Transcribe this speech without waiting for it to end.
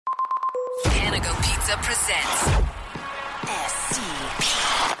Pizza presents SCP.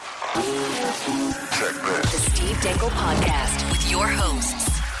 The Steve Dangle Podcast with your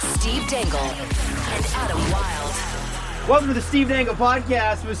hosts, Steve Dangle and Adam Wilde. Welcome to the Steve Dangle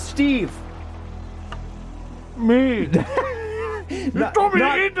Podcast with Steve. Me.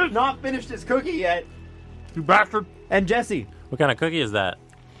 Not finished his cookie yet. You bastard. And Jesse. What kind of cookie is that?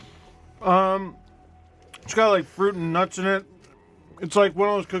 It's got like fruit and nuts in it. It's like one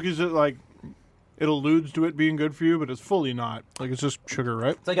of those cookies that like it alludes to it being good for you, but it's fully not. Like it's just sugar,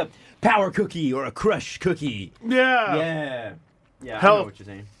 right? It's like a power cookie or a crush cookie. Yeah. Yeah, I Health. know what you're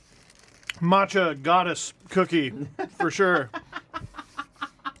saying. Matcha goddess cookie for sure.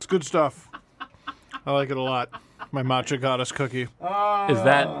 It's good stuff. I like it a lot. My matcha goddess cookie. Is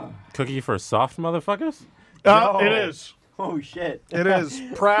that cookie for soft motherfuckers? No. It is. Oh, shit. It is.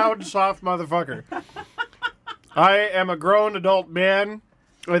 Proud, soft motherfucker. I am a grown adult man.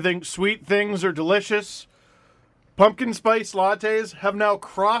 I think sweet things are delicious. Pumpkin spice lattes have now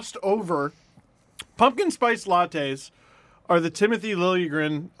crossed over. Pumpkin spice lattes are the Timothy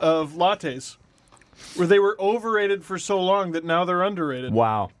Liljegren of lattes, where they were overrated for so long that now they're underrated.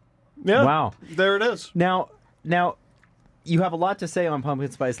 Wow. Yeah. Wow. There it is. Now, you have a lot to say on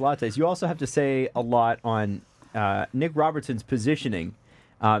pumpkin spice lattes. You also have to say a lot on Nick Robertson's positioning.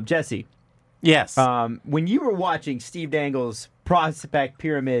 Jesse. Yes. When you were watching Steve Dangle's prospect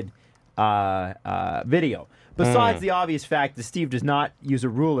pyramid video, besides the obvious fact that Steve does not use a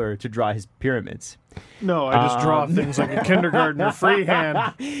ruler to draw his pyramids. No, I just draw things like a kindergartner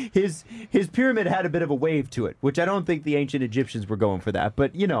freehand. His pyramid had a bit of a wave to it, which I don't think the ancient Egyptians were going for that.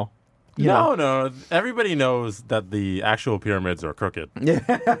 But, you know. No. Everybody knows that the actual pyramids are crooked.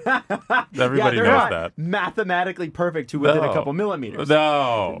 Everybody they're knows not that. Mathematically perfect to within a couple millimeters.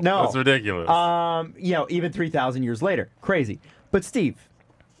 No. No. That's ridiculous. Even 3,000 years later. Crazy. But Steve,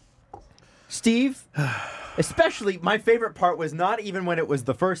 especially my favorite part was not even when it was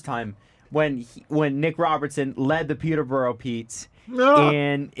the first time when Nick Robertson led the Peterborough Petes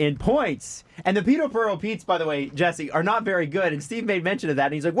in points. And the Peterborough Petes, by the way, Jesse, are not very good. And Steve made mention of that.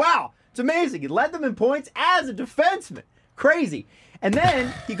 And he's like, wow, it's amazing. He led them in points as a defenseman. Crazy. And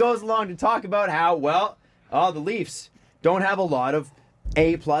then he goes along to talk about how, the Leafs don't have a lot of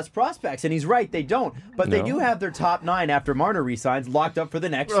A-plus prospects. And he's right, they don't. But they do have their top 9 after Marner resigns locked up for the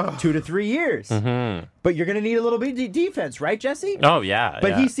next 2 to 3 years. Mm-hmm. But you're going to need a little bit of defense, right, Jesse? Oh, yeah.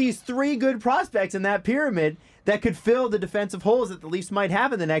 But he sees 3 good prospects in that pyramid that could fill the defensive holes that the Leafs might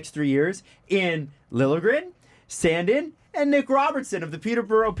have in the next 3 years in Liljegren, Sandin, and Nick Robertson of the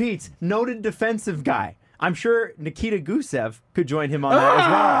Peterborough Petes. Noted defensive guy. I'm sure Nikita Gusev could join him on that as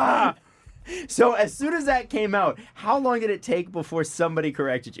well. So as soon as that came out, how long did it take before somebody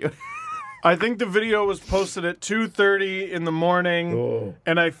corrected you? I think the video was posted at 2:30 in the morning,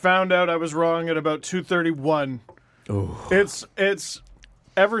 and I found out I was wrong at about 2:31. It's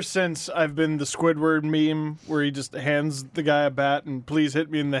ever since I've been the Squidward meme where he just hands the guy a bat and please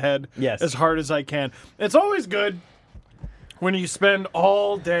hit me in the head as hard as I can. It's always good when you spend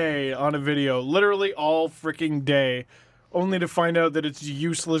all day on a video, literally all freaking day, only to find out that it's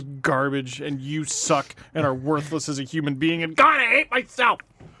useless garbage and you suck and are worthless as a human being, and God, I hate myself.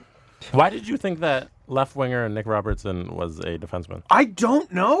 Why did you think that left winger Nick Robertson was a defenseman? I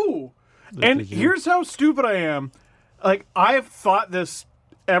don't know. And here's how stupid I am. Like, I've thought this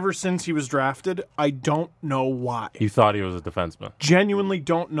ever since he was drafted. I don't know why. You thought he was a defenseman. Genuinely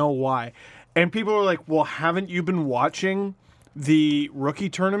don't know why. And people are like, well, haven't you been watching the rookie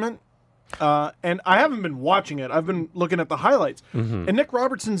tournament? And I haven't been watching it. I've been looking at the highlights. Mm-hmm. And Nick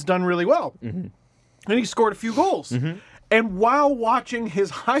Robertson's done really well. Mm-hmm. And he scored a few goals. Mm-hmm. And while watching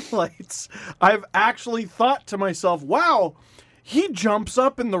his highlights, I've actually thought to myself, wow, he jumps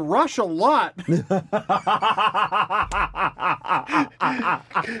up in the rush a lot. I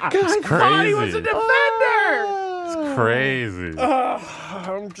thought he was a defender. It's crazy.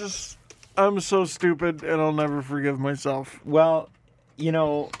 I'm so stupid, and I'll never forgive myself. Well,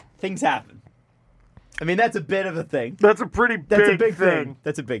 things happen. I mean, that's a bit of a thing. That's a big thing.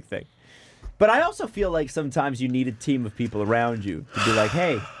 That's a big thing. But I also feel like sometimes you need a team of people around you to be like,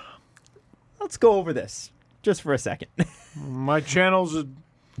 hey, let's go over this just for a second. My channel's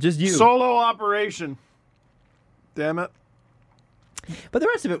just you. Solo operation. Damn it. But the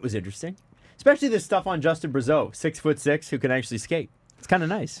rest of it was interesting. Especially this stuff on Justin Brazeau, 6'6", who can actually skate. It's kind of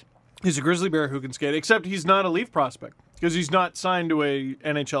nice. He's a Grizzly Bear who can skate, except he's not a Leaf prospect because he's not signed to a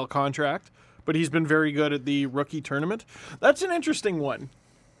NHL contract, but he's been very good at the rookie tournament. That's an interesting one.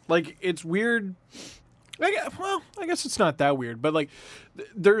 Like, it's weird. I guess it's not that weird, but like,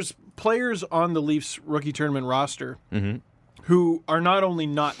 there's players on the Leafs rookie tournament roster who are not only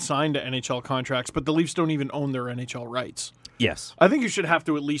not signed to NHL contracts, but the Leafs don't even own their NHL rights. Yes. I think you should have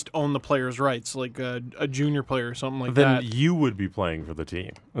to at least own the player's rights, like a junior player or something like Then that. you would be playing for the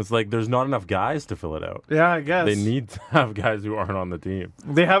team. It's like there's not enough guys to fill it out. Yeah, I guess. They need to have guys who aren't on the team.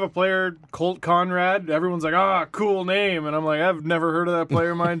 They have a player, Colt Conrad. Everyone's like, cool name. And I'm like, I've never heard of that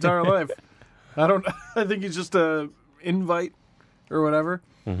player in my entire life. I think he's just a invite or whatever.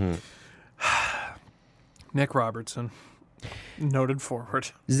 Mm-hmm. Nick Robertson, noted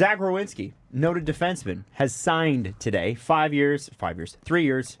forward. Zach Rowinski, noted defenseman, has signed today. 3 years,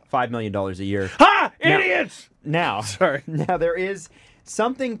 $5 million a year. Ha! Idiots! Now, Sorry. Now there is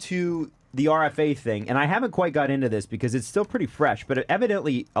something to the RFA thing, and I haven't quite got into this because it's still pretty fresh, but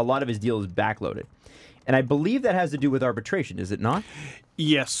evidently a lot of his deal is backloaded. And I believe that has to do with arbitration, is it not?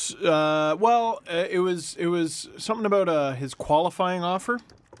 Yes. It was something about his qualifying offer.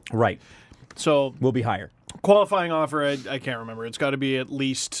 Right. So Will be higher. qualifying offer, I can't remember. It's got to be at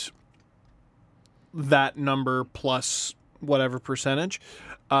least that number plus whatever percentage.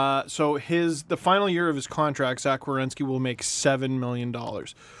 So the final year of his contract, Zach Werenski will make $7 million,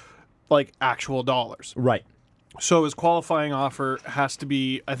 like actual dollars. Right. So his qualifying offer has to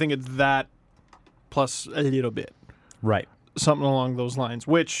be, I think it's that plus a little bit, Right. something along those lines.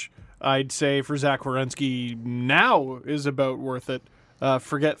 Which I'd say for Zach Werenski now is about worth it.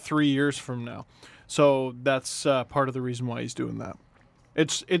 Forget 3 years from now. So that's part of the reason why he's doing that.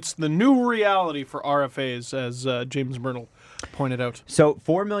 It's the new reality for RFAs, as James Myrtle pointed out. So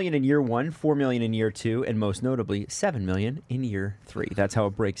 $4 million in year 1, $4 million in year 2, and most notably $7 million in year 3. That's how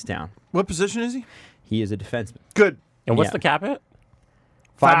it breaks down. What position is he? He is a defenseman. Good. And what's Yeah. the cap hit?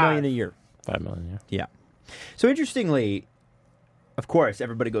 $5 million a year. $5 million, Yeah. So interestingly, of course,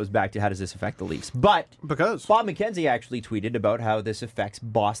 everybody goes back to how does this affect the Leafs. But Because Bob McKenzie actually tweeted about how this affects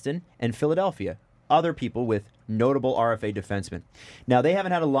Boston and Philadelphia, other people with notable RFA defensemen. Now, they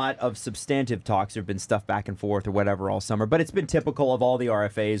haven't had a lot of substantive talks. There have been stuff back and forth or whatever all summer, but it's been typical of all the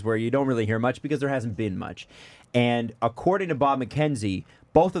RFAs where you don't really hear much because there hasn't been much. And according to Bob McKenzie,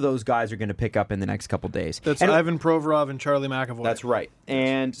 both of those guys are going to pick up in the next couple days. that's And Ivan Provorov and Charlie McAvoy. that's right.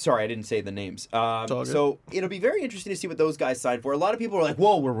 And sorry, I didn't say the names. all good. So it'll be very interesting to see what those guys signed for. A lot of people are like,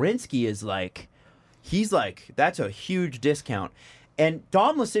 whoa, Werenski is that's a huge discount. And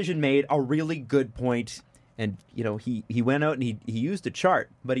Dom Lucian made a really good point. And, he went out and he used a chart,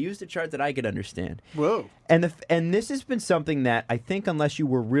 but he used a chart that I could understand. Whoa. And this has been something that I think, unless you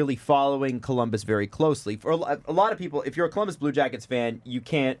were really following Columbus very closely, for a lot of people, if you're a Columbus Blue Jackets fan, you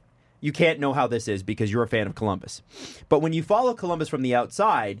can't know how this is because you're a fan of Columbus. But when you follow Columbus from the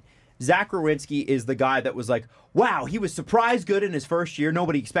outside, Zach Werenski is the guy that was like, wow, he was surprised good in his first year.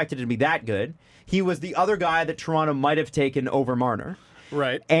 Nobody expected him to be that good. He was the other guy that Toronto might have taken over Marner.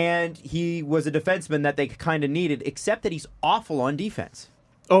 Right. And he was a defenseman that they kind of needed, except that he's awful on defense.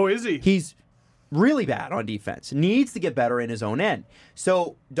 Oh, is he? He's really bad on defense. Needs to get better in his own end.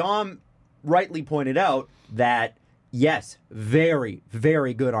 So Dom rightly pointed out that, yes, very,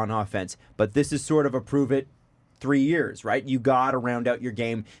 very good on offense, but this is sort of a prove it 3 years, right? You got to round out your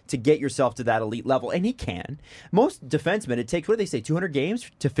game to get yourself to that elite level, and he can. Most defensemen, it takes, what do they say, 200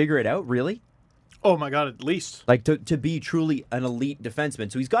 games to figure it out, really? Oh, my God, at least. Like, to be truly an elite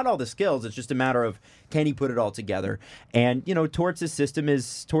defenseman. So he's got all the skills. It's just a matter of, can he put it all together? And, Torts' system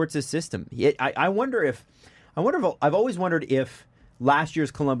is Torts' system. I wonder if I've always wondered if last year's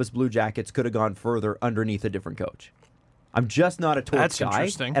Columbus Blue Jackets could have gone further underneath a different coach. I'm just not a Torts guy. That's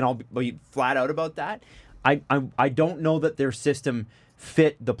interesting. And I'll be flat out about that. I don't know that their system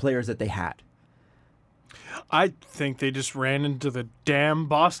fit the players that they had. I think they just ran into the damn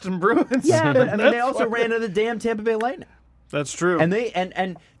Boston Bruins. Yeah, but they also ran into the damn Tampa Bay Lightning. That's true.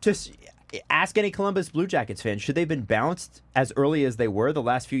 And ask any Columbus Blue Jackets fan, should they have been bounced as early as they were the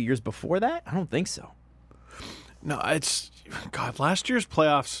last few years before that? I don't think so. No, last year's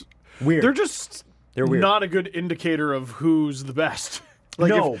playoffs, Weird. They're weird. not a good indicator of who's the best. Like,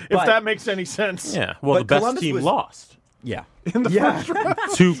 No, if but- that makes any sense. Yeah. Well, But the best Columbus team was- lost Yeah. In the first round.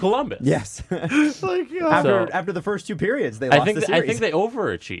 to Columbus. Yes. Like, yeah. So- after the first two periods, they lost I think the series. I think they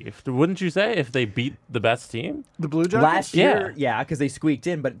overachieved. Wouldn't you say if they beat the best team? The Blue Jackets? Last year, because they squeaked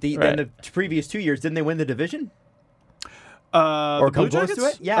in, but then Right. the previous 2 years, didn't they win the division? Or come close to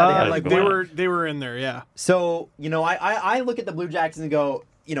it? Yeah, they had, like, they were in there, yeah. So, I look at the Blue Jackets and go,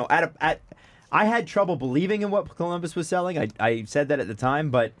 I had trouble believing in what Columbus was selling. I said that at the time,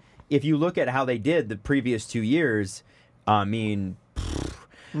 but if you look at how they did the previous 2 years, I mean,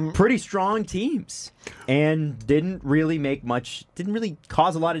 pretty strong teams and didn't really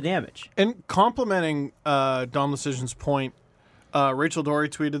cause a lot of damage. And complimenting Dom Lucian's point, Rachel Dory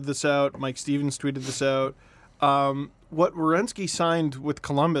tweeted this out, Mike Stevens tweeted this out. what Werenski signed with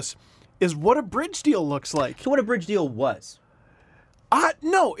Columbus is what a bridge deal looks like. So what a bridge deal was.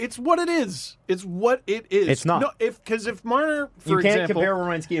 No, it's what it is. It's what it is. It's not. No, if Marner, for you can't example, compare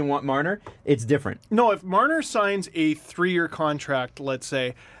Werenski and Marner. It's different. No, if Marner signs a 3-year contract, let's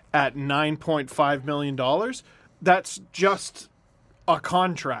say, at $9.5 million, that's just a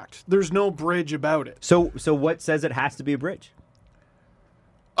contract. There's no bridge about it. So what says it has to be a bridge?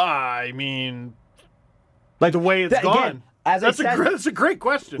 I mean, Like the way it's gone. Again, as that's I said, that's a great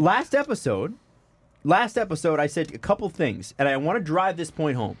question. Last episode, I said a couple things, and I want to drive this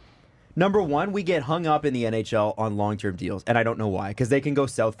point home. Number one, we get hung up in the NHL on long-term deals, and I don't know why, because they can go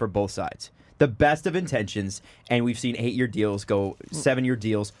south for both sides. The best of intentions, and we've seen 8-year deals go, 7-year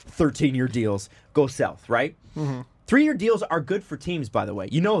deals, 13-year deals go south, right? Mm-hmm. 3-year deals are good for teams, by the way.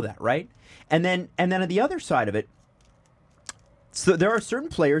 You know that, right? And then on the other side of it, so there are certain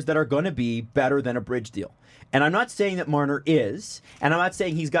players that are going to be better than a bridge deal. And I'm not saying that Marner is, and I'm not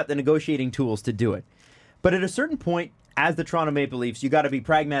saying he's got the negotiating tools to do it. But at a certain point, as the Toronto Maple Leafs, you got to be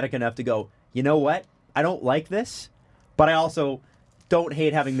pragmatic enough to go, you know what? I don't like this, but I also don't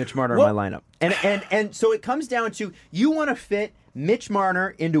hate having Mitch Marner in my lineup. And so it comes down to, you want to fit Mitch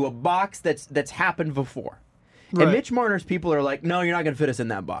Marner into a box that's happened before. Right. And Mitch Marner's people are like, no, you're not going to fit us in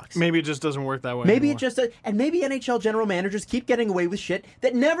that box. Maybe it just doesn't work that way Maybe anymore. it just and maybe NHL general managers keep getting away with shit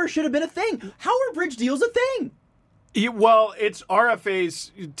that never should have been a thing. How are bridge deals a thing? Well, it's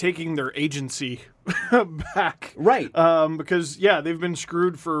RFAs taking their agency back. Right. Because, they've been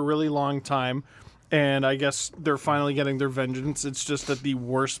screwed for a really long time, and I guess they're finally getting their vengeance. It's just at the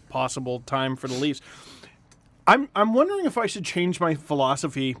worst possible time for the Leafs. I'm wondering if I should change my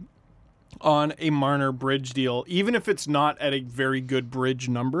philosophy on a Marner bridge deal, even if it's not at a very good bridge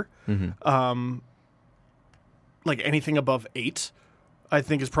number. Mm-hmm. Like anything above 8, I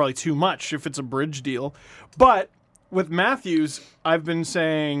think is probably too much if it's a bridge deal. But with Matthews, I've been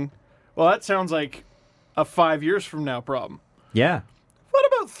saying, well, that sounds like a 5 years from now problem. Yeah. What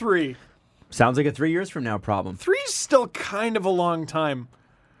about 3? Sounds like a 3 years from now problem. 3's still kind of a long time.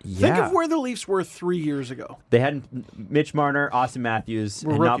 Yeah. Think of where the Leafs were 3 years ago. They hadn't, Mitch Marner, Austin Matthews,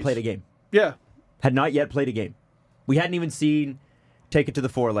 had not played a game. Yeah. Had not yet played a game. We hadn't even seen take it to the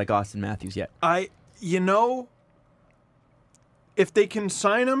 4 like Austin Matthews yet. If they can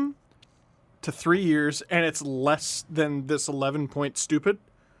sign him to 3 years and it's less than this 11-point stupid.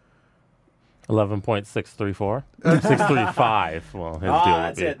 11.634? 635. Well, his deal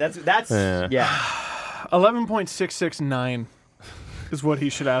that's would be. it. That's 11.669 is what he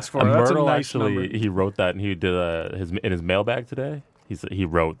should ask for. And That's Myrtle a nice actually, number. he wrote that, and he did in his mailbag today. He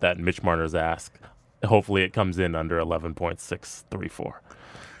wrote that Mitch Marner's ask. Hopefully, it comes in under 11.634.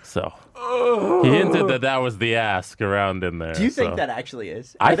 So he hinted that was the ask around in there. Do you think that actually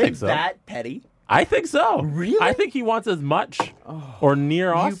is? I think so. That petty? I think so. Really? I think he wants as much or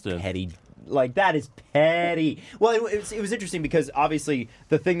near Austin. You petty. Like, that is petty. Well, it was interesting because, obviously,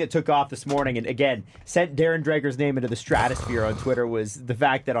 the thing that took off this morning, and again, sent Darren Dreger's name into the stratosphere on Twitter, was the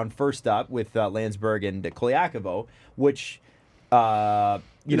fact that on First Up with Landsberg and Kolyakovo, which, has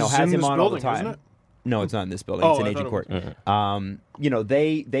him on all the time. Isn't it? No, it's not in this building. It's in Agent Court.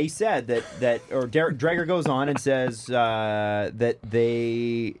 They said that or Dreger goes on and says that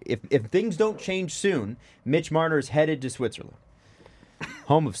if things don't change soon, Mitch Marner is headed to Switzerland,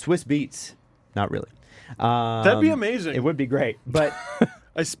 home of Swiss Beats. Not really. That'd be amazing. It would be great, but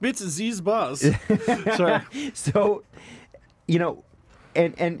I spitz Z's buzz. Sorry. So,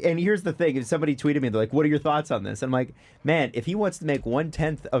 And here's the thing: if somebody tweeted me, they're like, "What are your thoughts on this?" And I'm like, "Man, if he wants to make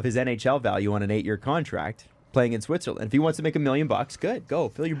 1/10 of his NHL value on an 8-year contract playing in Switzerland, if he wants to make $1 million, good, go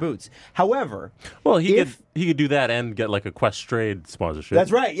fill your boots." However, well, he could do that and get like a Quest Trade sponsorship.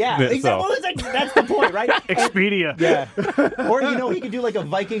 That's right. Yeah, exactly. So. Well, that's the point, right? Expedia. Yeah. Or he could do like a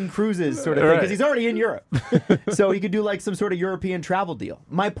Viking Cruises sort of thing because he's already in Europe, so he could do like some sort of European travel deal.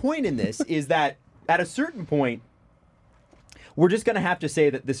 My point in this is that at a certain point, we're just going to have to say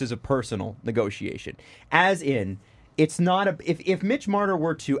that this is a personal negotiation. As in, it's not if Mitch Marner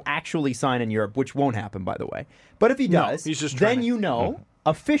were to actually sign in Europe, which won't happen, by the way, but if he does, then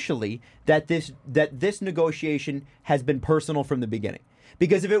officially that this negotiation has been personal from the beginning.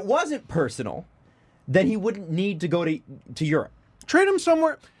 Because if it wasn't personal, then he wouldn't need to go to Europe. Trade him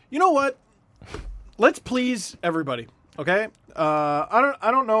somewhere. You know what? Let's please everybody, okay? I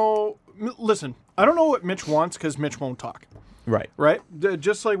don't know. Listen, I don't know what Mitch wants because Mitch won't talk. Right?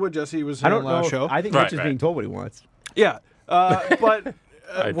 Just like what Jesse was saying last show. I think Mitch is being told what he wants. Yeah. But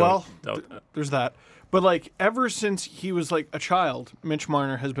there's that. But, like, ever since he was, like, a child, Mitch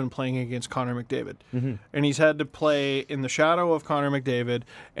Marner has been playing against Connor McDavid. Mm-hmm. And he's had to play in the shadow of Connor McDavid,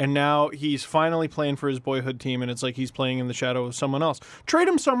 and now he's finally playing for his boyhood team, and it's like he's playing in the shadow of someone else. Trade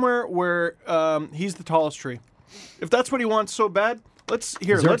him somewhere where he's the tallest tree. If that's what he wants so bad,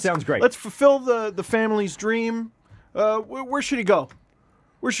 sounds great. Let's fulfill the family's dream. Where should he go?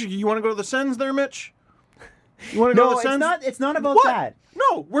 You want to go to the Sens there, Mitch? You want to go to the Sens? It's not about that.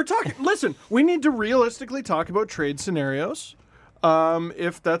 No, we're talking. Listen, we need to realistically talk about trade scenarios.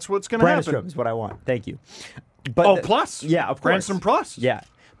 If that's what's going to happen. Brandstrom is what I want. Thank you. But plus, yeah, of course. Brandstrom plus, yeah.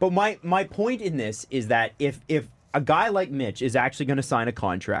 But my point in this is that if a guy like Mitch is actually going to sign a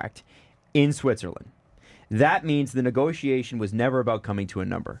contract in Switzerland, that means the negotiation was never about coming to a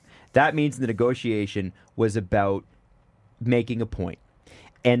number. That means the negotiation was about making a point,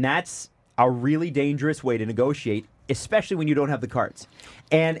 and that's a really dangerous way to negotiate, especially when you don't have the cards.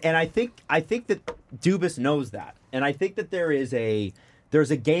 And I think that Dubas knows that. And I think that there's a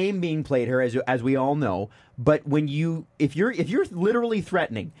game being played here, as we all know. But if you're literally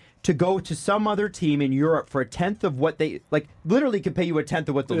threatening to go to some other team in Europe for a tenth of what they literally could pay you a tenth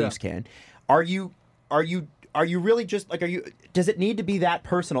of what the Leafs can, are you really just does it need to be that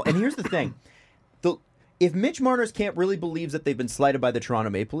personal? And here's the thing. If Mitch Marner's camp really believes that they've been slighted by the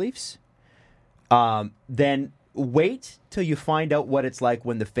Toronto Maple Leafs, then wait till you find out what it's like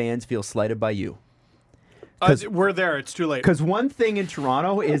when the fans feel slighted by you. We're there. It's too late. Because one thing in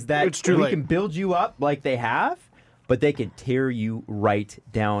Toronto is that we can build you up like they have, but they can tear you right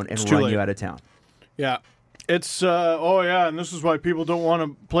down and run you out of town. Yeah. It's, and this is why people don't want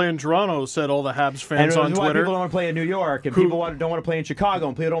to play in Toronto, said all the Habs fans on Twitter. Why people don't want to play in New York, and people don't want to play in Chicago,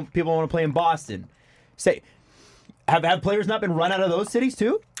 and people want to play in Boston. Have players not been run out of those cities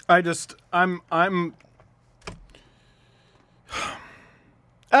too? Adam,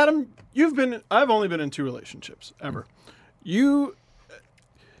 I've only been in 2 relationships ever. You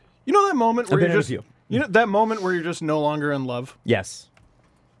know that moment where that moment where you're just no longer in love? Yes.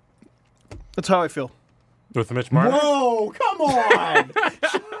 That's how I feel. With Mitch Marner? Whoa, come on.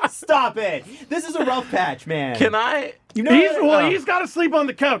 Stop it. This is a rough patch, man. Can I? He's got to sleep on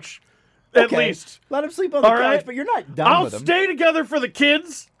the couch. At least. Let him sleep on the couch, but you're not done with him. I'll stay together for the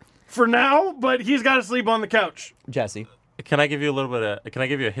kids for now, but he's got to sleep on the couch. Jesse. Can I give you can I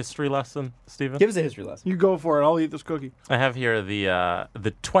give you a history lesson, Stephen? Give us a history lesson. You go for it. I'll eat this cookie. I have here the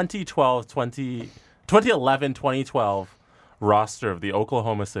 2011-2012 roster of the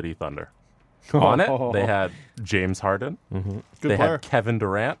Oklahoma City Thunder. On it, they had James Harden, Good they player. had Kevin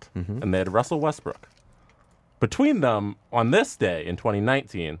Durant, and they had Russell Westbrook. Between them, on this day in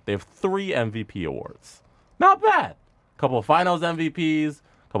 2019, they have 3 MVP awards. Not bad. A couple of finals MVPs, a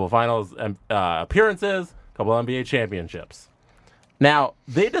couple of finals appearances, a couple of NBA championships. Now,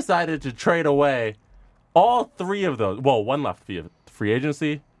 they decided to trade away all 3 of those. Well, 1 left via free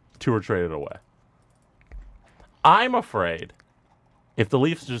agency, 2 were traded away. I'm afraid if the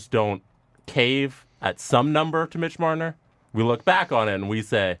Leafs just don't cave at some number to Mitch Marner, we look back on it and we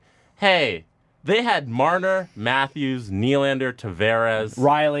say, hey, they had Marner, Matthews, Nylander, Tavares,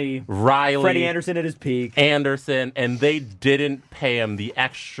 Riley, Freddie Anderson at his peak, and they didn't pay him the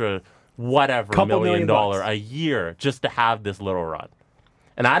extra $1 million a year just to have this little run.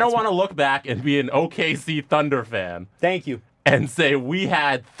 And I don't want to look back and be an OKC Thunder fan. Thank you. And say we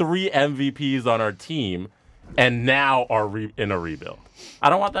had 3 MVPs on our team and now are in a rebuild.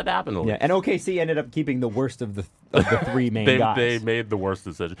 I don't want that to happen. Yeah, and OKC ended up keeping the worst of the 3 main guys. They made the worst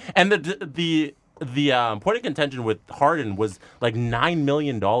decision. And the point of contention with Harden was like $9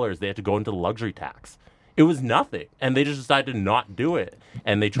 million they had to go into the luxury tax. It was nothing. And they just decided to not do it.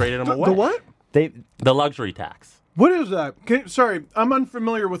 And they traded him away. The what? The luxury tax. What is that? Sorry, I'm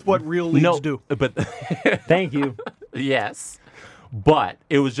unfamiliar with what real leagues do. But thank you. Yes. But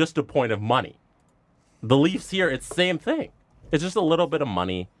it was just a point of money. The Leafs here, it's the same thing. It's just a little bit of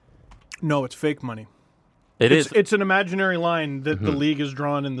money. No, it's fake money. It's an imaginary line that the league has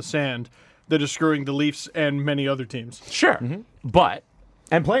drawn in the sand that is screwing the Leafs and many other teams. Sure. But...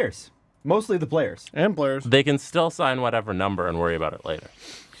 And players. Mostly the players. And players. They can still sign whatever number and worry about it later.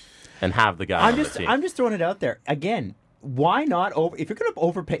 And have the guy on the team. I'm just throwing it out there. Again, why not if you're going to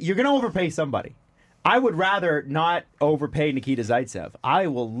overpay, you're going to overpay somebody. I would rather not overpay Nikita Zaitsev. I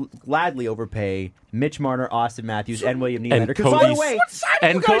will gladly overpay Mitch Marner, Austin Matthews, and William Nylander. Because by the way,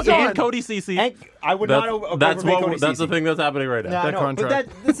 and Cody Ceci. And I would not overpay Cody Ceci. That's the thing that's happening right now. No, but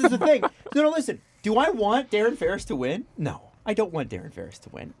this is the thing. No, listen. Do I want Darren Ferris to win? No, I don't want Darren Ferris to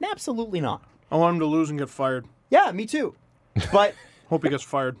win. Absolutely not. I want him to lose and get fired. Yeah, me too. But Hope he gets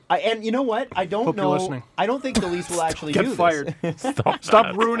fired. And you know what? I don't Hope know. you're listening. I don't think the Leafs will actually Get do fired. this.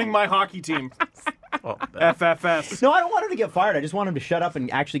 Stop ruining my hockey team. FFS. No, I don't want him to get fired. I just want him to shut up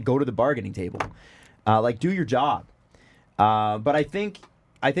and actually go to the bargaining table. Do your job. But I think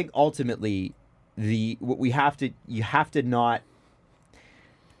ultimately you have to not.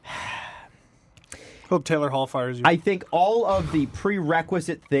 Hope Taylor Hall fires you. I think all of the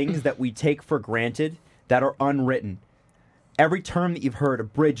prerequisite things that we take for granted that are unwritten, every term that you've heard, a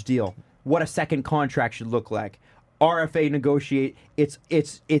bridge deal, what a second contract should look like, RFA negotiate,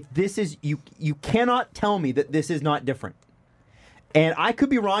 you cannot tell me that this is not different. And I could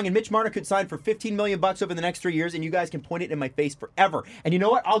be wrong, and Mitch Marner could sign for $15 million over the next 3 years, and you guys can point it in my face forever. And you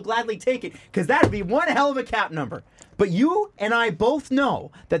know what? I'll gladly take it, because that would be one hell of a cap number. But you and I both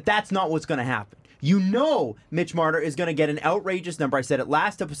know that that's not what's going to happen. You know Mitch Marner is going to get an outrageous number. I said it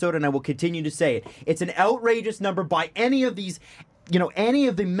last episode, and I will continue to say it. It's an outrageous number by any of these, any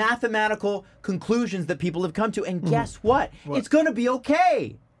of the mathematical conclusions that people have come to. And guess what? It's going to be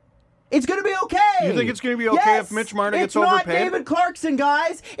okay. It's going to be okay. You think it's going to be okay if Mitch Marner gets overpaid? It's not David Clarkson,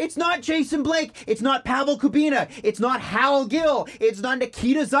 guys. It's not Jason Blake. It's not Pavel Kubina. It's not Hal Gill. It's not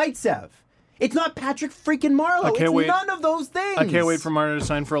Nikita Zaitsev. It's not Patrick freaking Marleau. It's none of those things. I can't wait for Marner to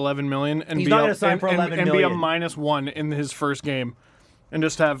sign for $11 million and He's not going to sign for $11 million. And be a -1 in his first game, and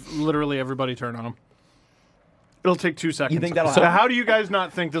just have literally everybody turn on him. It'll take 2 seconds. You think that'll So happen? how do you guys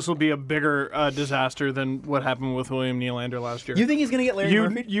not think this will be a bigger disaster than what happened with William Nylander last year? You think he's going to get Larry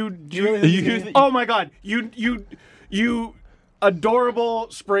Murphy? Oh my God! You adorable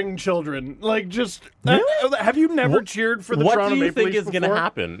spring children! Like just have you never cheered for the What Toronto do you Maple think Leafs is going to before?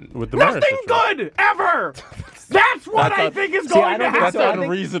 happen with the Marner Nothing situation? good ever. That's what I think is going to happen. That's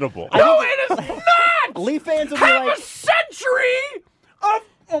unreasonable. No, it is not. Leaf fans will be Half like, a century of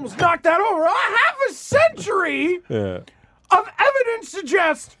almost knocked that over. Half a century of evidence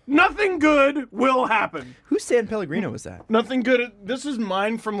suggests nothing good will happen. whose San Pellegrino was that? Nothing good. This is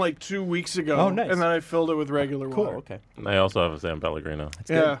mine from like 2 weeks ago. Oh, nice. And then I filled it with regular Cool, water. okay. I also have a San Pellegrino.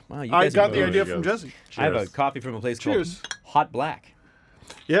 Yeah. Wow, you I guys got are the really idea good. from Jesse. I have a Cheers. coffee from a place Cheers. called Hot Black.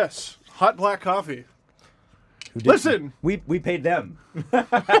 Yes. Hot black coffee. Who did- Listen. We paid them.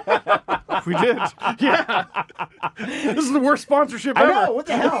 We did. Yeah. This is the worst sponsorship I ever. know, what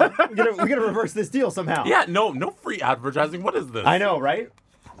the hell? We're gonna reverse this deal somehow. Yeah, no free advertising. What is this? I know, right?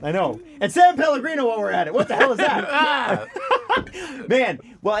 I know. And San Pellegrino while we're at it. What the hell is that? Man,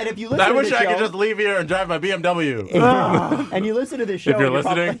 well, and if you listen I to wish this I show, could just leave here and drive my BMW. and you listen to this show, If you're and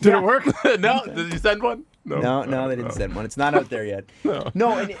listening, probably- Did it work? No, did you send one? No, they didn't send one. It's not out there yet.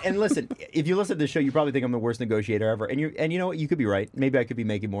 No, and listen, if you listen to this show, you probably think I'm the worst negotiator ever. And you know what? You could be right. Maybe I could be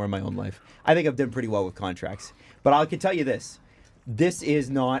making more in my own life. I think I've done pretty well with contracts. But I can tell you this. This is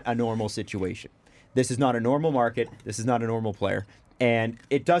not a normal situation. This is not a normal market. This is not a normal player. And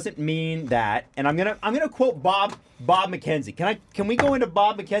it doesn't mean that. And I'm gonna quote Bob McKenzie. Can we go into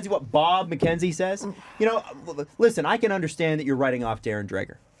Bob McKenzie? What Bob McKenzie says? Listen. I can understand that you're writing off Darren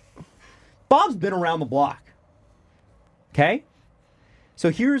Dreger. Bob's been around the block. Okay?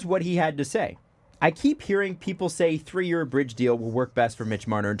 So here's what he had to say. I keep hearing people say 3-year bridge deal will work best for Mitch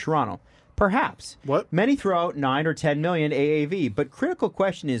Marner in Toronto. Perhaps. What? Many throw out 9 or 10 million AAV, but critical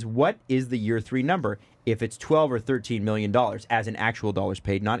question is what is the year 3 number if it's 12 or 13 million dollars as in actual dollars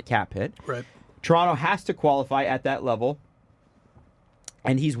paid, not a cap hit. Right. Toronto has to qualify at that level,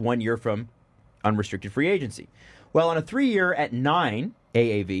 and he's 1 year from unrestricted free agency. Well, on a 3-year at 9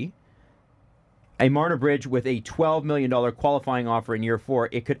 AAV, a Marner Bridge with a $12 million qualifying offer in year 4,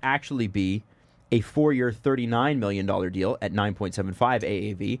 it could actually be a 4-year $39 million deal at 9.75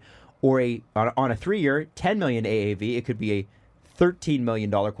 AAV, or on a 3-year $10 million AAV, it could be a $13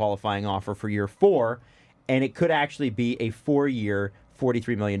 million qualifying offer for year 4, and it could actually be a 4-year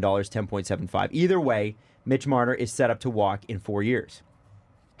 $43 million 10.75. Either way, Mitch Marner is set up to walk in 4 years.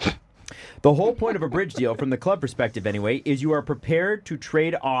 The whole point of a bridge deal, from the club perspective anyway, is you are prepared to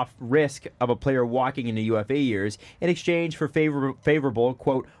trade off risk of a player walking into UFA years in exchange for favorable,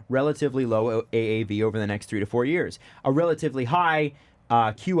 quote, relatively low AAV over the next 3 to 4 years. A relatively high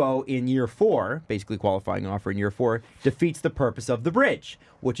QO in year 4, basically qualifying offer in year 4, defeats the purpose of the bridge,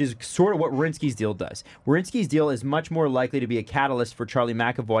 which is sort of what Werenski's deal does. Werenski's deal is much more likely to be a catalyst for Charlie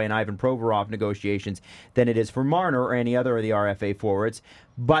McAvoy and Ivan Provorov negotiations than it is for Marner or any other of the RFA forwards,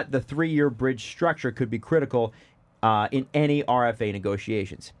 but the 3-year bridge structure could be critical in any RFA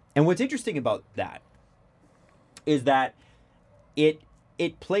negotiations. And what's interesting about that is that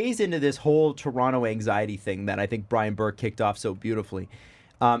it plays into this whole Toronto anxiety thing that I think Brian Burke kicked off so beautifully.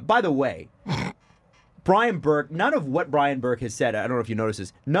 By the way, Brian Burke, none of what Brian Burke has said, I don't know if you notice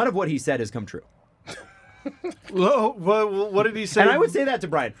this, none of what he said has come true. What did he say? And I would say that to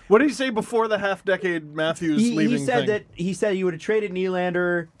Brian. What did he say before the half-decade Matthews leaving He said thing? he said he would have traded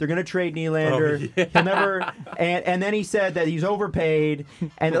Nylander. They're going to trade Nylander. He'll never. And then he said that he's overpaid.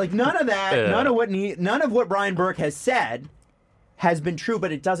 And like none of that, none of what Brian Burke has said has been true.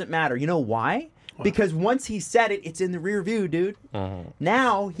 But it doesn't matter. You know why? Because once he said it, it's in the rear view, dude.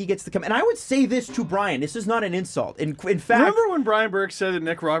 Now he gets to come. And I would say this to Brian. This is not an insult. In fact, remember when Brian Burke said that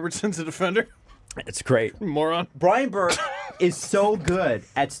Nick Robertson's a defender? It's great. Moron. Brian Burke is so good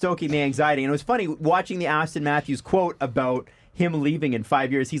at stoking the anxiety. And it was funny watching the Austin Matthews quote about him leaving in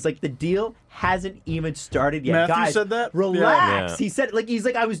 5 years. He's like, the deal hasn't even started yet. Matthews Guys, said that? Relax. Yeah. He said, he's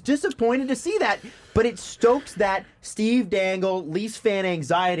like, I was disappointed to see that, but it stokes that Steve Dangle, Leafs fan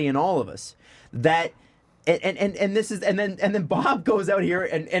anxiety in all of us. That and this is and then Bob goes out here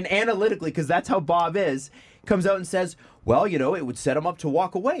and analytically, because that's how Bob is, comes out and says, well, it would set them up to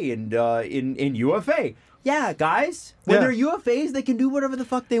walk away and in UFA. Yeah, guys, when they're UFAs, they can do whatever the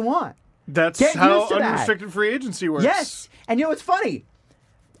fuck they want. That's Get how used to that. unrestricted free agency works. Yes, and it's funny.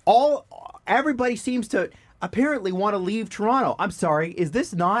 Everybody seems to apparently want to leave Toronto. I'm sorry, is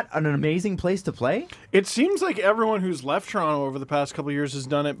this not an amazing place to play? It seems like everyone who's left Toronto over the past couple of years has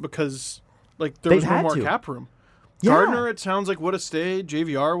done it because there was no more cap room. Yeah. Gardner, it sounds like, would have stayed.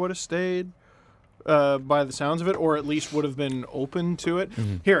 JVR would have stayed. By the sounds of it, or at least would have been open to it.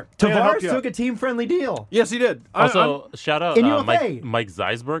 Here, Tavares took a team-friendly deal. Yes, he did. Also, shout out In UFA. Mike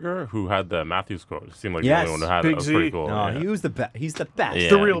Zeisberger, who had the Matthews quote. It seemed like Yes. the only one who had Big it. It was Z. pretty cool. No, yeah. he was the best. He's the best. Yeah.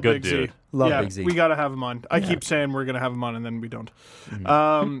 The real good Big Z. dude. Love yeah, Big Z. we got to have him on. I keep saying we're going to have him on, and then we don't.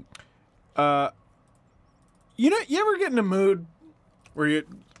 You ever get in a mood where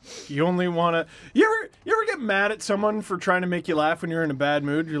you only want to... You ever get mad at someone for trying to make you laugh when you're in a bad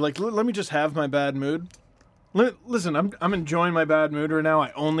mood? You're like, let me just have my bad mood. Listen, I'm enjoying my bad mood right now.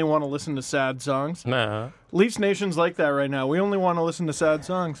 I only want to listen to sad songs. Nah. Leafs Nation's like that right now. We only want to listen to sad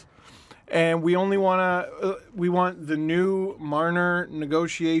songs. And we only want we want the new Marner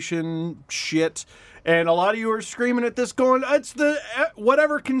negotiation shit. And a lot of you are screaming at this going, it's the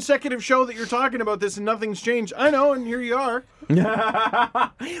whatever consecutive show that you're talking about this and nothing's changed. I know, and here you are.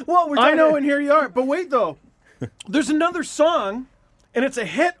 Well, I know, and here you are. But wait, though. There's another song, and it's a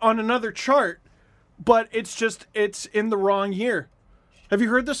hit on another chart, but it's in the wrong year. Have you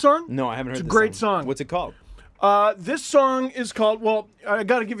heard this song? No, I haven't heard It's a this great song. What's it called? This song is called, well, I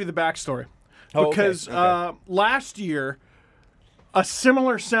got to give you the backstory. Oh, okay, Because okay. Last year, a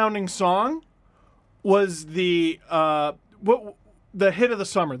similar sounding song was the hit of the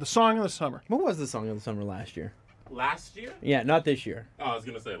summer, the song of the summer. What was the song of the summer last year? Last year? Yeah, not this year. Oh, I was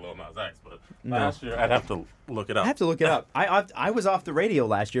going to say Lil Nas X, but last year I'd have to look it up. I have to look it up. I was off the radio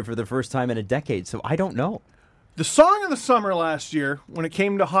last year for the first time in a decade, so I don't know. The song of the summer last year, when it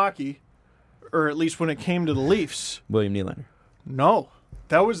came to hockey, or at least when it came to the Leafs, William Nylander. no.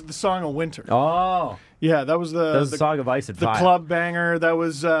 That was the song of winter. Oh, Yeah, that was that was the song of Ice at the 5. club banger. That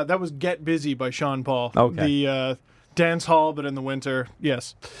was Get Busy by Sean Paul. Okay. The dance hall, but in the winter.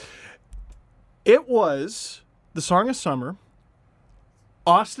 Yes. It was the song of summer.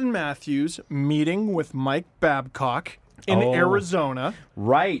 Austin Matthews meeting with Mike Babcock in Oh. Arizona,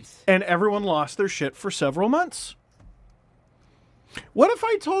 Right. and everyone lost their shit for several months. What if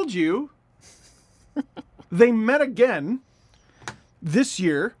I told you they met again this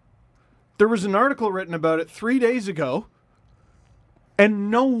year? There was an article written about it 3 days ago,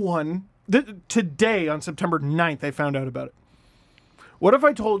 and no one... today, on September 9th, I found out about it. What if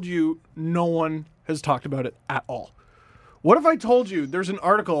I told you no one has talked about it at all? What if I told you there's an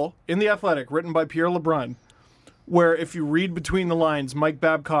article in The Athletic written by Pierre LeBrun where, if you read between the lines, Mike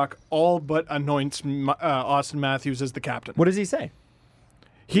Babcock all but anoints Austin Matthews as the captain? What does he say?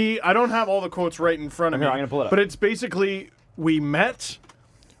 I don't have all the quotes right in front of me. Here, I'm gonna pull it up. But it's basically, we met,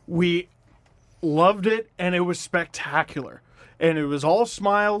 we loved it, and it was spectacular. And it was all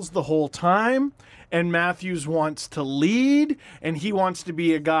smiles the whole time. And Matthews wants to lead, and he wants to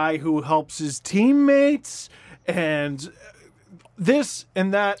be a guy who helps his teammates, and this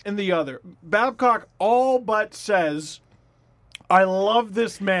and that and the other. Babcock all but says, I love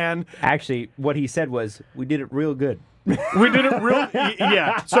this man. Actually, what he said was, we did it real good. We did it real...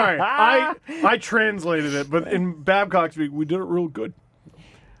 yeah, sorry. I translated it, but in Babcock speak, we did it real good.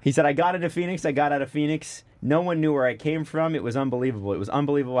 He said, I got out of Phoenix. No one knew where I came from. It was unbelievable. It was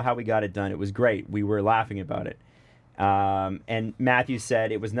unbelievable how we got it done. It was great. We were laughing about it. And Matthews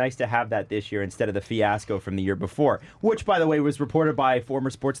said it was nice to have that this year instead of the fiasco from the year before, which, by the way, was reported by former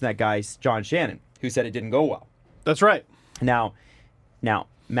Sportsnet guy John Shannon, who said it didn't go well. That's right. Now,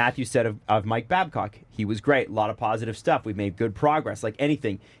 Matthew said of Mike Babcock. He was great. A lot of positive stuff. We've made good progress. Like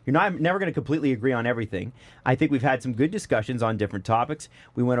anything, I'm never going to completely agree on everything. I think we've had some good discussions on different topics.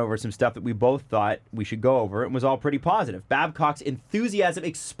 We went over some stuff that we both thought we should go over. It was all pretty positive. Babcock's enthusiasm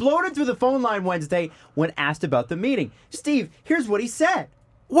exploded through the phone line Wednesday when asked about the meeting. Steve, here's what he said.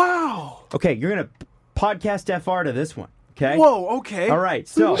 Wow. Okay, you're going to podcast FR to this one. Okay. Whoa, okay. All right,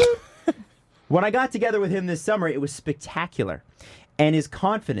 so when I got together with him this summer, it was spectacular. And his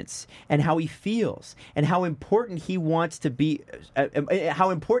confidence and how he feels and how important he wants to be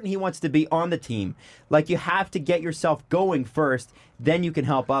on the team. Like, you have to get yourself going first, then you can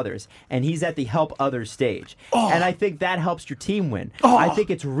help others. And he's at the help others stage. And I think that helps your team win. I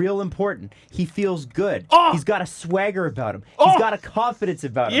think it's real important. He feels good. He's got a swagger about him. He's got a confidence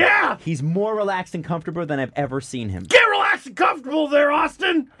about him. Yeah! He's more relaxed and comfortable than I've ever seen him. Get relaxed and comfortable there,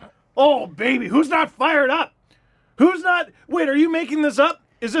 Austin. Oh, baby, who's not fired up? Who's not... Wait, are you making this up?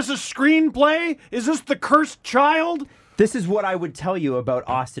 Is this a screenplay? Is this The Cursed Child? This is what I would tell you about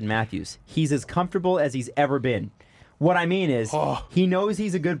Austin Matthews. He's as comfortable as he's ever been. What I mean is, he knows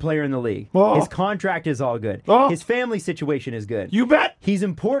he's a good player in the league. His contract is all good. His family situation is good. You bet. He's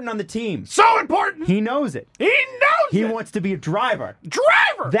important on the team. So important. He knows it. He wants to be a driver.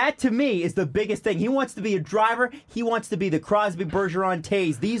 That, to me, is the biggest thing. He wants to be a driver. He wants to be the Crosby, Bergeron,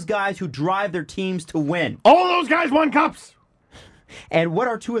 Taves. These guys who drive their teams to win. All those guys won cups. And what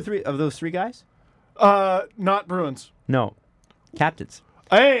are 2 or 3 of those 3 guys? Not Bruins. No. Captains.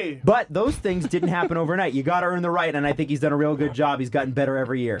 Hey! But those things didn't happen overnight. You got to earn the right, and I think he's done a real good job. He's gotten better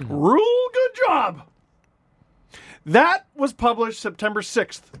every year. Real good job. That was published September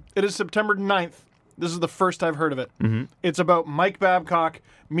 6th. It is September 9th. This is the first I've heard of it. Mm-hmm. It's about Mike Babcock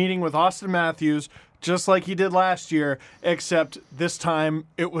meeting with Austin Matthews, just like he did last year, except this time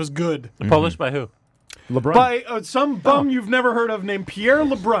it was good. Published by who? LeBron. By some bum you've never heard of named Pierre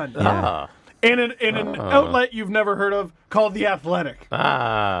LeBrun. Ah. In an outlet you've never heard of called The Athletic.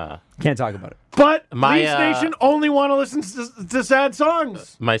 Can't talk about it. But Leafs Nation only want to listen to sad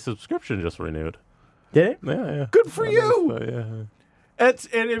songs. My subscription just renewed. Did it? Yeah. Good for you. Yeah.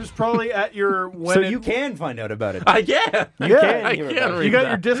 And it was probably at your... you can find out about it. I can. I can read you got that.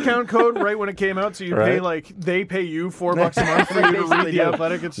 your discount code right when it came out, so you pay they pay you $4 a month for you to read The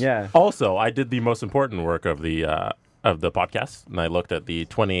Athletic. Yeah. Also, I did the most important work of the podcast, and I looked at the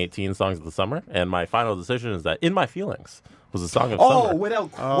 2018 songs of the summer, and my final decision is that "In My Feelings" was the song of summer.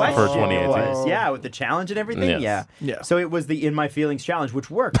 Without question. For 2018. Yeah, with the challenge and everything. Yes. Yeah. So it was the In My Feelings challenge, which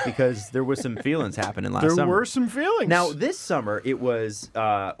worked because there was some feelings happening last summer. There were some feelings. Now, this summer, it was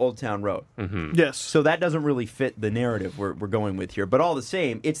Old Town Road. Mm-hmm. Yes. So that doesn't really fit the narrative we're going with here. But all the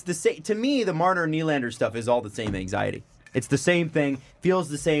same, it's the same. To me, the Marner and Nylander stuff is all the same anxiety. It's the same thing, feels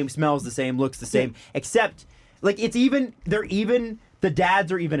the same, smells the same, looks the same, except, like, the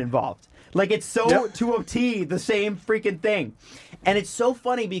dads are even involved. Like, it's so to a T the same freaking thing. And it's so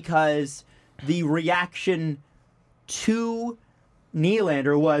funny because the reaction to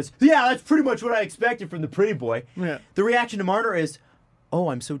Nylander was, yeah, that's pretty much what I expected from the pretty boy. Yeah. The reaction to Marner is, oh,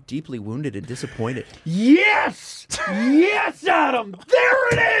 I'm so deeply wounded and disappointed. Yes! Yes, Adam! There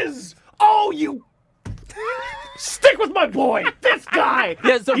it is! Oh, you... Stick with my boy! This guy!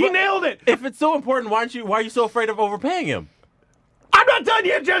 Yeah, so, he nailed it! If it's so important, why are you so afraid of overpaying him? I'm not done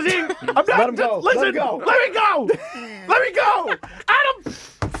yet, Jesse! I'm not Let him go. Listen, Let him go. Let me go! Let me go! Adam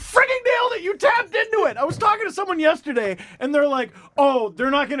frigging nailed it! You tapped into it! I was talking to someone yesterday, and they're like, oh, they're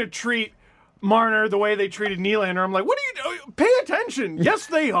not going to treat Marner the way they treated Nylander. I'm like, what are you doing? Pay attention. Yes,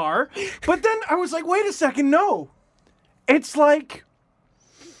 they are. But then I was like, wait a second, no. It's like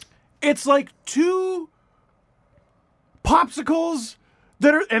 2 popsicles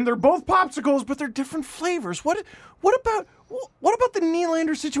and they're both popsicles, but they're different flavors. What about the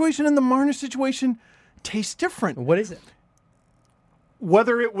Nylander situation and the Marner situation tastes different? What is it?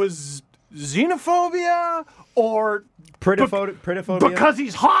 Whether it was xenophobia or Pritophobia? because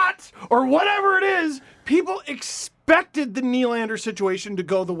he's hot or whatever it is, people expected the Nylander situation to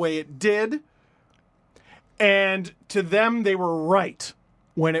go the way it did, and to them, they were right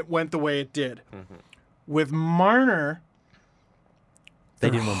when it went the way it did. Mm-hmm. With Marner,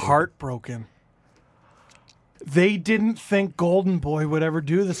 they're heartbroken. They didn't think Golden Boy would ever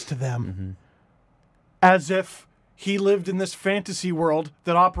do this to them. Mm-hmm. As if he lived in this fantasy world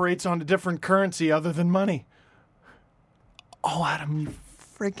that operates on a different currency other than money. Oh, Adam, you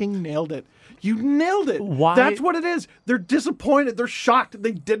freaking nailed it. You nailed it. Why? That's what it is. They're disappointed. They're shocked.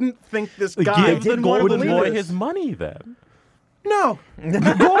 They didn't think this guy Give the Golden Boy his money then. No. Golden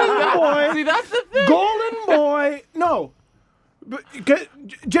Boy. See, that's the thing. Golden Boy. No. But,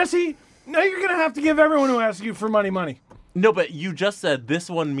 Jesse, now you're going to have to give everyone who asks you for money. No, but you just said this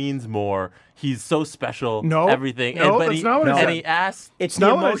one means more. He's so special. No. Everything. No, but that's not what I said. And he asked. It's not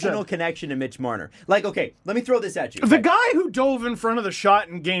the what I emotional said. connection to Mitch Marner. Like, okay, let me throw this at you. The guy who dove in front of the shot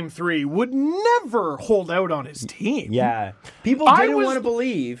in Game 3 would never hold out on his team. Yeah. People I didn't was- want to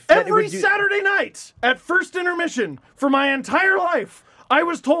believe that it Every would do- Saturday night at first intermission for my entire life, I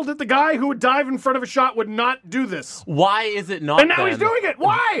was told that the guy who would dive in front of a shot would not do this. Why is it not? And now he's then doing it.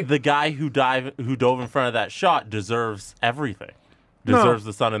 Why? The guy who dove in front of that shot deserves everything. Deserves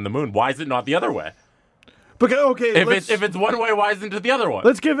the sun and the moon. Why is it not the other way? Okay, If it's one way, why isn't it the other one?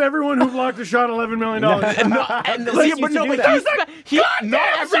 let's give everyone who blocked a shot $11 million. Not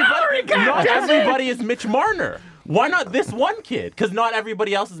everybody is Mitch Marner. Why not this one kid? Because not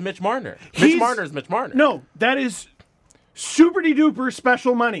everybody else is Mitch Marner. Mitch Marner is Mitch Marner. No, that is super-de-duper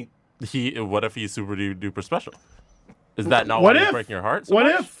special money. What if he's super duper special? Is that not What why he's if? breaking your heart? So What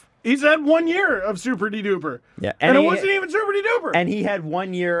much? if? He's had 1 year of super-de-duper. Yeah, And it he- wasn't even super-de-duper. And he had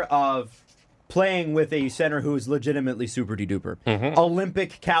 1 year of playing with a center who is legitimately super duper.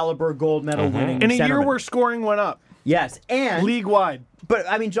 Olympic caliber gold medal winning In a year centerman. where scoring went up, Yes, and league-wide. but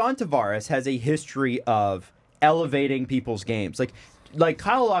I mean John Tavares has a history of elevating people's games. Like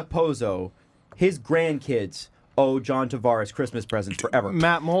Kyle Okposo, his grandkids owe John Tavares Christmas presents forever.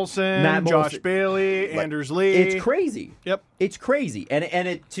 Matt Molson, Josh Bailey, Anders Lee. It's crazy. Yep. It's crazy.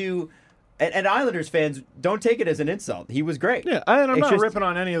 And Islanders fans, don't take it as an insult. He was great. Yeah, and I'm It's not just- ripping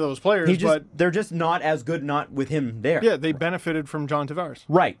on any of those players, but they're just not as good not with him there. yeah, they benefited from John Tavares.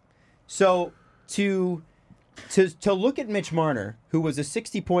 Right. So to look at Mitch Marner, who was a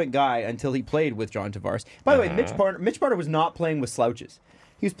 60-point guy until he played with John Tavares. By the way, Mitch Marner was not playing with slouches.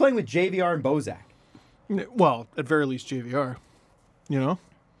 He was playing with JVR and Bozak. Well, at very least JVR, you know?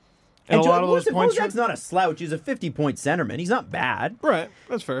 And a lot of those listen, points Bozak's not a slouch. He's a 50-point centerman. He's not bad. Right,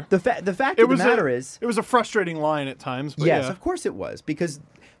 that's fair. The fact of the matter is, it was a frustrating line at times, but yes, yeah. of course it was, because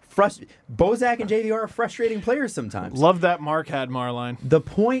Bozak and JVR are frustrating players sometimes. Love that Mark Hadmar line. The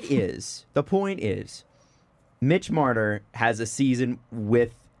point is, Mitch Marner has a season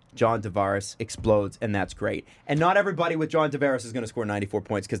with John Tavares, explodes, and that's great. And not everybody with John Tavares is going to score 94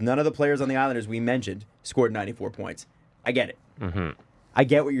 points, because none of the players on the Islanders we mentioned scored 94 points. I get it. I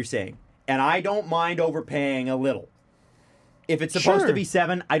get what you're saying. And I don't mind overpaying a little. If it's supposed to be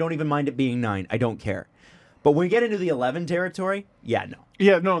 7, I don't even mind it being 9. I don't care. But when we get into the 11 territory, yeah, no.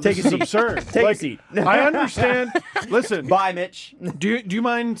 Yeah, no, Take this a is seat. absurd. Take a seat. I understand. Listen, Bye, Mitch. do you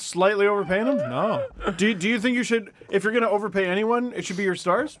mind slightly overpaying them? No. Do you think you should, if you're going to overpay anyone, it should be your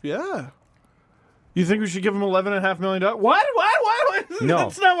stars? Yeah. You think we should give them $11.5 million? What? No.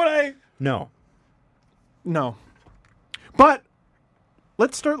 That's not what I... No. No. But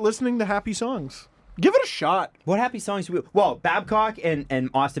let's start listening to happy songs. Give it a shot. What happy songs do we... Well, Babcock and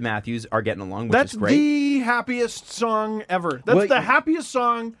Austin Matthews are getting along, which That's is great. the happiest song ever. That's Well, the happiest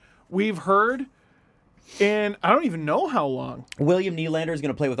song we've heard in I don't even know how long. William Nylander is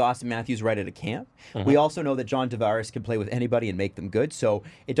going to play with Austin Matthews right at a camp. We also know that John Tavares can play with anybody and make them good, so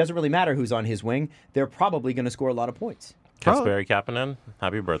it doesn't really matter who's on his wing. They're probably going to score a lot of points. Kasperi Kapanen,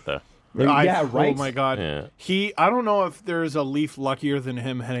 happy birthday. Yeah, right. Oh my God. Yeah. I don't know if there's a Leaf luckier than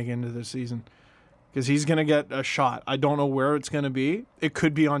him heading into this season. Because he's going to get a shot. I don't know where it's going to be. It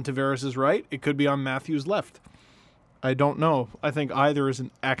could be on Tavares' right. It could be on Matthews' left. I don't know. I think either is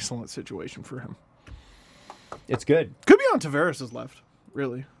an excellent situation for him. It's good. Could be on Tavares' left,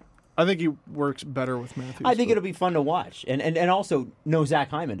 really. I think he works better with Matthews. I think it'll be fun to watch. And also, no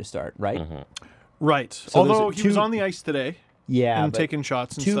Zach Hyman to start, right? Right. So Although there's he was two- on the ice today Yeah, and but taking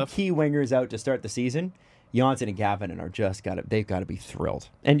shots and two stuff. key wingers out to start the season. Janssen and Kapanen are just they've got to be thrilled.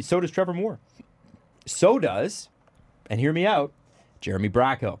 And so does Trevor Moore. So does, and hear me out, Jeremy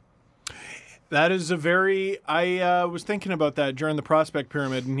Bracco. That is a very... I was thinking about that during the prospect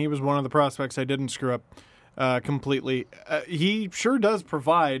pyramid, and he was one of the prospects I didn't screw up completely. He sure does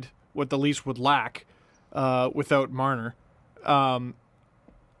provide what the Leafs would lack without Marner.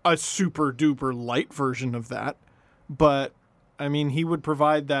 A super-duper light version of that. But, I mean, he would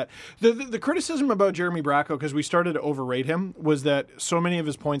provide that. The criticism about Jeremy Bracco, because we started to overrate him, was that so many of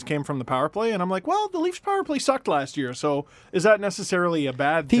his points came from the power play. And I'm like, well, the Leafs power play sucked last year, so is that necessarily a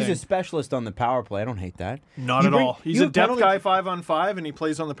bad thing? He's a specialist on the power play. I don't hate that. Not You at bring- all. He's you a have depth penalty- guy 5-on-5, and he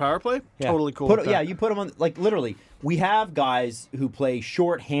plays on the power play. Yeah. Totally cool. Put- with that. yeah, you put him on, like, literally, we have guys who play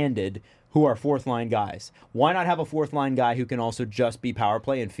short-handed who are fourth-line guys. Why not have a fourth-line guy who can also just be power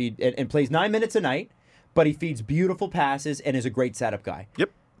play and feed and plays 9 minutes a night, but he feeds beautiful passes and is a great setup guy? Yep.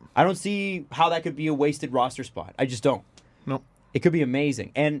 I don't see how that could be a wasted roster spot. I just don't. Nope. It could be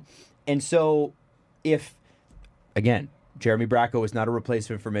amazing. And so if, again, Jeremy Bracco is not a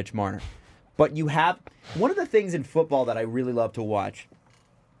replacement for Mitch Marner, But you have one of the things in football that I really love to watch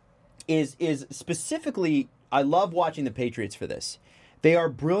is specifically, I love watching the Patriots for this. They are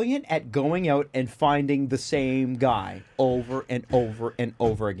brilliant at going out and finding the same guy over and over and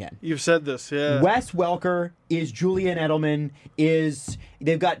over again. You've said this, yeah. Wes Welker is Julian Edelman.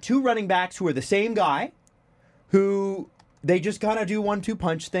 They've got 2 running backs who are the same guy, who they just kind of do 1-2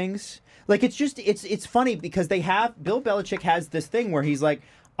 punch things. Like it's funny because Bill Belichick has this thing where he's like,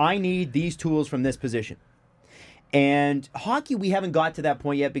 I need these tools from this position. And hockey, we haven't got to that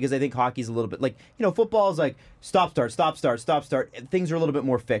point yet because I think hockey's a little bit like, football is like stop, start. Things are a little bit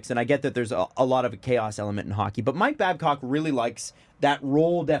more fixed. And I get that there's a lot of a chaos element in hockey. But Mike Babcock really likes that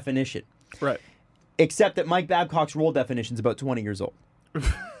role definition. Right. Except that Mike Babcock's role definition is about 20 years old.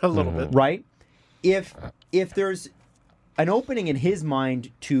 A little bit. Right? If there's an opening in his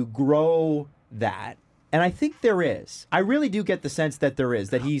mind to grow that, and I think there is. I really do get the sense that there is,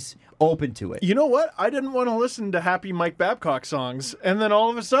 that he's open to it. You know what? I didn't want to listen to happy Mike Babcock songs, and then all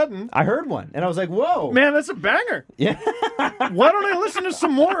of a sudden... I heard one, and I was like, whoa. Man, that's a banger. Yeah. Why don't I listen to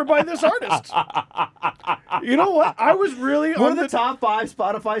some more by this artist? You know what? I was really One of the top 5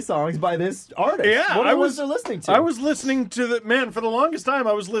 Spotify songs by this artist. Yeah. What was I listening to? I was listening to the... Man, for the longest time,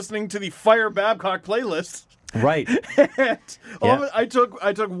 I was listening to the Fire Babcock playlist. Right. And I took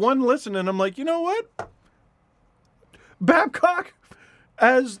one listen, and I'm like, you know what? Babcock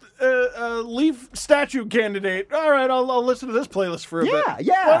as a Leaf statue candidate. All right, I'll listen to this playlist for a bit.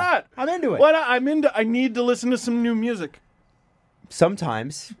 Yeah. Why not? I'm into it. Why not? I need to listen to some new music.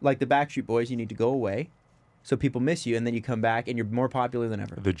 Sometimes, like the Backstreet Boys, you need to go away so people miss you, and then you come back and you're more popular than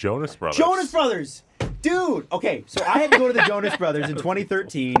ever. The Jonas Brothers. Jonas Brothers! Dude! Okay, so I had to go to the Jonas Brothers in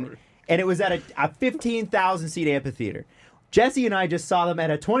 2013, and it was at a 15,000-seat amphitheater. Jesse and I just saw them at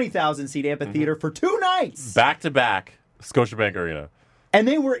a 20,000-seat amphitheater for 2 nights. Back to back, Scotiabank Arena. And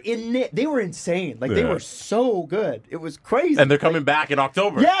they were insane. Like, they were so good. It was crazy. And they're coming back in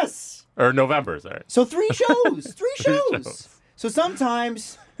October. Yes! Or November, sorry. So 3 shows. 3 shows. So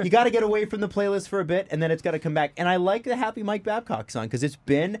sometimes you got to get away from the playlist for a bit, and then it's got to come back. And I like the Happy Mike Babcock song because it's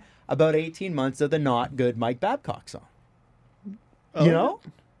been about 18 months of the not good Mike Babcock song. Oh. You know?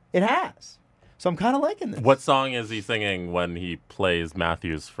 It has. So I'm kind of liking this. What song is he singing when he plays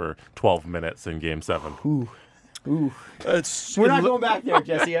Matthews for 12 minutes in Game 7? Ooh. We're not going back there,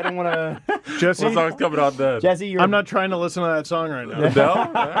 Jesse. I don't want to. Jesse, What song's coming on then? Jesse, I'm not trying to listen to that song right now. No?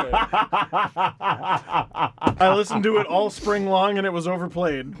 All right. I listened to it all spring long, and it was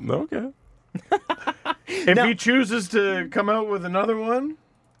overplayed. Okay. If he chooses to come out with another one,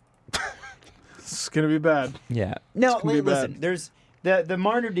 it's going to be bad. Yeah. No, gonna be listen. bad. There's the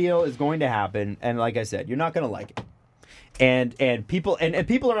Marner deal is going to happen, and like I said, you're not going to like it. And people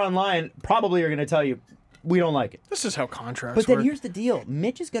are online probably are going to tell you we don't like it. This is how contracts But then work. here's the deal: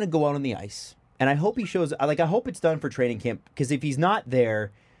 Mitch is going to go out on the ice, and I hope he shows. I hope it's done for training camp because if he's not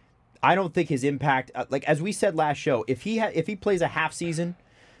there, I don't think his impact. Like as we said last show, if he plays a half season,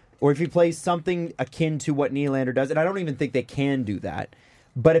 or if he plays something akin to what Nylander does, and I don't even think they can do that.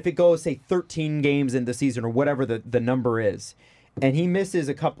 But if it goes say 13 games in the season or whatever the number is, and he misses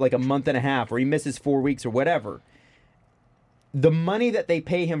a month and a half, or he misses 4 weeks or whatever, the money that they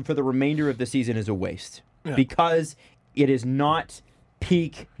pay him for the remainder of the season is a waste. Yeah. Because it is not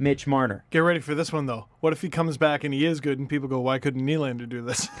peak Mitch Marner. Get ready for this one, though. What if he comes back and he is good and people go, why couldn't Nylander do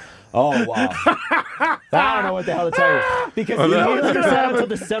this? Oh, wow. I don't know what the hell to tell you. Because you know it's going to happen until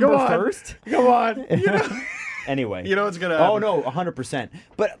December 1st. Come on. Anyway. You know what's going to happen. Oh, no, 100%.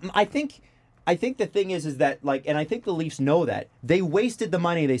 But I think the thing is that, and I think the Leafs know that, they wasted the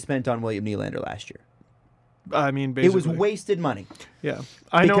money they spent on William Nylander last year. I mean, basically. It was wasted money. Yeah.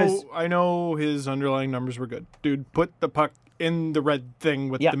 I know his underlying numbers were good. Dude, put the puck in the red thing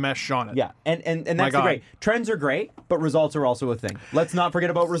with the mesh on it. Yeah, and that's great. Trends are great, but results are also a thing. Let's not forget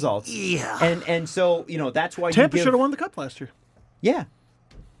about results. Yeah. And so, that's why Tampa should have won the cup last year. Yeah.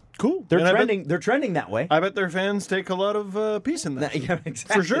 Cool. They're trending. They're trending that way. I bet their fans take a lot of peace in that. Yeah,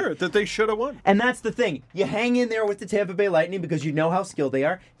 exactly. For sure, that they should have won. And that's the thing. You hang in there with the Tampa Bay Lightning because you know how skilled they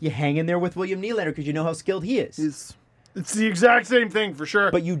are. You hang in there with William Nylander because you know how skilled he is. It's the exact same thing, for sure.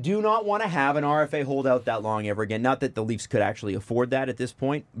 But you do not want to have an RFA holdout that long ever again. Not that the Leafs could actually afford that at this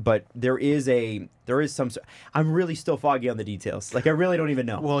point, but there is some. I'm really still foggy on the details. Like, I really don't even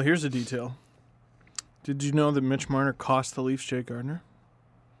know. Well, here's a detail. Did you know that Mitch Marner cost the Leafs Jake Gardiner?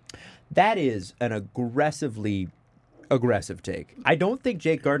 That is an aggressive take. I don't think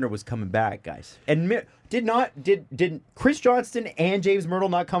Jake Gardiner was coming back, guys. And did Chris Johnston and James Myrtle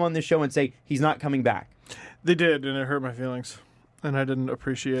not come on this show and say he's not coming back? They did, and it hurt my feelings, and I didn't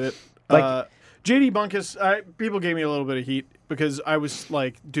appreciate it. JD Bunkus, people gave me a little bit of heat because I was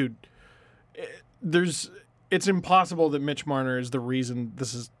like, dude, it's impossible that Mitch Marner is the reason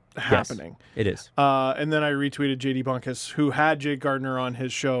this is happening. Yes, it is. And then I retweeted JD Bunkus, who had Jake Gardner on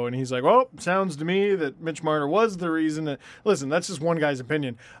his show, and he's like, well, sounds to me that Mitch Marner was the reason. Listen, that's just one guy's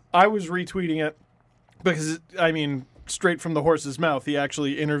opinion. I was retweeting it because, straight from the horse's mouth, he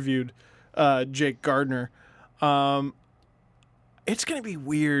actually interviewed Jake Gardner. It's going to be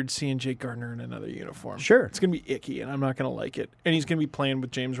weird seeing Jake Gardner in another uniform. Sure. It's going to be icky, and I'm not going to like it. And he's going to be playing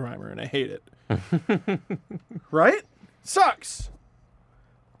with James Reimer, and I hate it. Right? Sucks.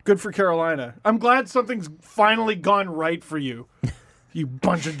 Good for Carolina. I'm glad something's finally gone right for you. You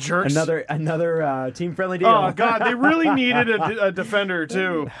bunch of jerks. Another team-friendly deal. Oh, God. They really needed a defender,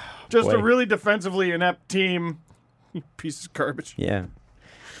 too. Just a really defensively inept team. You piece of garbage. Yeah.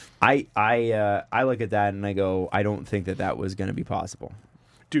 I look at that and I go, I don't think that was going to be possible.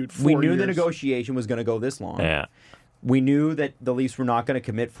 Dude, we knew the negotiation was going to go this long. Yeah. We knew that the Leafs were not going to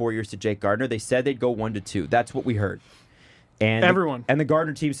commit 4 years to Jake Gardner. They said they'd go 1 to 2. That's what we heard. And everyone. And the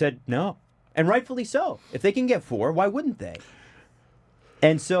Gardner team said no. And rightfully so. If they can get 4, why wouldn't they?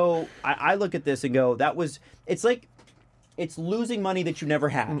 And so I look at this and go, it's losing money that you never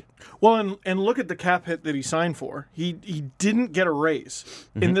had. Well, and look at the cap hit that he signed for. He didn't get a raise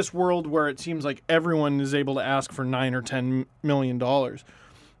in this world where it seems like everyone is able to ask for $9 or $10 million.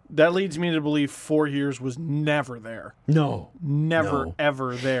 That leads me to believe 4 years was never there. No.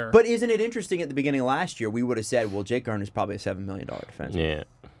 Ever there. But isn't it interesting at the beginning of last year, we would have said, well, Jake Gardner's probably a $7 million defenseman. Yeah.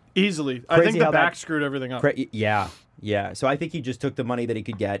 Easily. I think the back screwed everything up. Yeah. So I think he just took the money that he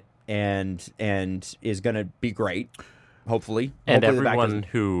could get and is going to be great, hopefully. And hopefully everyone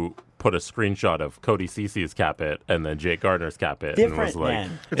who put a screenshot of Cody Cece's cap hit and then Jake Gardner's cap hit different, and was like,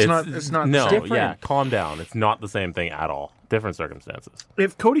 man. It's not no, different. yeah, calm down. It's not the same thing at all. Different circumstances.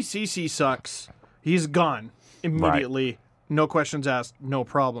 If Cody Cece sucks, he's gone immediately. Right. No questions asked, no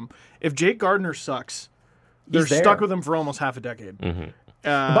problem. If Jake Gardner sucks, they're stuck with him for almost half a decade. Mm-hmm.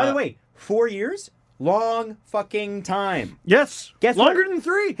 By the way, 4 years? Long fucking time. Yes. Longer than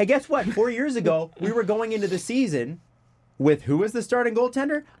 3. Hey, guess what? 4 years ago, we were going into the season with who was the starting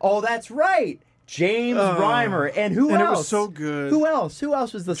goaltender? Oh, that's right. James Reimer. And who else? And it was so good. Who else? Who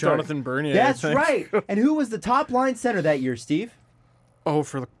else was the starter? Jonathan Bernier. That's right. And who was the top line center that year, Steve? Oh,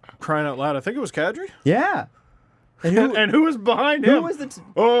 for the crying out loud. I think it was Kadri. Yeah. And who was behind him? Who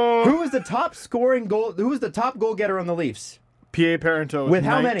was the top scoring goal? Who was the top goal getter on the Leafs? P.A. Parento with 19.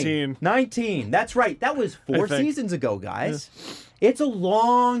 how many? 19. That's right. That was 4 seasons ago, guys. Yeah. It's a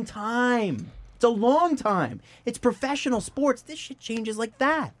long time. It's a long time. It's professional sports. This shit changes like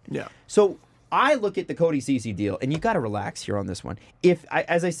that. Yeah. So I look at the Cody Cece deal, and you got to relax here on this one.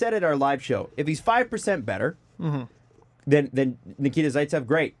 As I said at our live show, if he's 5% better, then Nikita Zaitsev,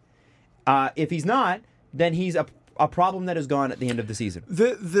 great. If he's not, then he's a problem that is gone at the end of the season.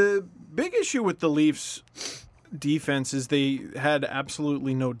 The big issue with the Leafs defense is they had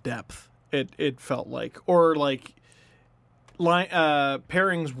absolutely no depth. It felt like, or like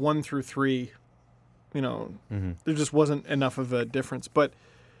pairings 1 through 3. There just wasn't enough of a difference. But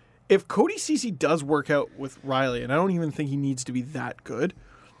if Cody Cece does work out with Riley, and I don't even think he needs to be that good,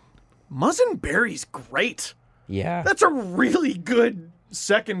 Muzzin Berry's great. Yeah, that's a really good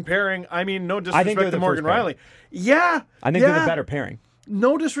second pairing. I mean, no disrespect to Morgan Riley. Yeah, I think they're the better pairing.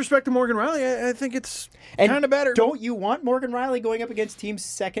 No disrespect to Morgan Riley. I think it's kind of better. Don't you want Morgan Riley going up against team's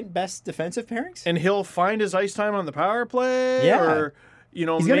second best defensive pairings? And he'll find his ice time on the power play. Yeah. Or, he's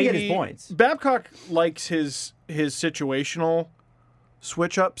going to get his points. Babcock likes his situational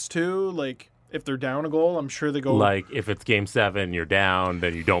switch ups too. Like if they're down a goal, I'm sure they go. Like if it's game 7, you're down,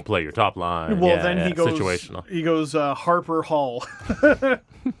 then you don't play your top line. Well, then he goes situational. He goes Harper Hall.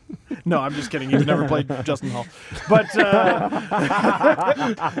 No, I'm just kidding. He's never played Justin Hall. But, you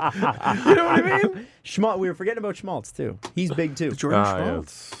know what I mean? Schmaltz, we were forgetting about Schmaltz, too. He's big, too. Jordan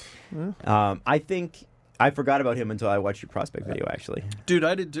Schmaltz. Yeah. I think I forgot about him until I watched your prospect video, actually. Dude,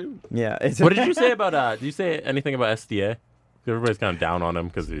 I did, too. Yeah. What did you say about, did you say anything about SDA? Everybody's kind of down on him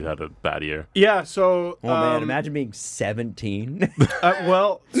because he had a bad year. Yeah, so... Oh, man, imagine being 17.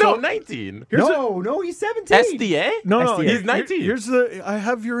 No, 19. No, he's 17. SDA? No, he's 19. I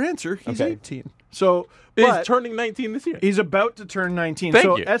have your answer. He's okay. 18. So... He's turning 19 this year. He's about to turn 19.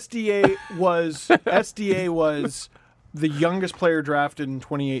 Thank you. SDA was the youngest player drafted in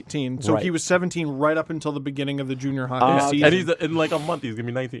 2018. So he was 17 right up until the beginning of the junior hockey season. And he's in like a month he's going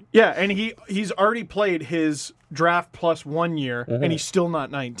to be 19. Yeah, and he's already played his draft plus 1 year, and he's still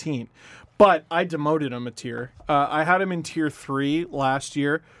not 19. But I demoted him a tier. I had him in tier 3 last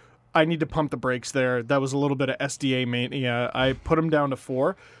year. I need to pump the brakes there. That was a little bit of SDA mania. I put him down to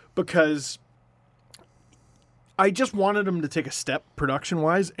 4 because I just wanted him to take a step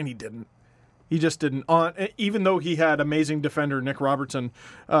production-wise, and he didn't. He just didn't. Even though he had amazing defender Nick Robertson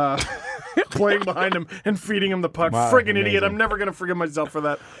playing behind him and feeding him the puck. Wow, Friggin' amazing. idiot. I'm never going to forgive myself for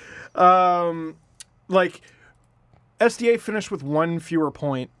that. SDA finished with one fewer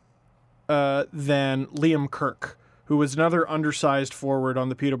point than Liam Kirk, who was another undersized forward on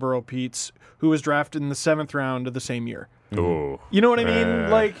the Peterborough Petes, who was drafted in the 7th round of the same year. Ooh. You know what I mean?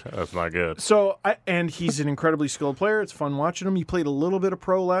 That's not good. So, and he's an incredibly skilled player. It's fun watching him. He played a little bit of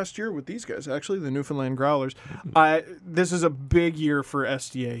pro last year with these guys, actually, the Newfoundland Growlers. This is a big year for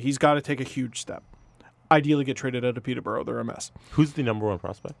SDA. He's got to take a huge step. Ideally get traded out of Peterborough. They're a mess. Who's the number one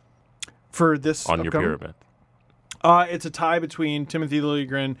prospect For this on upcoming? your pyramid? It's a tie between Timothy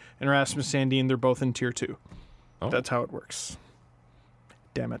Liljegren and Rasmus Sandin. They're both in Tier 2. Oh. That's how it works.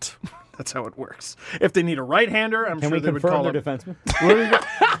 Damn it. That's how it works. If they need a right-hander, I'm Can sure we they would call confirm him. their defenseman?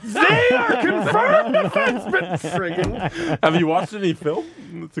 They are confirmed defensemen. Friggin'. Have you watched any film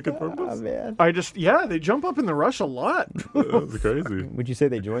to confirm this? Man. They jump up in the rush a lot. That's crazy. Would you say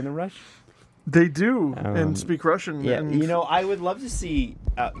they joined the rush? They do, and speak Russian. Yeah, and I would love to see.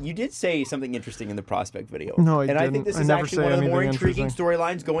 You did say something interesting in the prospect video. No, I and I didn't. think this I is never actually say one of the more anything intriguing interesting.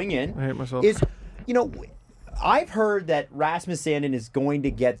 storylines going in. I hate myself. Is, I've heard that Rasmus Sandin is going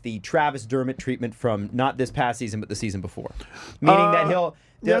to get the Travis Dermott treatment from not this past season, but the season before. Meaning that they'll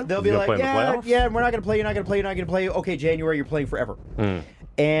be He's gonna like, play in the playoffs? we're not going to play, you're not going to play, you're not going to play. Okay, January, you're playing forever.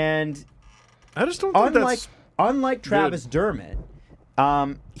 And I just don't think unlike Travis Dermott,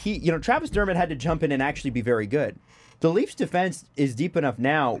 Travis Dermott had to jump in and actually be very good. The Leafs defense is deep enough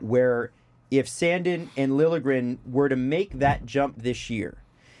now where if Sandin and Liljegren were to make that jump this year,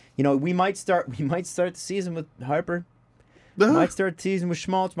 we might start the season with Harper. We might start the season with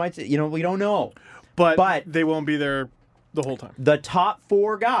Schmaltz. We don't know. But they won't be there the whole time. The top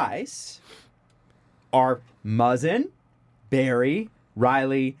 4 guys are Muzzin, Barry,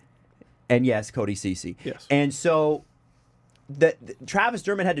 Riley, and yes, Cody Ceci. Yes. And so Travis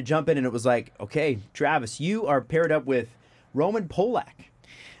Dermott had to jump in, and it was like, okay, Travis, you are paired up with Roman Polak.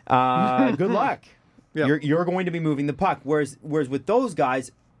 Good luck. Yeah. You're going to be moving the puck. Whereas with those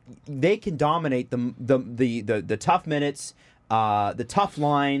guys, they can dominate the tough minutes, the tough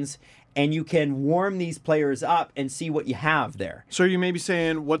lines, and you can warm these players up and see what you have there. So you may be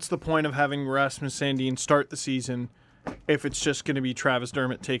saying, what's the point of having Rasmus Sandin start the season if it's just going to be Travis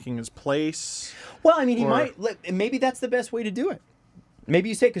Dermott taking his place? Well, I mean, maybe that's the best way to do it. Maybe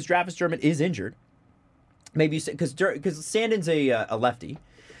you say because Travis Dermott is injured. Maybe you say because Sandin's a lefty,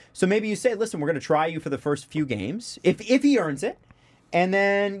 so maybe you say, listen, we're going to try you for the first few games if he earns it, and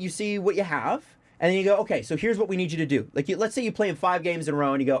then you see what you have, and then you go, okay, so here's what we need you to do. Let's say you play in 5 games in a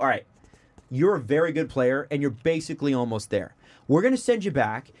row, and you go, all right, you're a very good player, and you're basically almost there. We're going to send you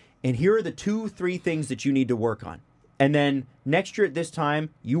back, and here are the 2-3 things that you need to work on. And then next year at this time,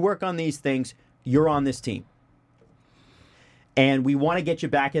 you work on these things, you're on this team. And we want to get you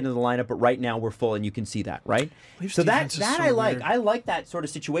back into the lineup, but right now we're full, and you can see that, right? Leafs So defense is so I like. weird. I like that sort of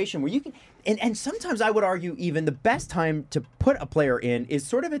situation where you can, and sometimes I would argue even the best time to put a player in is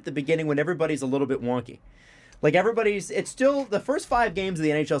sort of at the beginning when everybody's a little bit wonky. Like it's still, the first 5 games of the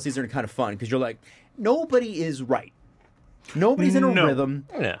NHL season are kind of fun because you're like, nobody is right. Nobody's in a rhythm.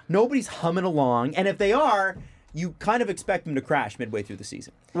 Yeah. Nobody's humming along. And if they are, you kind of expect them to crash midway through the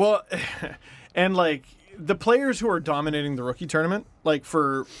season. Well, and the players who are dominating the rookie tournament,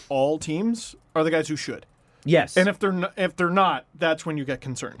 for all teams, are the guys who should. Yes. And if they're not, that's when you get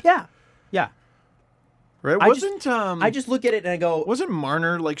concerned. Yeah. Yeah. Right? I just look at it and I go, Wasn't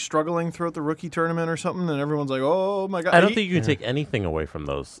Marner struggling throughout the rookie tournament or something? And everyone's like, "Oh my god!" I don't think you can take anything away from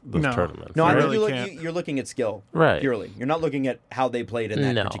those tournaments. no, I You think really can't. you're looking at skill. Right. Purely. You're not looking at how they played in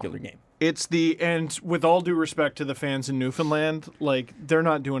that No. particular game. It's and with all due respect to the fans in Newfoundland, they're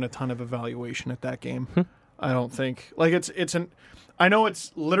not doing a ton of evaluation at that game. I don't think. I know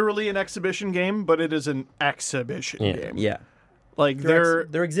it's literally an exhibition game, but it is an exhibition game. Yeah.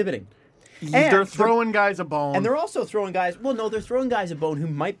 They're exhibiting. they're throwing guys a bone. And they're also throwing guys, they're throwing guys a bone who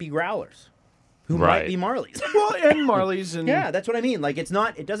might be growlers. Who might Right. be Marlies. well, and Marlies and Yeah, that's what I mean.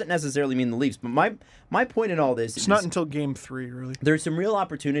 It doesn't necessarily mean the Leafs, but my point in all this it's is not until game 3 really. there's some real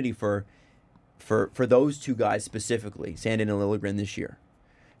opportunity for those 2 guys specifically, Sandin and Liljegren this year,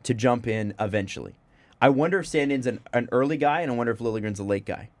 to jump in eventually. I wonder if Sandin's an early guy, and I wonder if Liljegren's a late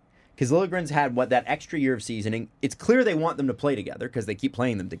guy. Because Liljegren's had that extra year of seasoning. It's clear they want them to play together because they keep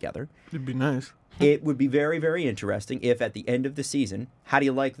playing them together. It'd be nice. It would be very, very interesting if at the end of the season, how do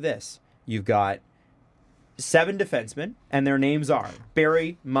you like this? You've got 7 defensemen, and their names are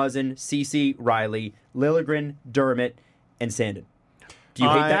Barry, Muzzin, Ceci, Riley, Liljegren, Dermott, and Sandin. Do you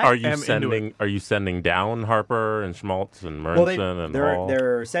hate that? Are you sending down Harper and Schmaltz and Murrenson and Hall?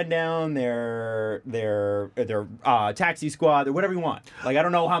 They're send down, they're taxi squad, they're whatever you want. Like, I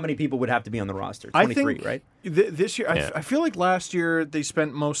don't know how many people would have to be on the roster. 23, right? This year, Yeah. I feel like last year they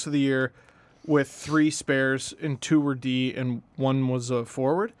spent most of the year with 3 spares and 2 were D and 1 was a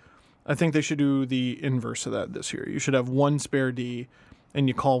forward. I think they should do the inverse of that this year. You should have 1 spare D, and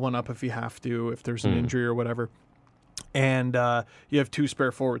you call one up if you have to, if there's an injury or whatever. And you have 2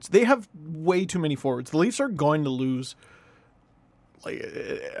 spare forwards. They have way too many forwards. The Leafs are going to lose,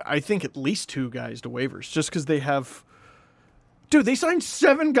 I think, at least 2 guys to waivers just because they have. Dude, they signed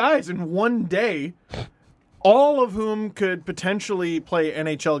 7 guys in one day, all of whom could potentially play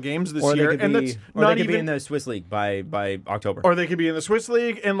NHL games this year, and that's not even be in the Swiss League by October. Or they could be in the Swiss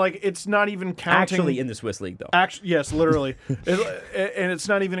League, and it's not even counting. Actually, in the Swiss League, though. Yes, literally, and it's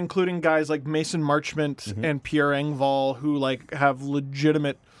not even including guys like Mason Marchment and Pierre Engvall, who have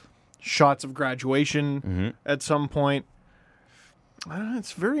legitimate shots of graduation at some point. I don't know,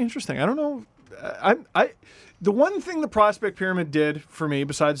 it's very interesting. I don't know. The one thing the prospect pyramid did for me,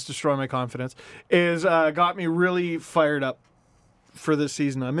 besides destroy my confidence, is got me really fired up for this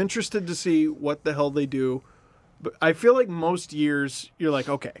season. I'm interested to see what the hell they do. But I feel like most years, you're like,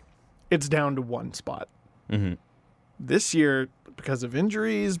 okay, it's down to 1 spot. Mm-hmm. This year, because of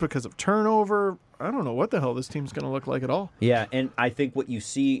injuries, because of turnover, I don't know what the hell this team's going to look like at all. Yeah, and I think what you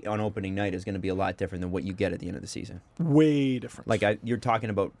see on opening night is going to be a lot different than what you get at the end of the season. Way different. You're talking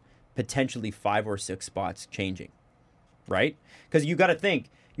about potentially 5 or 6 spots changing, right? Because you got to think,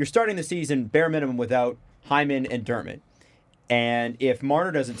 you're starting the season bare minimum without Hyman and Dermott. And if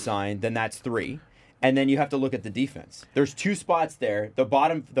Marner doesn't sign, then that's 3. And then you have to look at the defense. There's 2 spots there. The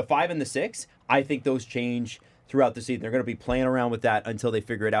bottom, the 5 and the 6, I think those change throughout the season. They're going to be playing around with that until they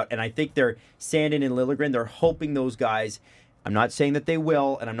figure it out. And I think Sandin and Liljegren, they're hoping those guys, I'm not saying that they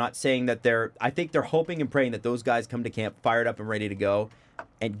will, and I'm not saying that I think they're hoping and praying that those guys come to camp fired up and ready to go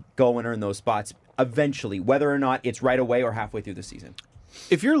and go and earn those spots eventually, whether or not it's right away or halfway through the season.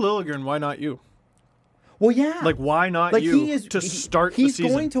 If you're Liljegren, why not you? Well, yeah. Why not you start the season?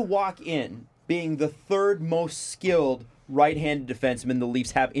 He's going to walk in being the 3rd most skilled right-handed defenseman the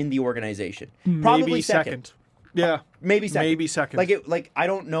Leafs have in the organization. Probably Maybe second. Yeah. Maybe second. Maybe second. I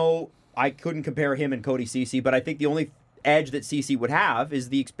don't know. I couldn't compare him and Cody Ceci, but I think the only edge that Ceci would have is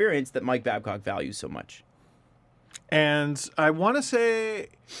the experience that Mike Babcock values so much. And I want to say,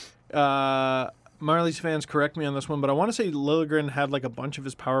 Marlies fans correct me on this one, but I want to say Liljegren had a bunch of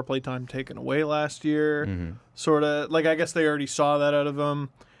his power play time taken away last year. Sort of, I guess they already saw that out of him.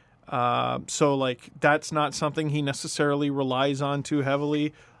 So that's not something he necessarily relies on too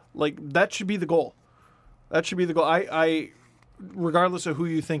heavily. That should be the goal. That should be the goal. I regardless of who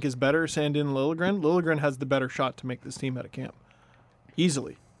you think is better, Sandin, Liljegren has the better shot to make this team out of camp.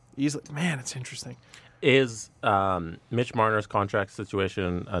 Easily. Man, it's interesting. Is Mitch Marner's contract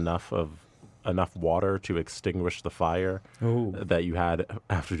situation enough water to extinguish the fire that you had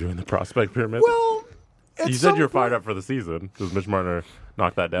after doing the prospect pyramid? Well, you said you were fired up for the season. Does Mitch Marner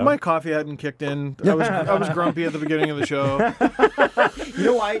knock that down? My coffee hadn't kicked in. I was grumpy at the beginning of the show. You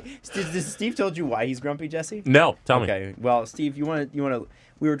know why? Steve told you why he's grumpy, Jesse? No, tell me. Okay. Well, Steve, you want to?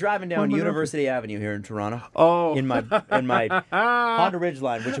 We were driving down University Avenue here in Toronto. Oh. In my Honda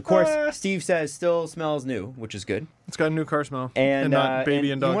Ridgeline, which of course Steve says still smells new, which is good. It's got a new car smell and not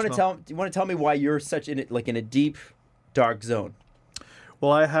baby and dog smell. You want to tell me why you're such in a deep, dark zone?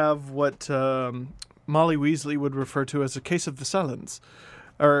 Well, I have what Molly Weasley would refer to as a case of the Salins,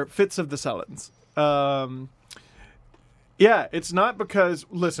 or fits of the Salins. Yeah, it's not because,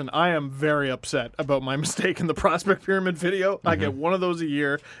 listen, I am very upset about my mistake in the prospect pyramid video. I get one of those a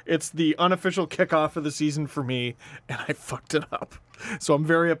year. It's the unofficial kickoff of the season for me, and I fucked it up. So I'm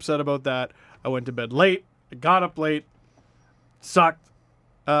very upset about that. I went to bed late. I got up late. Sucked.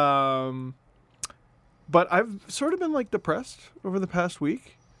 But I've sort of been depressed over the past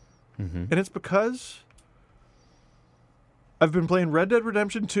week. And it's because I've been playing Red Dead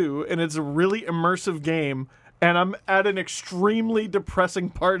Redemption 2, and it's a really immersive game, and I'm at an extremely depressing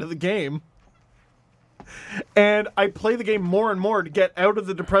part of the game. And I play the game more and more to get out of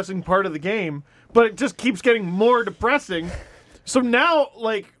the depressing part of the game, but it just keeps getting more depressing. So now,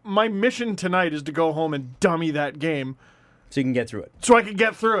 my mission tonight is to go home and dummy that game. So you can get through it. So I can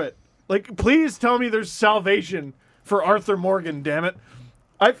get through it. Please tell me there's salvation for Arthur Morgan, damn it.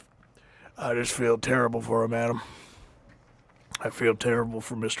 I just feel terrible for him, Adam. I feel terrible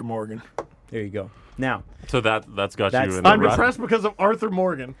for Mr. Morgan. There you go. Now, so that's got you in the I'm rut. depressed because of Arthur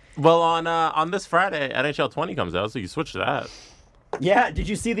Morgan. Well, on this Friday, NHL 20 comes out, so you switch to that. Yeah, did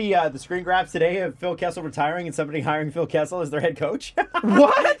you see the screen grabs today of Phil Kessel retiring and somebody hiring Phil Kessel as their head coach?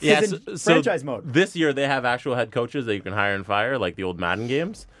 What? Yeah, He's in franchise mode. This year they have actual head coaches that you can hire and fire, like the old Madden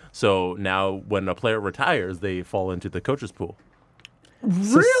games. So now when a player retires, they fall into the coaches pool.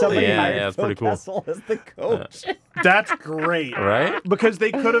 So somebody Yeah, hired it's Phil pretty cool. Kessel as the coach. That's great. Right? Because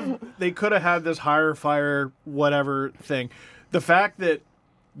they could have had this hire fire whatever thing. The fact that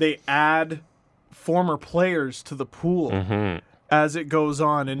they add former players to the pool as it goes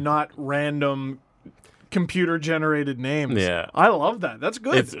on and not random computer generated names. Yeah. I love that. That's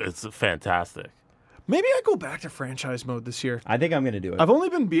good. It's fantastic. Maybe I go back to franchise mode this year. I think I'm going to do it. I've only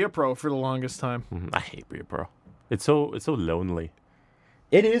been Be a Pro for the longest time. I hate Be a Pro. It's so lonely.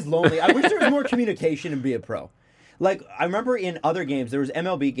 It is lonely. I wish there was more communication and Be a Pro. Like, I remember in other games, there was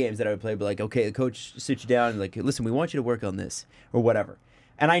MLB games that I would play, but like, okay, the coach sits you down and like, listen, we want you to work on this or whatever.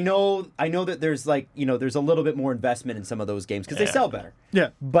 And I know that there's like, there's a little bit more investment in some of those games because they sell better. Yeah.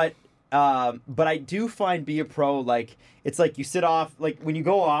 But I do find Be a Pro, like, it's like you sit off, like when you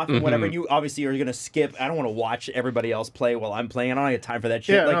go off and whatever, you obviously are going to skip. I don't want to watch everybody else play while I'm playing. I don't have time for that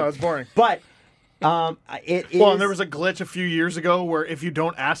shit. Yeah, like, no, it's boring. But it is. Well, and there was a glitch a few years ago where if you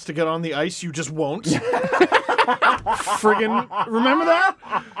don't ask to get on the ice, you just won't. Friggin' remember that?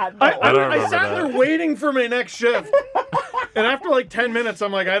 I sat there waiting for my next shift. And after like 10 minutes,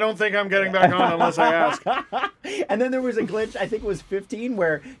 I'm like, I don't think I'm getting back on unless I ask. And then there was a glitch, I think it was 15,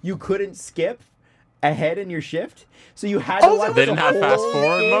 where you couldn't skip ahead in your shift. So you had to watch They didn't the have fast whole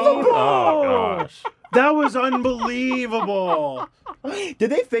forward game. mode? Oh, gosh. That was unbelievable. Did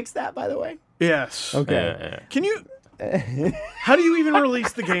they fix that, by the way? Yes. Okay. Yeah. Can you... How do you even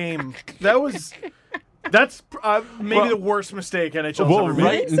release the game? That's maybe the worst mistake NHL's ever made.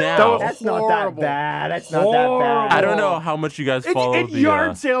 right now- That was That's not that horrible. bad. That's not that bad. I don't know how much you guys follow It the...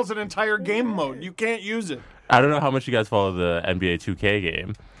 yard sales an entire game mode. You can't use it. I don't know how much you guys follow the NBA 2K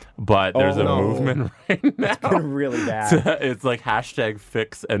game, but there's a no. movement right now. Really bad. It's like hashtag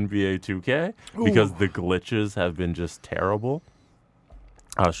fix NBA 2K because the glitches have been just terrible.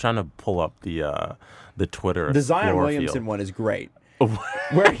 I was trying to pull up the Twitter. The Zion Explorer Williamson field. one is great.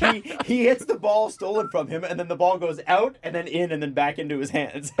 Where he hits the ball stolen from him, and then the ball goes out, and then in, and then back into his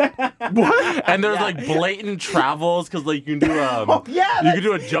hands. And there's like blatant travels because like you can do you can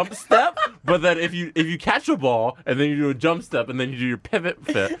do a jump step, but then if you catch a ball and then you do a jump step and then you do your pivot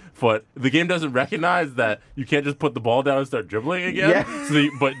foot, the game doesn't recognize that you can't just put the ball down and start dribbling again. Yeah. So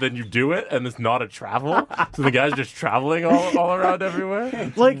but then you do it and it's not a travel, so the guy's just traveling all around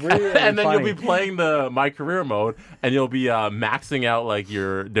everywhere. Like, Really And then funny. you'll be playing the My Career mode, and you'll be maxing out like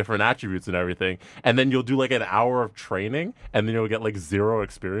your different attributes and everything, and then you'll do like an hour of training, and then you'll get like 0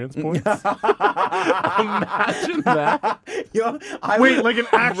 experience points. Imagine that. wait, like an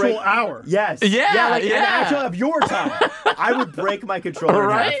actual hour? Yes. Yeah, like an yeah. actual of your time. I would break my controller in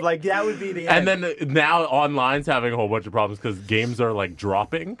half. Right? Like that would be the end. And then now online's having a whole bunch of problems because games are like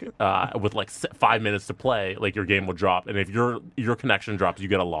dropping with like 5 minutes to play. Like your game will drop, and if your connection drops, you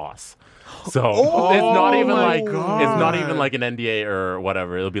get a loss. So it's not even like God. it's not even like an NDA or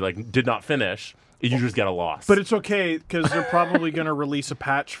whatever. It'll be like did not finish. You just get a loss. But it's okay because they're probably going to release a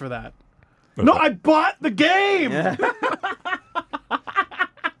patch for that. No, I bought the game. Am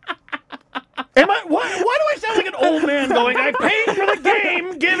I? Why do I sound like an old man going? I paid for the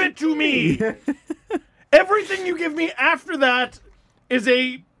game. Give it to me. Everything you give me after that is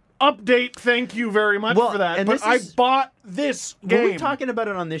a update. Thank you very much Well, for that. and But this I is- bought this We're game. talking about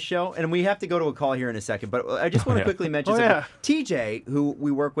it on this show, and we have to go to a call here in a second. But I just want to quickly mention something. TJ, who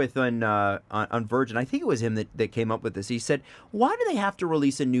we work with on Virgin, I think it was him that came up with this. He said, "Why do they have to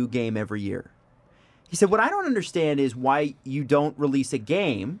release a new game every year?" He said, "What I don't understand is why you don't release a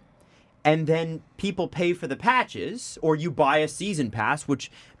game." And then people pay for the patches, or you buy a season pass, which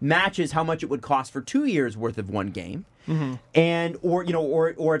matches how much it would cost for 2 years worth of one game, and or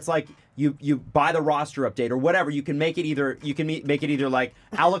it's like you buy the roster update or whatever. You can make it either make it either like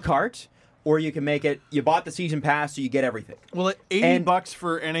a la carte, or you can make it you bought the season pass so you get everything. Well, at $80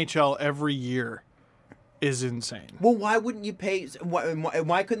 for NHL every year is insane. Well, why wouldn't you pay?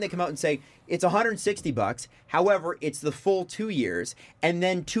 Why couldn't they come out and say it's $160? However, it's the full 2 years, and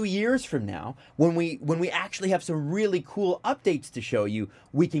then 2 years from now, when we actually have some really cool updates to show you,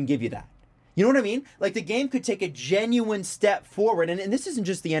 we can give you that. You know what I mean? Like the game could take a genuine step forward, and this isn't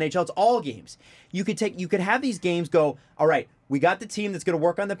just the NHL; it's all games. You could have these games go. All right, we got the team that's going to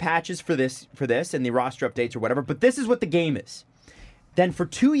work on the patches for this, and the roster updates or whatever. But this is what the game is. Then for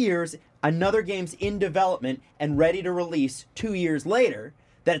 2 years, another game's in development and ready to release 2 years later.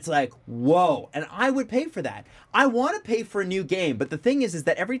 That's like, whoa. And I would pay for that. I want to pay for a new game. But the thing is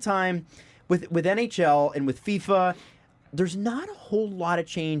that every time with NHL and with FIFA, there's not a whole lot of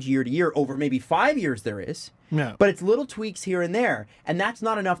change year to year. Over maybe 5 years there is. Yeah. But it's little tweaks here and there, and that's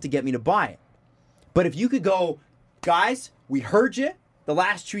not enough to get me to buy it. But if you could go, guys, we heard you the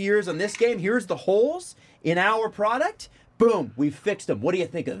last 2 years on this game. Here's the holes in our product. Boom, we've fixed them. What do you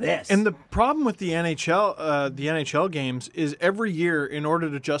think of this? And the problem with the NHL games is every year, in order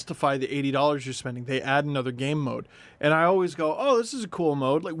to justify the $80 you're spending, they add another game mode. And I always go, oh, this is a cool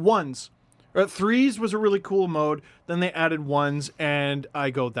mode. Like ones. Threes was a really cool mode. Then they added ones, and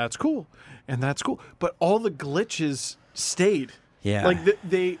I go, that's cool. And that's cool. But all the glitches stayed. Yeah. Like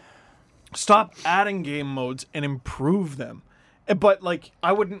they stopped adding game modes and improve them. But like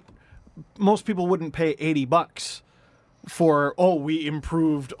most people wouldn't pay $80 for, we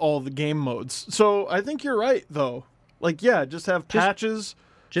improved all the game modes. So I think you're right, though. Like, yeah, just have patches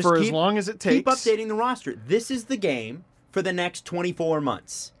for as long as it takes. Keep updating the roster. This is the game for the next 24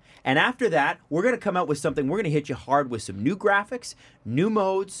 months. And after that, we're going to come out with something. We're going to hit you hard with some new graphics, new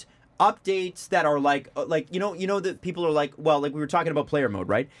modes, updates that are like you know that people are like, well, like we were talking about player mode,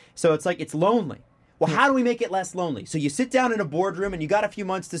 right? So it's like it's lonely. Well, how do we make it less lonely? So you sit down in a boardroom and you got a few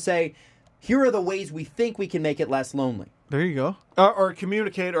months to say, here are the ways we think we can make it less lonely. There you go. Or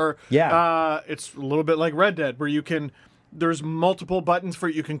communicate, or it's a little bit like Red Dead, where there's multiple buttons for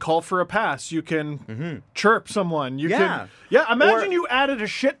it. You can call for a pass. You can chirp someone. You can imagine you added a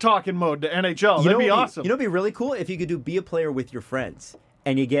shit talking mode to NHL. That'd be awesome. You know, it'd be really cool if you could be a player with your friends.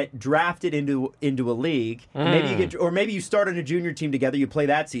 And you get drafted into a league. Maybe you start on a junior team together. You play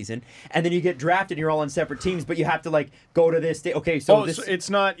that season, and then you get drafted. and You're all on separate teams, but you have to like go to this day. Okay, so so it's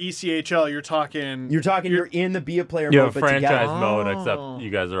not ECHL. You're talking. You're in the be a player you mode. have franchise mode, except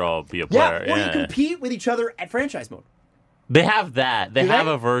you guys are all be a Yeah, player. you compete with each other at franchise mode. They have that. They have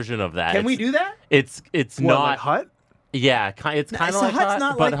a version of that. Can we do that? It's What, not like Hut. Yeah, it's kind of like Hut's Hut,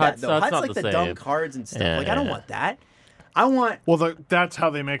 not but like Hut's that though. Hut's not like the the same. dumb cards and stuff. Yeah, Like I don't want that. I want. Well, that's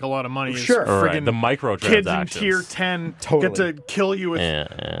how they make a lot of money. Sure. Is Right, friggin' the microtransactions. kids in tier 10 get to kill you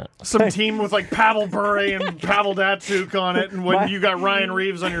with some team with like Pavel Bure and Pavel Datsuk on it, and when you got Ryan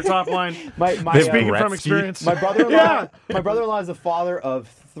Reeves on your top line. Speaking from experience, my brother-in-law is the father of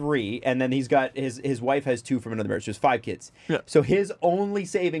 3, and then he's got his wife has 2 from another marriage. So there's 5 kids. Yeah. So his only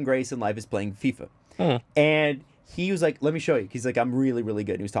saving grace in life is playing FIFA. And he was like, let me show you. He's like, I'm really, really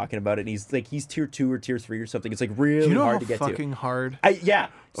good. And he was talking about it. And he's like, he's tier 2 or tier 3 or something. It's like really hard to get to. Fucking hard. Yeah.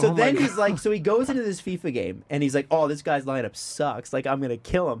 So then he's like, so he goes into this FIFA game and he's like, oh, this guy's lineup sucks. Like, I'm going to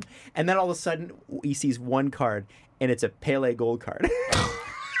kill him. And then all of a sudden he sees one card and it's a Pele gold card.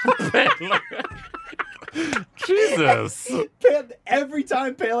 Jesus. Every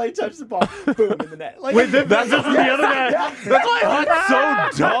time Pele touches the ball, boom, in the net. Like, Wait, that's the other guy. That's why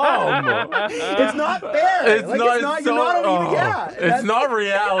Hut's so dumb. It's not fair. It's not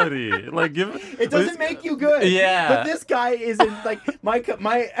reality. Like, it doesn't make you good. Yeah. But this guy isn't like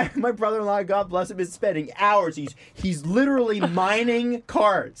my brother-in-law. God bless him, is spending hours. He's literally mining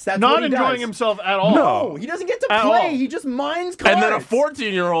cards. That's Not what he enjoying does. himself at all. No, he doesn't get to At play. all. He just mines cards. And then a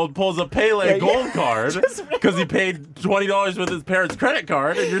 14-year-old pulls a Pele gold card because he paid $20 with his parents' credit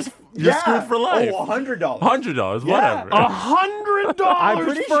card, and you're screwed for life. Oh, $100. $100, whatever.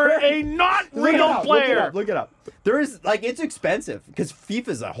 $100 for a not real player. Look it up. There is it's expensive because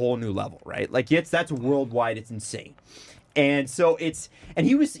FIFA's a whole new level, right? Like that's worldwide. It's insane. And so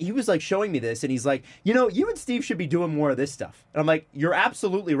he was like showing me this, and he's like, you and Steve should be doing more of this stuff. And I'm like, you're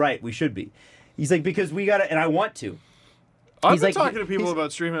absolutely right. We should be. He's like, because we gotta, and I want to. I've been talking to people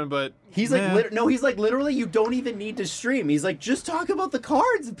about streaming, but he's like, he's like, literally, you don't even need to stream. He's like, just talk about the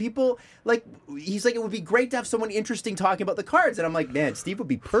cards. And people, like, he's like, it would be great to have someone interesting talking about the cards. And I'm like, man, Steve would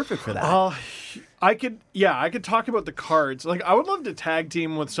be perfect for that. I could talk about the cards. Like, I would love to tag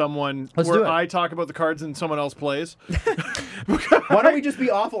team with someone where I talk about the cards and someone else plays. Why don't we just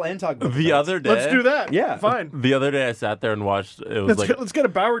be awful and talk about the other day? Let's do that. Yeah. Fine. The other day I sat there and watched. It was Let's get a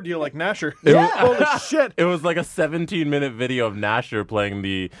Bauer deal like Nasher. Yeah. Holy shit. It was like a 17-minute video of Nasher playing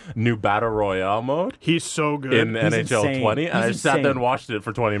the new Battle Royale mode. He's so good. In He's NHL insane. 20, and I just sat there and watched it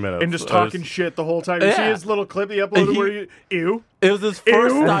for 20 minutes. And just talking shit the whole time. You see his little clip he uploaded where ew. It was his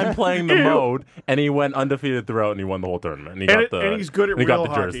first time playing the mode, and he went undefeated throughout, and he won the whole tournament. And he's good at real got the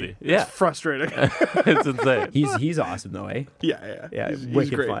hockey. jersey. Yeah. It's frustrating. It's insane. He's awesome though, eh? Yeah. He's He's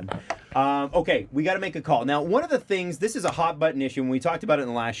great. fun. Okay, we got to make a call now. One of the things, this is a hot button issue, and we talked about it in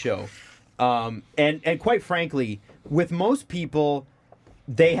the last show. And quite frankly, with most people,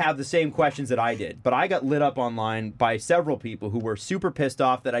 they have the same questions that I did, but I got lit up online by several people who were super pissed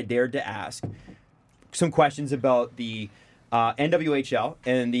off that I dared to ask some questions about the NWHL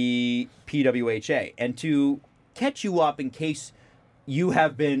and the PWHA. And to catch you up in case you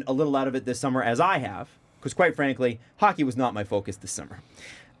have been a little out of it this summer, as I have, because quite frankly, hockey was not my focus this summer.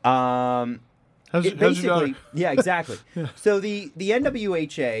 How's your daughter? Yeah, exactly. So the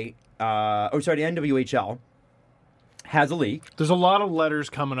NWHA, the NWHL has a league. There's a lot of letters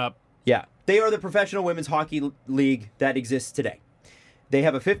coming up. Yeah. They are the professional women's hockey league that exists today. They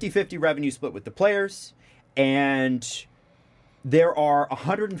have a 50-50 revenue split with the players, and there are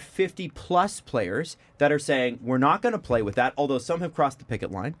 150 plus players that are saying we're not going to play with that, although some have crossed the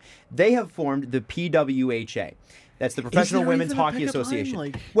picket line. They have formed the PWHA. That's the Professional Women's Hockey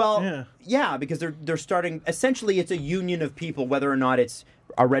Association. Yeah, because they're starting. Essentially, it's a union of people, whether or not it's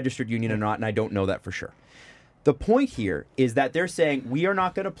a registered union or not, and I don't know that for sure. The point here is that they're saying we are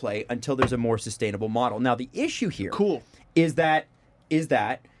not going to play until there's a more sustainable model. Now, the issue here is that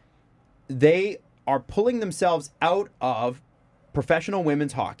they are pulling themselves out of professional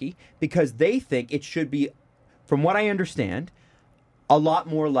women's hockey because they think it should be, from what I understand, a lot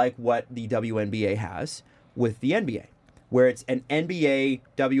more like what the WNBA has with the NBA, where it's an NBA,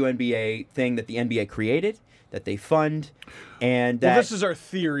 WNBA thing that the NBA created, that they fund, and that... Well, this is our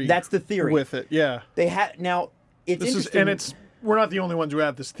theory. That's the theory. With it, yeah. They had... Now, it's interesting... We're not the only ones who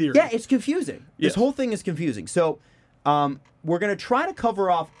have this theory. Yeah, it's confusing. Yes. This whole thing is confusing. So, we're going to try to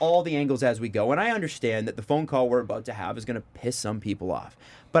cover off all the angles as we go, and I understand that the phone call we're about to have is going to piss some people off.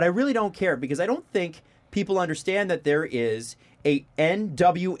 But I really don't care, because I don't think people understand that there is a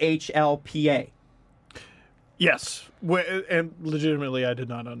NWHLPA. Yes, and legitimately, I did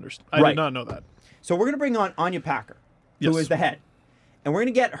not understand. I did not know that. So we're going to bring on Anya Packer, who is the head. And we're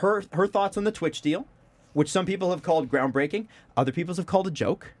going to get her thoughts on the Twitch deal, which some people have called groundbreaking, other people have called a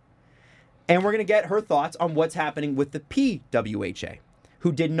joke. And we're going to get her thoughts on what's happening with the PWHA,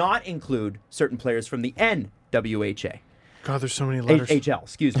 who did not include certain players from the NWHA. God, there's so many letters. HL,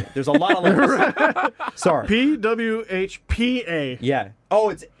 excuse me. There's a lot of letters. Sorry. PWHPA. Yeah. Oh,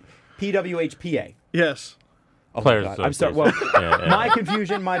 it's PWHPA. Yes. Oh, my God. I'm sorry. Well, my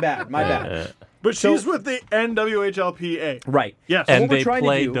confusion, my bad. But she's with the NWHLPA. Right. Yes. And they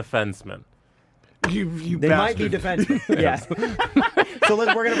play defensemen. You they might be defensemen. Yes. So we're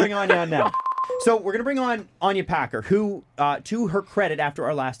going to bring Anya on now. So we're going to bring on Anya Packer, who, to her credit, after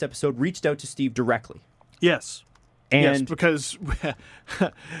our last episode, reached out to Steve directly. Yes. And yes, because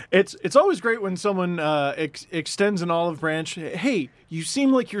it's always great when someone extends an olive branch. Hey, you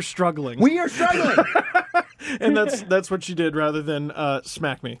seem like you're struggling. We are struggling. And that's what she did rather than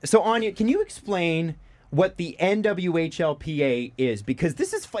smack me. So, Anya, can you explain what the NWHLPA is? Because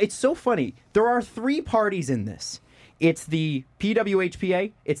it's so funny. There are three parties in this. It's the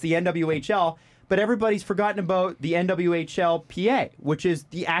PWHPA, it's the NWHL, but everybody's forgotten about the NWHLPA, which is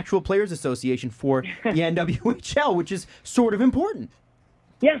the actual Players Association for the NWHL, which is sort of important.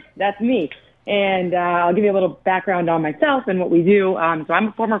 Yes, that's me. And I'll give you a little background on myself and what we do. So I'm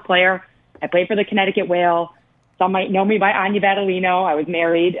a former player. I played for the Connecticut Whale. Some might know me by Anya Battolino. I was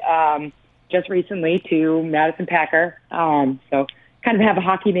married just recently to Madison Packer. So kind of have a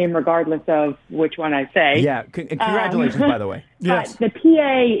hockey name regardless of which one I say. Yeah, congratulations, by the way. Yes. The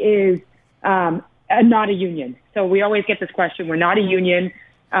PA is not a union. So we always get this question. We're not a union,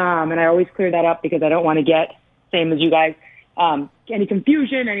 and I always clear that up because I don't want to get, same as you guys, any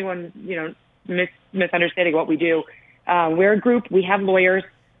confusion, anyone misunderstanding what we do. We're a group. We have lawyers.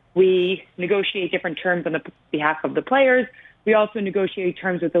 We negotiate different terms on the behalf of the players. We also negotiate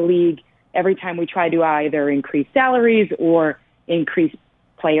terms with the league every time we try to either increase salaries or increase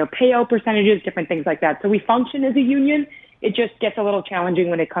player payout percentages, different things like that. So we function as a union. It just gets a little challenging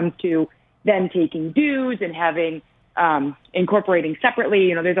when it comes to them taking dues and having incorporating separately.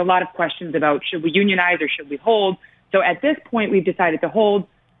 You know, there's a lot of questions about should we unionize or should we hold. So at this point, we've decided to hold.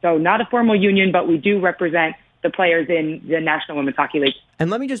 So not a formal union, but we do represent the players in the National Women's Hockey League.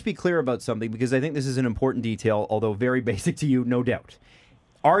 And let me just be clear about something, because I think this is an important detail, although very basic to you, no doubt.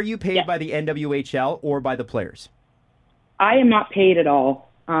 Are you paid by the NWHL or by the players? I am not paid at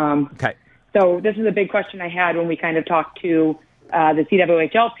all. Okay. So this is a big question I had when we kind of talked to the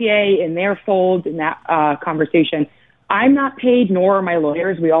CWHLPA in their fold in that conversation. I'm not paid, nor are my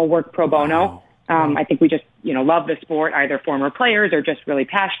lawyers. We all work pro bono. Wow. I think we just, love the sport, either former players or just really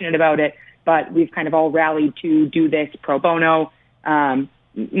passionate about it. But we've kind of all rallied to do this pro bono.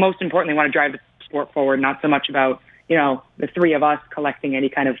 Most importantly, want to drive the sport forward, not so much about, the three of us collecting any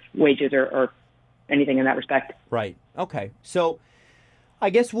kind of wages or anything in that respect. Right. Okay. So I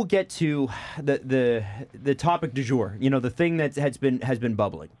guess we'll get to the topic du jour, the thing that has been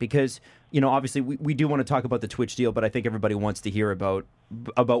bubbling, because, obviously we do want to talk about the Twitch deal, but I think everybody wants to hear about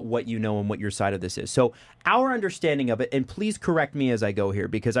what you know and what your side of this is. So our understanding of it, and please correct me as I go here,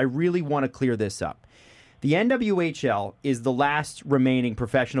 because I really want to clear this up. The NWHL is the last remaining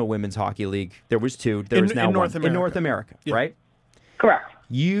professional women's hockey league. There was two. There is now in one. North America. In North America, right? Correct.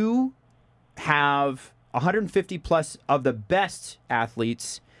 You have 150 plus of the best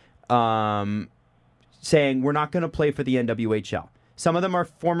athletes saying we're not going to play for the NWHL. Some of them are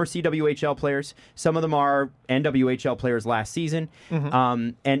former CWHL players. Some of them are NWHL players last season.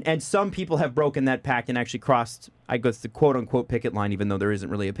 And some people have broken that pact and actually crossed, I guess, the quote-unquote picket line, even though there isn't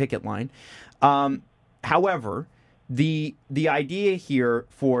really a picket line. However, the idea here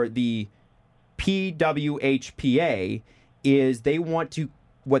for the PWHPA is they want to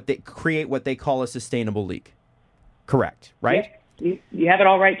create what they call a sustainable league. Correct, right? Yes, you have it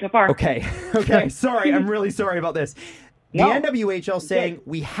all right so far. Okay. Sorry, I'm really sorry about this. The NWHL saying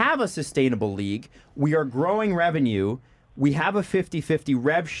we have a sustainable league, we are growing revenue, we have a 50-50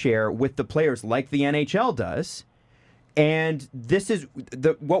 rev share with the players like the NHL does, and this is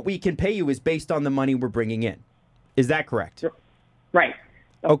what we can pay you is based on the money we're bringing in. Is that correct? Right.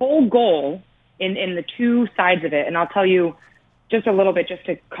 The whole goal in the two sides of it, and I'll tell you just a little bit just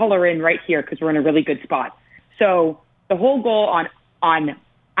to color in right here because we're in a really good spot. So the whole goal on I'm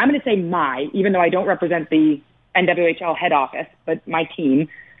going to say even though I don't represent the NWHL head office, but my team,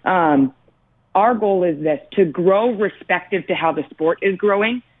 our goal is this, to grow respective to how the sport is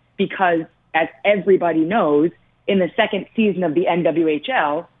growing, because as everybody knows, in the second season of the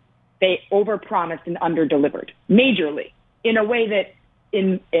NWHL, they overpromised and underdelivered majorly in a way that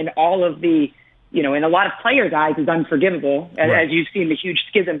in all of the, in a lot of players' eyes is unforgivable, as you've seen the huge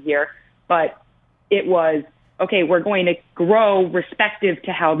schism here. But it was, okay, we're going to grow respective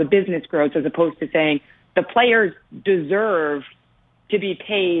to how the business grows, as opposed to saying the players deserve to be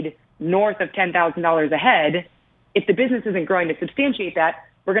paid north of $10,000 a head. If the business isn't growing to substantiate that,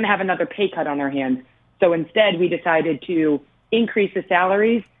 we're going to have another pay cut on our hands. So instead, we decided to increase the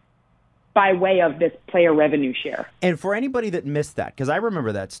salaries by way of this player revenue share. And for anybody that missed that, because I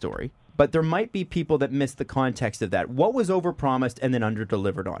remember that story, but there might be people that missed the context of that. What was overpromised and then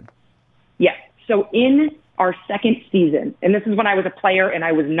underdelivered on? Yes. So in our second season, and this is when I was a player and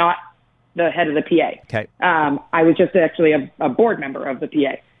I was not the head of the PA. Okay. I was just actually a board member of the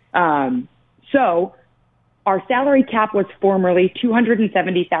PA. So our salary cap was formerly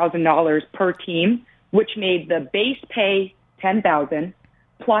 $270,000 per team, which made the base pay $10,000.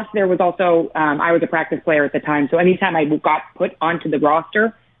 Plus, there was also I was a practice player at the time, so anytime I got put onto the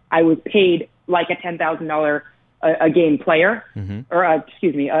roster, I was paid like a $10,000 a game player, or a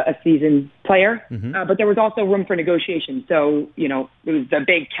season player. But there was also room for negotiation. So, it was the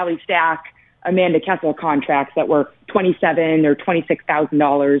big Kelly Stack, Amanda Kessel contracts that were $27,000 or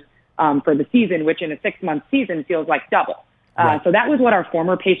 $26,000 for the season, which in a 6-month season feels like double. So that was what our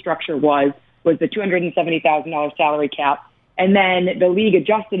former pay structure was the $270,000 salary cap. And then the league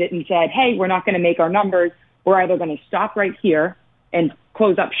adjusted it and said, hey, we're not going to make our numbers. We're either going to stop right here and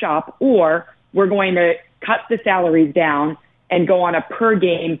close up shop, or we're going to cut the salaries down and go on a per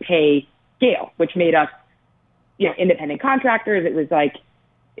game pay scale, which made us, independent contractors. It was like,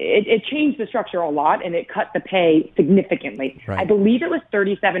 it changed the structure a lot, and it cut the pay significantly. Right. I believe it was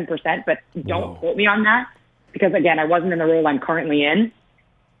 37%, but don't quote me on that, because again, I wasn't in the role I'm currently in.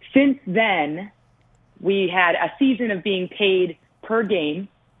 Since then, we had a season of being paid per game,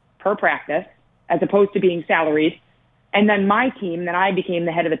 per practice, as opposed to being salaried. And then my team, then I became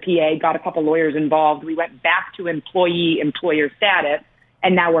the head of the PA, got a couple lawyers involved. We went back to employee-employer status,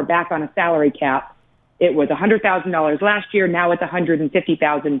 and now we're back on a salary cap. It was $100,000 last year. Now it's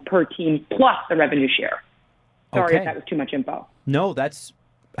 $150,000 per team plus the revenue share. Sorry if that was too much info. No,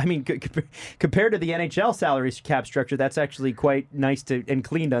 compared to the NHL salary cap structure, that's actually quite nice and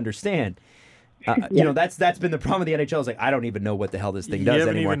clean to understand. That's been the problem with the NHL. Is like, I don't even know what the hell this thing does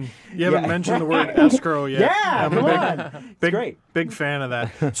anymore. You haven't mentioned the word escrow yet. Yeah, come on. It's great. Big fan of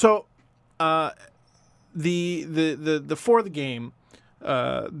that. So, the for the game,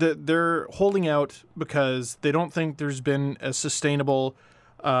 they're holding out because they don't think there's been a sustainable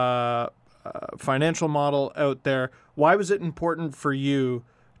financial model out there. Why was it important for you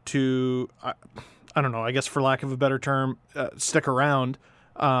to, I don't know, I guess for lack of a better term, stick around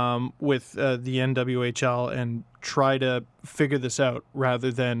with the NWHL and try to figure this out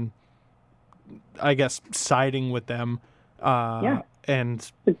rather than, I guess, siding with them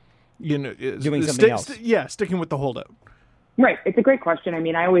and doing something else? Sticking with the holdout. Right. It's a great question. I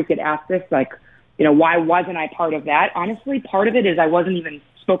mean, I always get asked this, like, why wasn't I part of that? Honestly, part of it is I wasn't even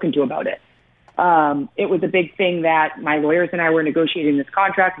spoken to about it. It was a big thing that my lawyers and I were negotiating this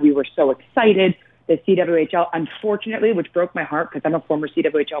contract. We were so excited. The CWHL, unfortunately, which broke my heart because I'm a former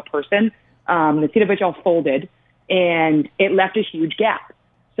CWHL person, the CWHL folded, and it left a huge gap.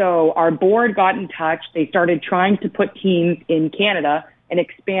 So our board got in touch. They started trying to put teams in Canada and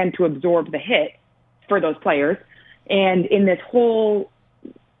expand to absorb the hit for those players. And in this whole,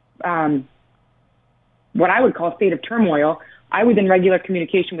 what I would call state of turmoil, I was in regular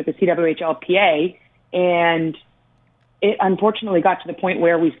communication with the CWHLPA, and it unfortunately got to the point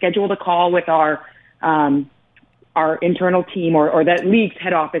where we scheduled a call with our internal team or that league's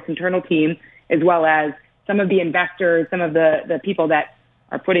head office internal team, as well as some of the investors, some of the people that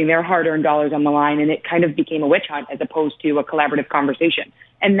are putting their hard-earned dollars on the line, and it kind of became a witch hunt as opposed to a collaborative conversation.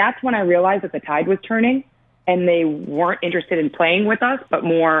 And that's when I realized that the tide was turning, and they weren't interested in playing with us, but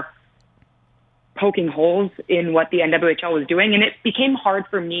more poking holes in what the NWHL was doing. And it became hard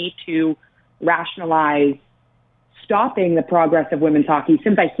for me to rationalize stopping the progress of women's hockey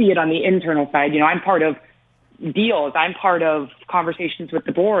since I see it on the internal side. I'm part of deals. I'm part of conversations with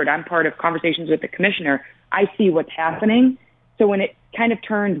the board. I'm part of conversations with the commissioner. I see what's happening. So when it kind of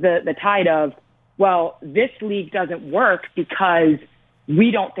turns the tide of, well, this league doesn't work because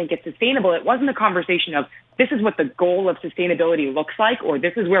we don't think it's sustainable, it wasn't a conversation of this is what the goal of sustainability looks like, or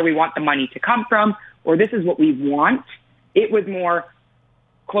this is where we want the money to come from, or this is what we want. It was more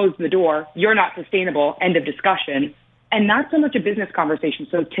close the door, you're not sustainable, end of discussion. And not so much a business conversation.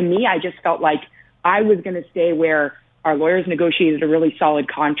 So to me, I just felt like I was going to stay where our lawyers negotiated a really solid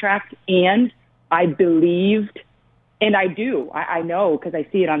contract, and I believed, and I do, I know because I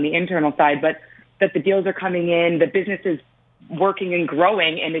see it on the internal side, but that the deals are coming in, the business is working and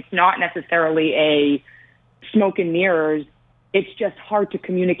growing, and it's not necessarily a smoke and mirrors. It's just hard to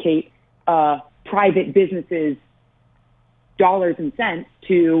communicate private businesses' dollars and cents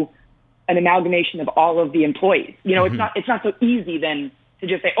to an amalgamation of all of the employees. It's not so easy then to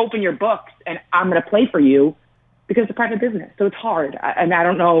just say, open your books and I'm going to play for you, because it's a private business. So it's hard. And I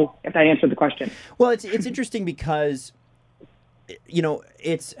don't know if that answered the question. Well, it's interesting because,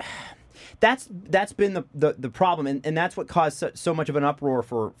 that's been the problem. And that's what caused so much of an uproar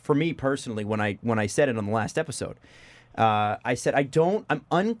for me personally when I said it on the last episode. I said, I'm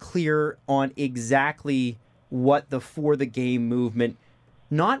unclear on exactly what the For the Game movement,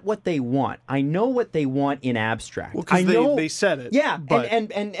 not what they want. I know what they want in abstract. Well, because they said it. Yeah, but and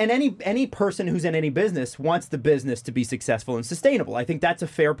any person who's in any business wants the business to be successful and sustainable. I think that's a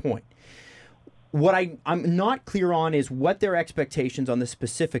fair point. What I'm not clear on is what their expectations on the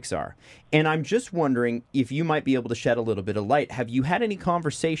specifics are. And I'm just wondering if you might be able to shed a little bit of light. Have you had any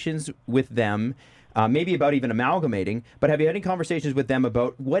conversations with them, maybe about even amalgamating, but have you had any conversations with them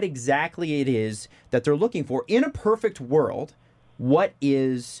about what exactly it is that they're looking for? In a perfect world, what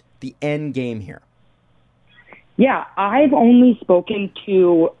is the end game here? Yeah, I've only spoken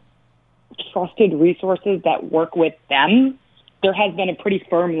to trusted resources that work with them. There has been a pretty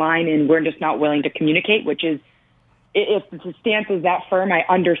firm line in we're just not willing to communicate, which is, if the stance is that firm, I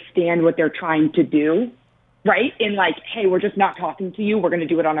understand what they're trying to do, right? In like, hey, we're just not talking to you. We're going to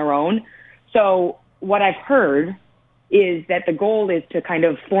do it on our own. So what I've heard is that the goal is to kind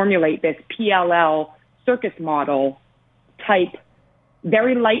of formulate this PLL circus model type,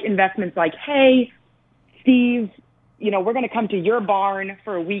 very light investments like, hey, Steve, we're going to come to your barn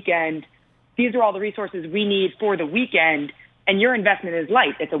for a weekend. These are all the resources we need for the weekend. And your investment is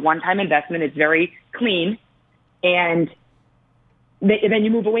light. It's a one-time investment. It's very clean. And then you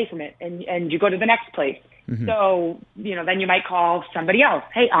move away from it and you go to the next place. Mm-hmm. So, then you might call somebody else.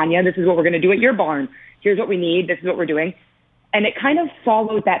 Hey, Anya, this is what we're going to do at your barn. Here's what we need. This is what we're doing. And it kind of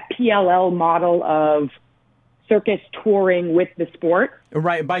follows that PLL model of circus touring with the sport.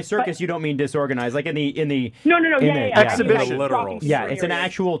 Right. By circus, you don't mean disorganized, like in the No. Exhibition. Literal. Yeah, it's an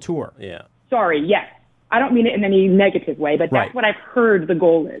actual tour. Yeah. Sorry, yes. I don't mean it in any negative way, but that's what I've heard the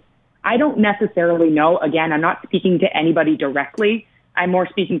goal is. I don't necessarily know. Again, I'm not speaking to anybody directly. I'm more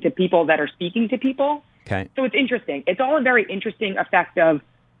speaking to people that are speaking to people. Okay. So it's interesting. It's all a very interesting effect of,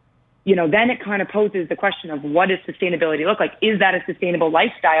 then it kind of poses the question of what does sustainability look like? Is that a sustainable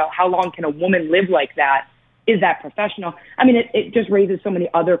lifestyle? How long can a woman live like that? Is that professional? I mean, it just raises so many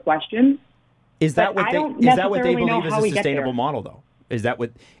other questions. Is that what they believe is a sustainable model, though? Is that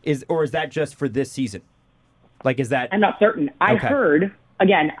or is that just for this season? Like, is that? I'm not certain. I heard,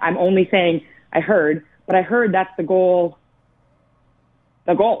 again, I'm only saying I heard, but I heard that's the goal.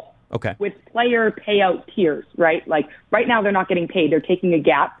 The goal. Okay. With player payout tiers, right? Like right now they're not getting paid. They're taking a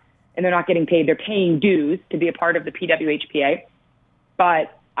gap and they're not getting paid. They're paying dues to be a part of the PWHPA.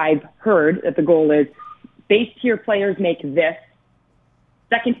 But I've heard that the goal is base tier players make this,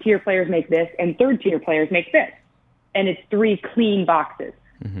 second tier players make this, and third tier players make this. And it's 3 clean boxes.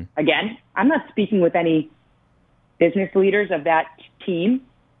 Mm-hmm. Again, I'm not speaking with any business leaders of that team.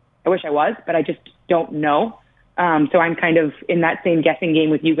 I wish I was, but I just don't know. So I'm kind of in that same guessing game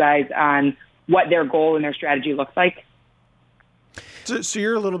with you guys on what their goal and their strategy looks like. So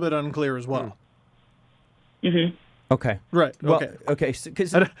you're a little bit unclear as well. Mm-hmm. Okay. Right. Well, Okay. okay.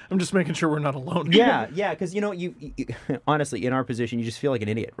 Because I'm just making sure we're not alone. yeah. Because you honestly, in our position, you just feel like an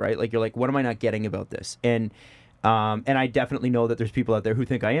idiot, right? Like you're like, what am I not getting about this? And I definitely know that there's people out there who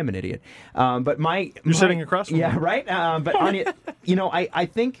think I am an idiot. But you're sitting across from me. Yeah. Right. But Anya, I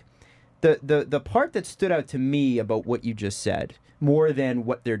think the part that stood out to me about what you just said more than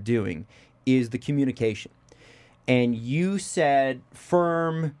what they're doing is the communication. And you said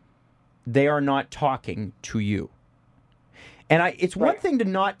firm, they are not talking to you. And it's one thing to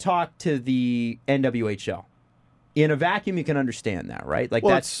not talk to the NWHL. In a vacuum, you can understand that, right? Like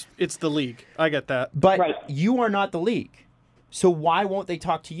it's the league. I get that. But you are not the league. So why won't they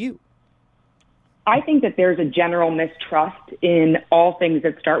talk to you? I think that there's a general mistrust in all things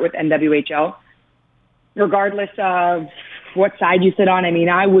that start with NWHL, regardless of what side you sit on. I mean,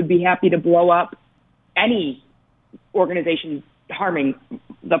 I would be happy to blow up any organization harming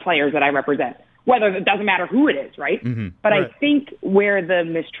the players that I represent, whether it doesn't matter who it is, right? Mm-hmm. But I think where the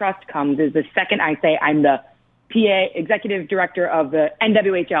mistrust comes is the second I say I'm the PA executive director of the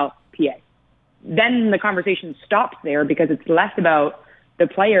NWHL PA. Then the conversation stops there because it's less about the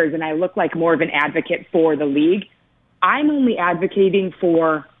players and I look like more of an advocate for the league. I'm only advocating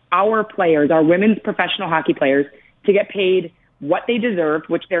for our players, our women's professional hockey players, to get paid what they deserve,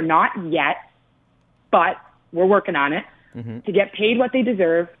 which they're not yet, but we're working on it, to get paid what they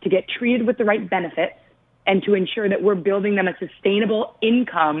deserve, to get treated with the right benefits, and to ensure that we're building them a sustainable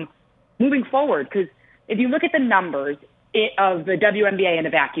income moving forward. Because if you look at the numbers of the WNBA in a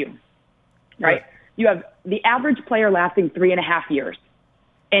vacuum, right? You have the average player lasting 3.5 years,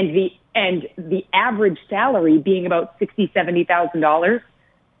 and the average salary being about $60,000-$70,000.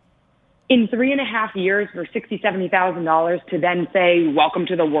 In 3.5 years for $60,000-$70,000 to then say, welcome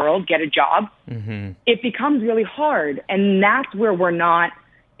to the world, get a job, it becomes really hard. And that's where we're not,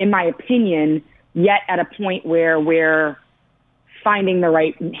 in my opinion, yet at a point where we're finding the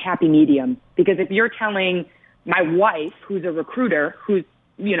right happy medium. Because if you're telling my wife, who's a recruiter, who's,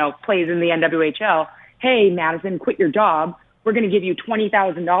 plays in the NWHL, hey, Madison, quit your job. We're going to give you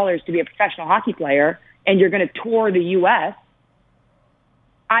 $20,000 to be a professional hockey player, and you're going to tour the U.S.,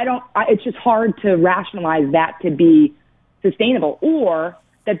 it's just hard to rationalize that to be sustainable, or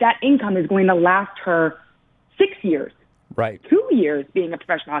that income is going to last her 6 years, right? 2 years being a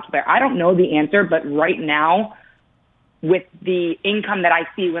professional hockey player. I don't know the answer, but right now, with the income that I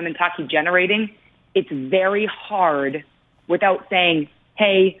see women's hockey generating, it's very hard without saying,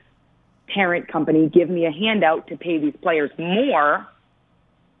 hey, parent company, give me a handout to pay these players more.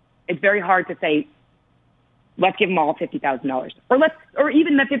 It's very hard to say, let's give them all $50,000, or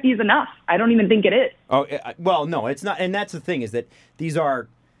even that 50 is enough. I don't even think it is. Oh, well, no, it's not. And that's the thing is that these are,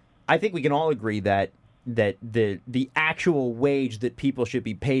 I think we can all agree that the actual wage that people should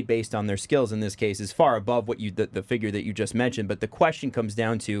be paid based on their skills in this case is far above what the figure that you just mentioned. But the question comes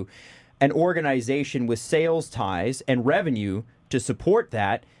down to an organization with sales ties and revenue to support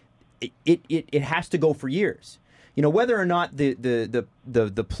that. It has to go for years. Whether or not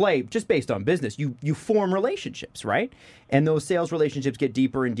the play, just based on business, you form relationships, right? And those sales relationships get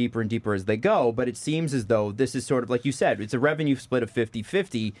deeper and deeper and deeper as they go. But it seems as though this is sort of, like you said, it's a revenue split of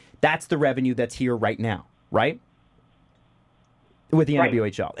 50-50. That's the revenue that's here right now, right? With the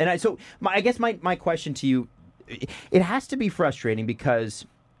NWHL. And I guess my question to you, it has to be frustrating because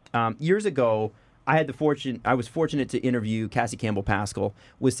years ago, I was fortunate to interview Cassie Campbell-Pascal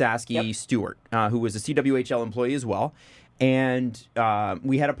with Sasky Stewart, who was a CWHL employee as well. And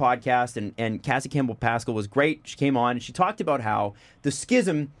we had a podcast, and Cassie Campbell-Pascal was great. She came on, and she talked about how the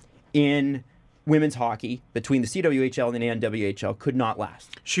schism in women's hockey between the CWHL and the NWHL could not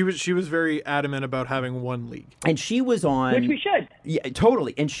last. She was very adamant about having one league, and she was on, which we should. Yeah,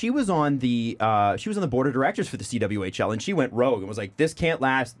 totally. And she was on the board of directors for the CWHL, and she went rogue and was like, "This can't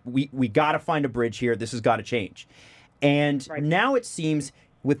last. We got to find a bridge here. This has got to change." And now it seems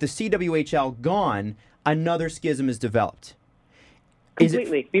with the CWHL gone, another schism is developed.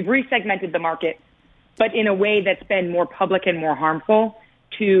 Completely, we've resegmented the market, but in a way that's been more public and more harmful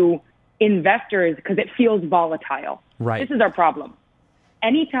to investors because it feels volatile. Right. This is our problem.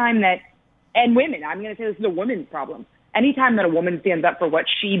 Anytime that, and women, I'm going to say this is a woman's problem. Anytime that a woman stands up for what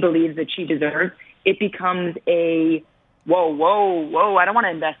she believes that she deserves, it becomes a, whoa, I don't want to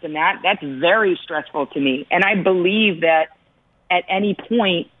invest in that. That's very stressful to me. And I believe that at any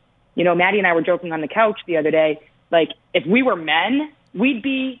point, Maddie and I were joking on the couch the other day, like if we were men, we'd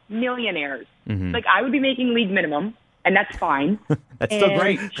be millionaires. Like I would be making league minimum. and that's fine. That's still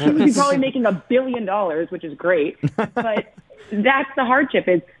great. She's probably making $1 billion, which is great. But that's the hardship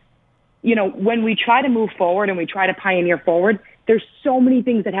is, when we try to move forward and we try to pioneer forward, there's so many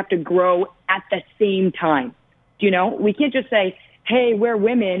things that have to grow at the same time. We can't just say, hey, we're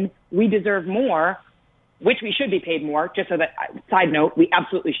women, we deserve more, which we should be paid more, just so that, side note, we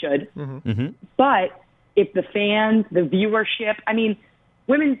absolutely should. Mm-hmm. But if the fans, the viewership,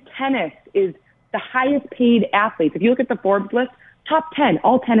 women's tennis is the highest paid athletes. If you look at the Forbes list, top 10,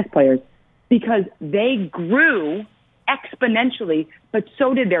 all tennis players, because they grew exponentially, but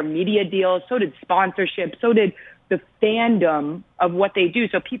so did their media deals, so did sponsorship, so did the fandom of what they do.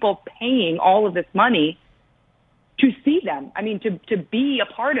 So people paying all of this money to see them. To be a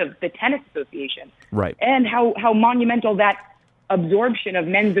part of the tennis association. Right. And how monumental that absorption of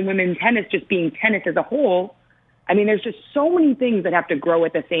men's and women's tennis, just being tennis as a whole. There's just so many things that have to grow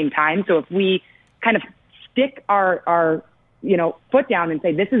at the same time. So if we kind of stick our foot down and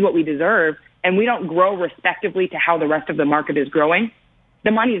say, this is what we deserve, and we don't grow respectively to how the rest of the market is growing,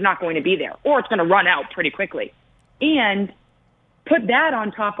 the money is not going to be there, or it's going to run out pretty quickly. And put that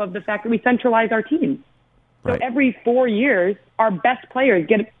on top of the fact that we centralize our teams. So Right. every 4 years, our best players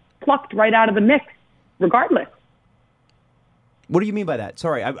get plucked right out of the mix, regardless. What do you mean by that?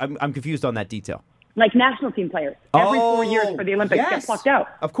 Sorry, I'm confused on that detail. Like national team players. Every 4 years for the Olympics get yes. plucked out.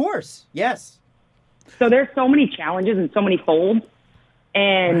 Of course, yes. So there's so many challenges and so many folds.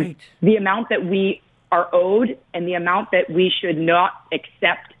 And Right. the amount that we are owed and the amount that we should not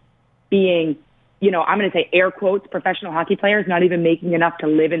accept being, I'm going to say air quotes, professional hockey players, not even making enough to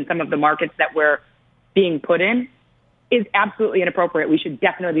live in some of the markets that we're being put in, is absolutely inappropriate. We should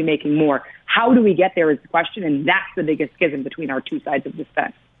definitely be making more. How do we get there is the question, and that's the biggest schism between our two sides of this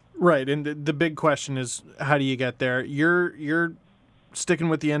fence. Right, and the big question is, how do you get there? You're sticking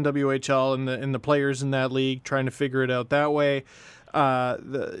with the NWHL and the players in that league, trying to figure it out that way.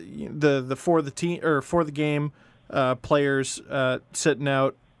 The for the team or for the game players sitting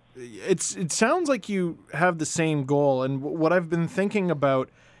out. It sounds like you have the same goal, and what I've been thinking about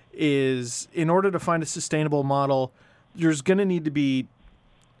is, in order to find a sustainable model, there's going to need to be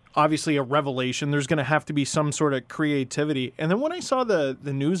obviously a revelation. There's going to have to be some sort of creativity. And then when I saw the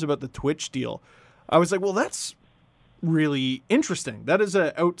news about the Twitch deal, I was like, well, that's really interesting. That is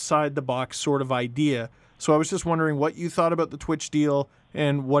an outside the box sort of idea. So I was just wondering what you thought about the Twitch deal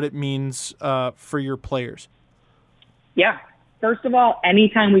and what it means for your players. Yeah. First of all,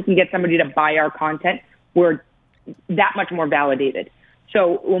 anytime we can get somebody to buy our content, we're that much more validated.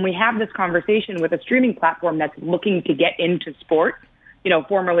 So when we have this conversation with a streaming platform that's looking to get into sport,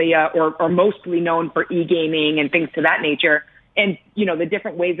 formerly or mostly known for e-gaming and things to that nature, and, the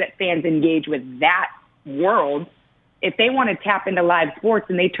different ways that fans engage with that world, if they want to tap into live sports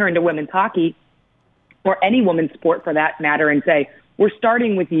and they turn to women's hockey or any women's sport for that matter and say, we're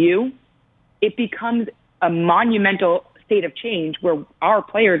starting with you, it becomes a monumental state of change where our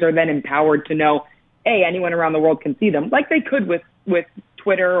players are then empowered to know, hey, anyone around the world can see them, like they could with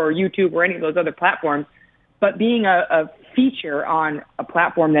Twitter or YouTube or any of those other platforms. But being a feature on a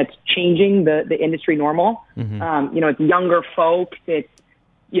platform that's changing the industry normal, it's younger folks, it's,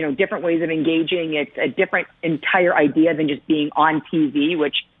 different ways of engaging. It's a different entire idea than just being on TV,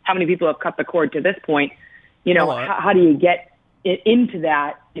 which how many people have cut the cord to this point? How do you get into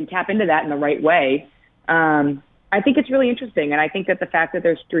that and tap into that in the right way? I think it's really interesting. And I think that the fact that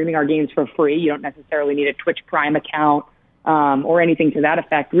they're streaming our games for free, you don't necessarily need a Twitch Prime account or anything to that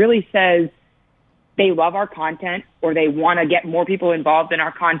effect, really says they love our content or they want to get more people involved in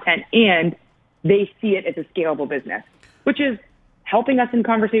our content, and they see it as a scalable business, which is helping us in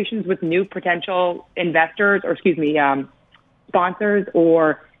conversations with new potential investors or, sponsors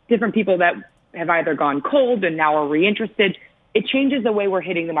or different people that have either gone cold and now are reinterested. It changes the way we're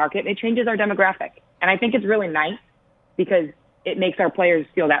hitting the market, and it changes our demographic. And I think it's really nice because it makes our players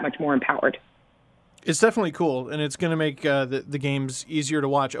feel that much more empowered. It's definitely cool, and it's going to make the games easier to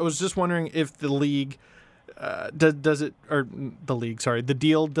watch. I was just wondering if the league the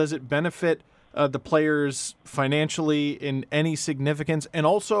deal, does it benefit the players financially in any significance? And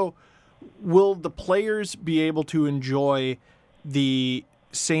also, will the players be able to enjoy the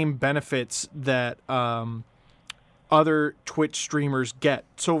same benefits that other Twitch streamers get?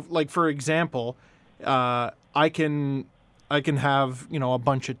 So, like, for example, I can have, a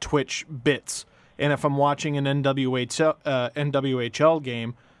bunch of Twitch bits. And if I'm watching an NWHL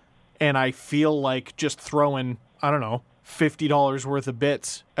game and I feel like just throwing, $50 worth of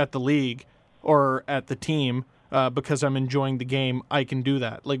bits at the league or at the team because I'm enjoying the game, I can do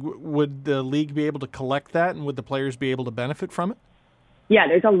that. Like, would the league be able to collect that, and would the players be able to benefit from it? Yeah,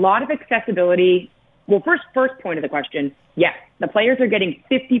 there's a lot of accessibility first point of the question, yes, the players are getting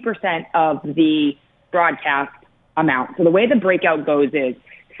 50% of the broadcast amount. So the way the breakout goes is,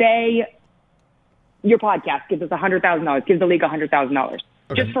 say your podcast gives us $100,000, gives the league $100,000,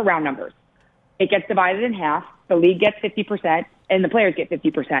 just for round numbers. It gets divided in half. The league gets 50%, and the players get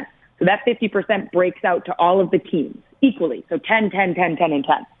 50%. So that 50% breaks out to all of the teams equally. So 10, 10, 10, 10, and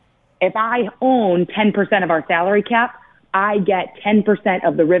 10. If I own 10% of our salary cap, I get 10%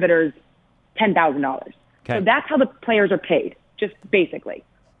 of the Riveters' $10,000. Okay. So that's how the players are paid, just basically.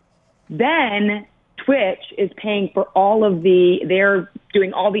 Then Twitch is paying for they're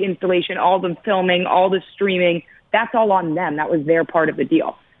doing all the installation, all the filming, all the streaming. That's all on them. That was their part of the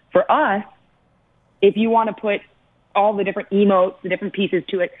deal. For us, if you want to put all the different emotes, the different pieces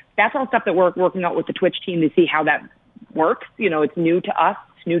to it, that's all stuff that we're working out with the Twitch team to see how that works. It's new to us.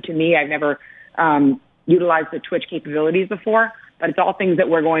 It's new to me. I've never utilized the Twitch capabilities before, but it's all things that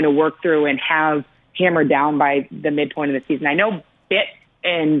we're going to work through and have hammered down by the midpoint of the season. I know bit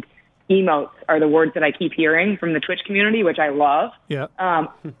and emotes are the words that I keep hearing from the Twitch community, which I love. Yeah.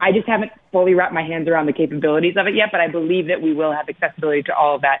 I just haven't fully wrapped my hands around the capabilities of it yet, but I believe that we will have accessibility to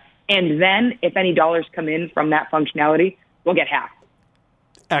all of that. And then if any dollars come in from that functionality, we'll get half.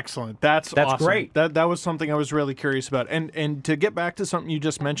 Excellent. That's awesome. Great. That was something I was really curious about. And to get back to something you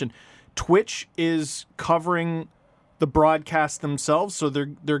just mentioned, Twitch is covering the broadcast themselves, so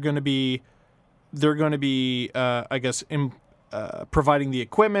they're going to be I guess providing the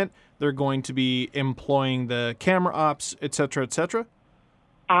equipment. They're going to be employing the camera ops, et cetera, et cetera.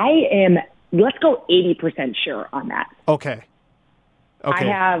 Let's go 80% sure on that. Okay. I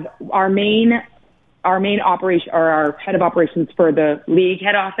have our main operation, or our head of operations for the league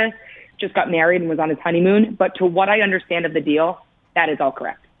head office just got married and was on his honeymoon. But to what I understand of the deal, that is all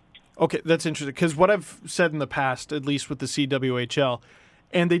correct. Okay, that's interesting, because what I've said in the past, at least with the CWHL,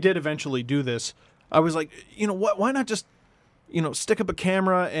 and they did eventually do this, I was like, why not just, stick up a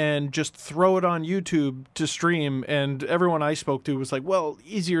camera and just throw it on YouTube to stream? And everyone I spoke to was like, well,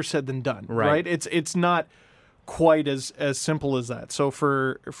 easier said than done, right? It's not quite as simple as that. So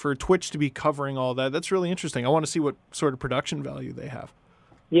for Twitch to be covering all that, that's really interesting. I want to see what sort of production value they have.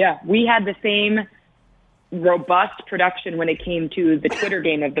 Yeah, we had the same robust production when it came to the Twitter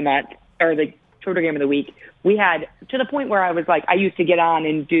game of the month, or the Twitter game of the week. We had, to the point where I was like, I used to get on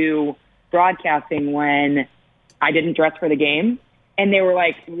and do broadcasting when I didn't dress for the game. And they were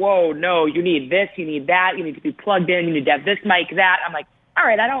like, whoa, no, you need this, you need that, you need to be plugged in, you need to have this mic, that. I'm like, all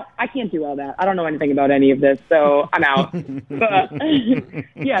right, I can't do all that. I don't know anything about any of this, so I'm out. But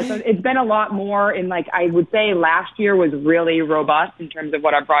yeah, so it's been a lot more in, like, I would say last year was really robust in terms of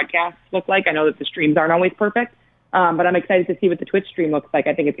what our broadcasts look like. I know that the streams aren't always perfect, but I'm excited to see what the Twitch stream looks like.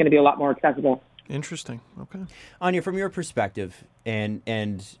 I think it's going to be a lot more accessible. Interesting. Okay. Anya, from your perspective, and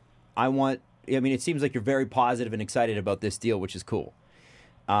it seems like you're very positive and excited about this deal, which is cool.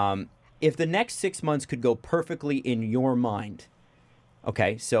 If the next 6 months could go perfectly in your mind,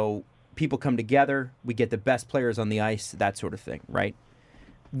 okay, so people come together, we get the best players on the ice, that sort of thing, right?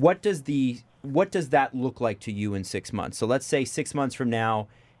 What does that look like to you in 6 months? So let's say 6 months from now,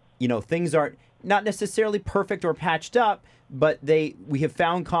 things aren't not necessarily perfect or patched up, but we have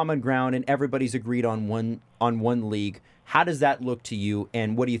found common ground and everybody's agreed on one league. How does that look to you,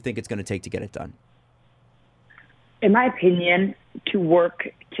 and what do you think it's going to take to get it done? In my opinion, to work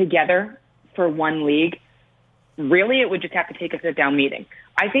together for one league, really, it would just have to take a sit-down meeting.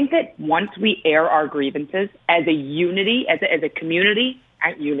 I think that once we air our grievances as a unity, as a community,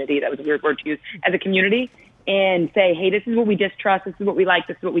 unity, that was a weird word to use, as a community, and say, hey, this is what we distrust, this is what we like,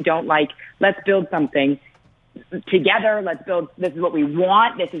 this is what we don't like, let's build something together, this is what we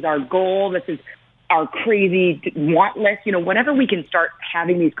want, this is our goal, this is our crazy want list, whenever we can start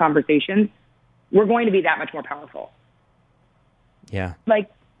having these conversations, we're going to be that much more powerful. Yeah.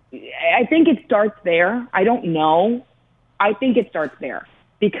 I think it starts there. I don't know. I think it starts there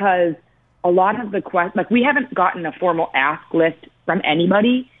because a lot of the questions, we haven't gotten a formal ask list from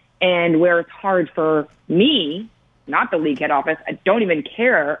anybody, and where it's hard for me, not the league head office, I don't even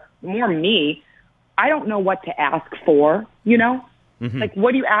care, more me, I don't know what to ask for, Mm-hmm.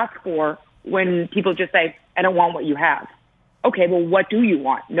 What do you ask for when people just say, I don't want what you have? Okay, well, what do you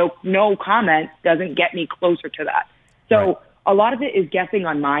want? No comment doesn't get me closer to that. So right. A lot of it is guessing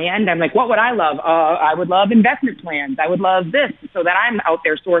on my end. I'm like, what would I love? I would love investment plans. I would love this, so that I'm out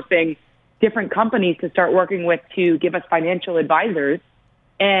there sourcing different companies to start working with to give us financial advisors.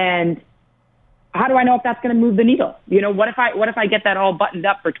 And how do I know if that's going to move the needle? What if I get that all buttoned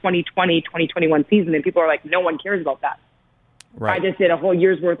up for 2020, 2021 season, and people are like, no one cares about that. Right. I just did a whole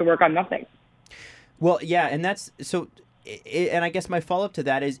year's worth of work on nothing. Well, yeah, and that's so. and I guess my follow-up to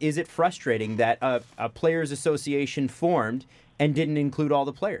that is it frustrating that a players' association formed and didn't include all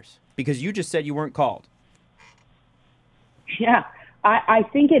the players? Because you just said you weren't called. Yeah, I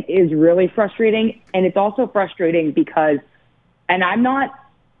think it is really frustrating, and it's also frustrating because, and I'm not,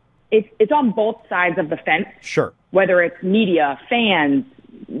 it's on both sides of the fence. Sure. Whether it's media, fans,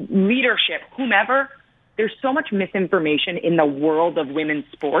 leadership, whomever, there's so much misinformation in the world of women's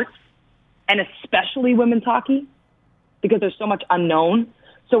sports, and especially women's hockey, because there's so much unknown.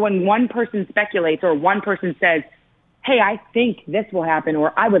 So when one person speculates or one person says, hey, I think this will happen,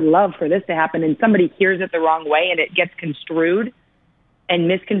 or I would love for this to happen, and somebody hears it the wrong way and it gets construed and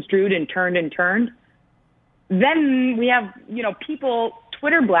misconstrued and turned, then we have, people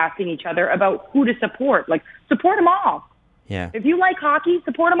Twitter blasting each other about who to support. Like, support them all. Yeah. If you like hockey,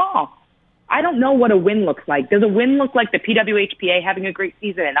 support them all. I don't know what a win looks like. Does a win look like the PWHPA having a great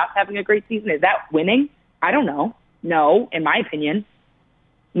season and us having a great season? Is that winning? I don't know. No, in my opinion.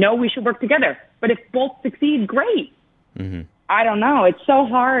 No, we should work together. But if both succeed, great. Mm-hmm. I don't know. It's so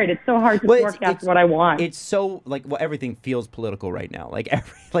hard. It's so hard to forecast what I want. It's so everything feels political right now.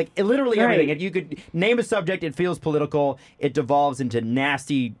 Literally everything. If you could name a subject, it feels political. It devolves into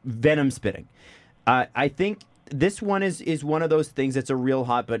nasty venom spitting. I think this one is one of those things that's a real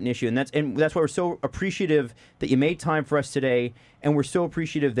hot button issue, and that's why we're so appreciative that you made time for us today, and we're so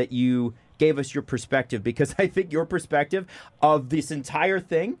appreciative that you gave us your perspective, because I think your perspective of this entire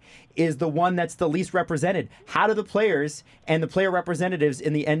thing is the one that's the least represented. How do the players and the player representatives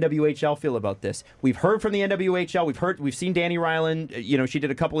in the NWHL feel about this? We've heard from the NWHL. We've seen Danny Ryland. She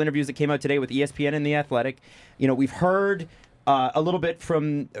did a couple interviews that came out today with ESPN and The Athletic. We've heard a little bit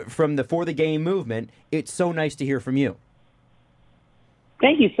from the For the Game movement. It's so nice to hear from you.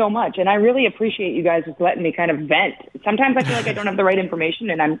 Thank you so much, and I really appreciate you guys just letting me kind of vent. Sometimes I feel like I don't have the right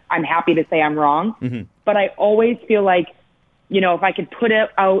information, and I'm happy to say I'm wrong. Mm-hmm. But I always feel like, if I could put out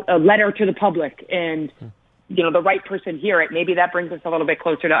a letter to the public and, the right person hear it, maybe that brings us a little bit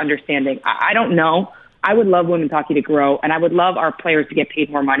closer to understanding. I don't know. I would love women's hockey to grow, and I would love our players to get paid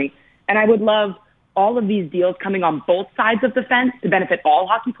more money, and I would love all of these deals coming on both sides of the fence to benefit all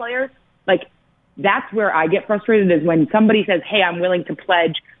hockey players. That's where I get frustrated, is when somebody says, hey, I'm willing to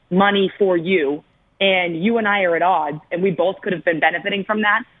pledge money for you, and you and I are at odds, and we both could have been benefiting from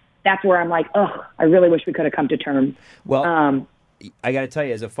that. That's where I'm like, oh, I really wish we could have come to terms. Well, I got to tell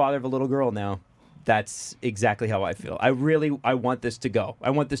you, as a father of a little girl now, that's exactly how I feel. I want this to go. I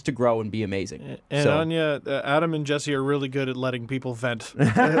want this to grow and be amazing. And Anya, Adam and Jesse are really good at letting people vent.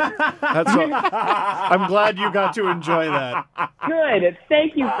 I'm glad you got to enjoy that. Good.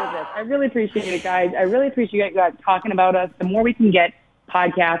 Thank you for this. I really appreciate it, guys. I really appreciate you guys talking about us. The more we can get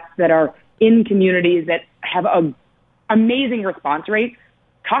podcasts that are in communities that have an amazing response rate,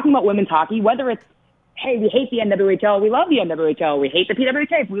 talking about women's hockey, whether it's, hey, we hate the NWHL, we love the NWHL, we hate the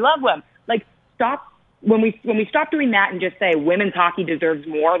PWHA, we love them. When we stop doing that and just say women's hockey deserves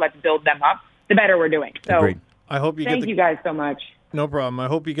more, let's build them up, the better we're doing. So agreed. I hope you thank you guys so much. No problem. I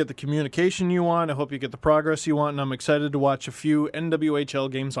hope you get the communication you want. I hope you get the progress you want, and I'm excited to watch a few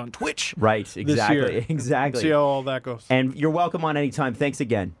NWHL games on Twitch. Right, exactly. This year. Exactly. See how all that goes. And you're welcome on any time. Thanks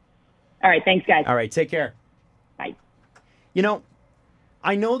again. All right, thanks, guys. All right, take care. Bye.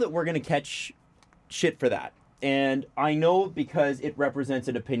 I know that we're going to catch shit for that. And I know because it represents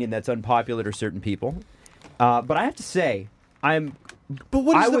an opinion that's unpopular to certain people. But I have to say, But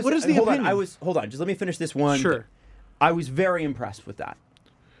what is the opinion? Hold on, just let me finish this one. Sure. I was very impressed with that.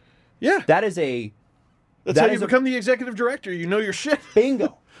 Yeah. That's how you become the executive director. You know your shit.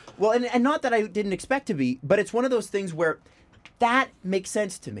 Bingo. Well, and not that I didn't expect to be, but it's one of those things where that makes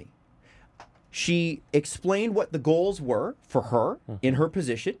sense to me. She explained what the goals were for her in her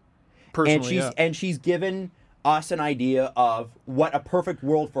position. Personally, and she's given us an idea of what a perfect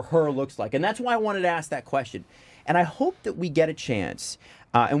world for her looks like. And that's why I wanted to ask that question. And I hope that we get a chance,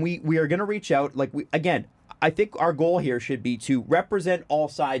 and we are going to reach out. I think our goal here should be to represent all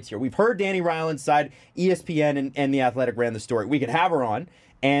sides here. We've heard Danny Ryland's side. ESPN and The Athletic ran the story. We could have her on,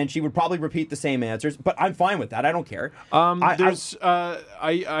 and she would probably repeat the same answers, but I'm fine with that. I don't care.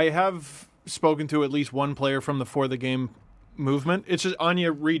 I have spoken to at least one player from the For the Game movement. It's just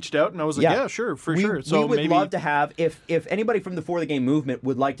Anya reached out, and I was like, yeah sure, sure. So we would love to have, if anybody from the For the Game movement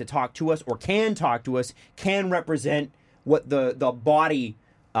would like to talk to us or can talk to us, can represent what the body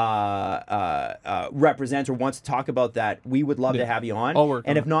represents or wants to talk about that, we would love to have you on. I'll work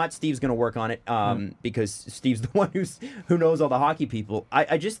and on if not, Steve's going to work on it because Steve's the one who knows all the hockey people.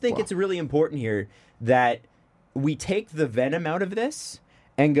 I just think it's really important here that we take the venom out of this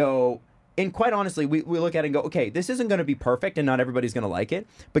and go. And quite honestly, we look at it and go, okay, this isn't going to be perfect and not everybody's going to like it.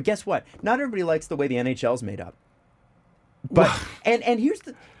 But guess what? Not everybody likes the way the NHL's made up. But and here's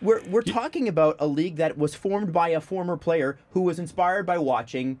the we're talking about a league that was formed by a former player who was inspired by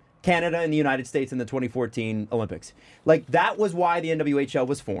watching Canada and the United States in the 2014 Olympics. Like, that was why the NWHL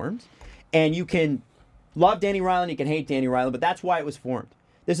was formed. And you can love Danny Ryland, you can hate Danny Ryland, but that's why it was formed.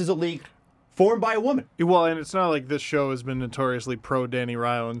 This is a league formed by a woman. Well, and it's not like this show has been notoriously pro Danny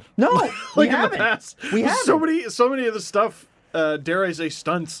Ryland. No, like we in haven't. the past. We haven't. So many of the stuff, dare I say,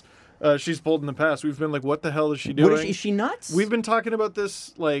 stunts she's pulled in the past. We've been like, what the hell is she doing? What is she nuts? We've been talking about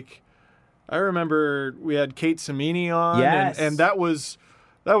this, like, I remember we had Kate Samini on, Yes. and that was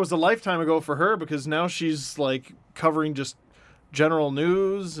a lifetime ago for her, because now she's like covering just general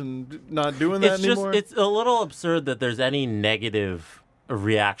news and not doing that anymore. It's a little absurd that there's any negative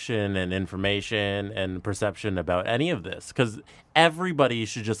reaction and information and perception about any of this, because everybody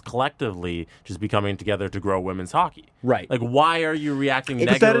should just collectively just be coming together to grow women's hockey. Right. Like, why are you reacting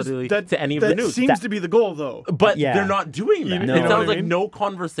But negatively to any of the news? That seems to be the goal, though. But Yeah. they're not doing that. know It what sounds I like mean? no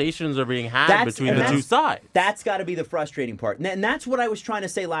conversations are being had between the two sides. That's got to be the frustrating part. And that's what I was trying to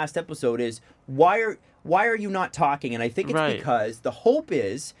say last episode is why are you not talking? And I think it's Right. because the hope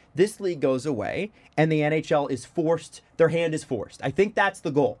is this league goes away and the NHL is forced, their hand is forced. I think that's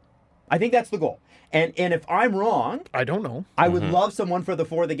the goal. And if I'm wrong, I don't know. I would love someone for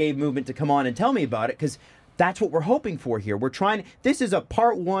the game movement to come on and tell me about it, because that's what we're hoping for here. This is a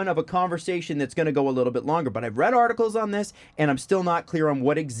part one of a conversation that's going to go a little bit longer, but I've read articles on this and I'm still not clear on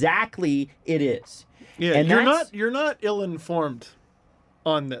what exactly it is. Yeah, and you're not ill-informed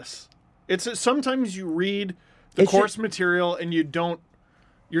on this. It's sometimes you read the It's course just- material and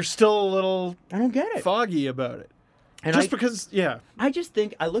you're still a little I don't get it. foggy about it. And Just because, yeah. I just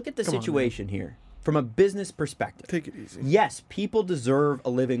think I look at the situation here from a business perspective. Take it easy. Yes, people deserve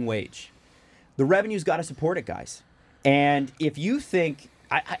a living wage. The revenue's got to support it, guys. And if you think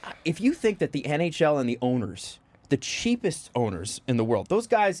that the NHL and the owners, the cheapest owners in the world, those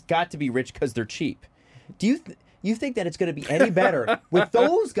guys got to be rich because they're cheap. Do you think that it's going to be any better with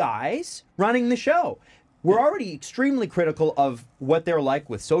those guys running the show? We're already extremely critical of what they're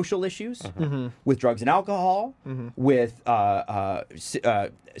like with social issues, with drugs and alcohol, with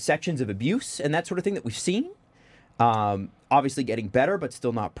sections of abuse and that sort of thing that we've seen. Obviously getting better, but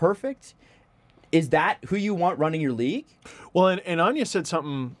still not perfect. Is that who you want running your league? Well, and Anya said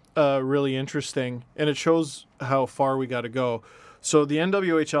something really interesting, and it shows how far we got to go. So the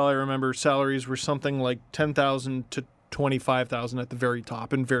NWHL, I remember salaries were something like $10,000 to $25,000 at the very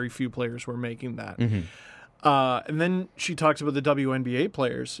top, and very few players were making that. And then she talks about the WNBA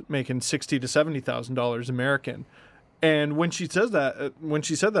players making $60,000 to $70,000 American. And when she said that,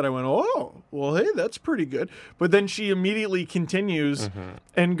 I went, "Oh, well, hey, that's pretty good." But then she immediately continues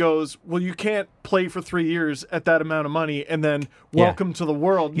and goes, "Well, you can't play for 3 years at that amount of money and then welcome to the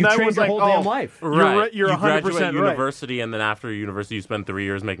world." You And I trained was your like, whole damn life. You're you 100% graduate right. university, and then after university, you spend 3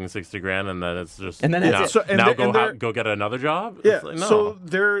 years making $60,000, and then it's just And then that's it. So- and now they- and they're- go get another job. Yeah, It's like, no. so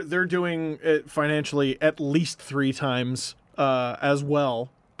they're doing it financially at least 3 times as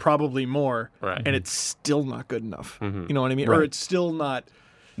well, probably more, Right. and it's still not good enough. You know what I mean? Or Right. it's still not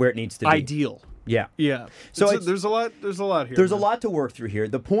Where it needs to be. ideal. Yeah. Yeah. So There's a lot here. There's a man. lot to work through here.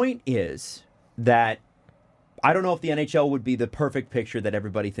 The point is that I don't know if the NHL would be the perfect picture that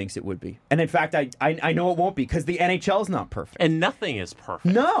everybody thinks it would be. And in fact, I know it won't be, because the NHL is not perfect. And nothing is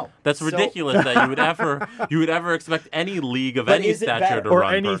perfect. No. That's So- ridiculous that you would ever expect any league of But any is it stature better? to Or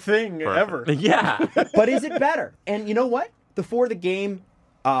run anything perfect. ever. Yeah. But is it better? And you know what? The For the Game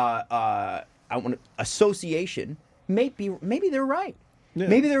association, maybe they're right. Yeah.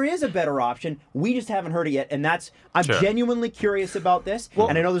 Maybe there is a better option. We just haven't heard it yet, and I'm Sure. genuinely curious about this.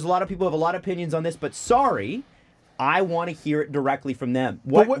 And I know there's a lot of people who have a lot of opinions on this, but sorry, I want to hear it directly from them.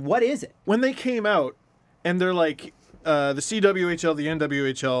 What is it? When they came out and they're like, the CWHL, the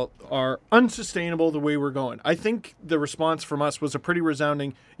NWHL are unsustainable the way we're going. I think the response from us was a pretty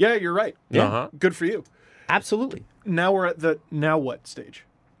resounding, yeah, you're right. Yeah. Uh-huh. Good for you. Absolutely. Now we're at the now what stage.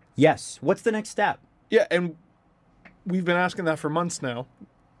 Yes. What's the next step? Yeah, and we've been asking that for months now.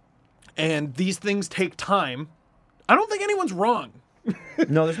 And these things take time. I don't think anyone's wrong.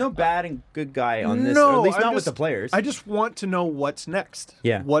 No, there's no bad and good guy on this. No, Or at least I'm not with just- the players. I just want to know what's next.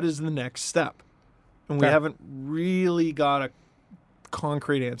 Yeah. What is the next step? And we Fair. haven't really got a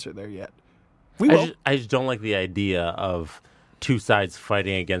concrete answer there yet. We will. I just don't like the idea of two sides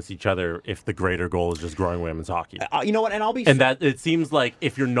fighting against each other if the greater goal is just growing women's hockey. You know what? And I'll be And that it seems like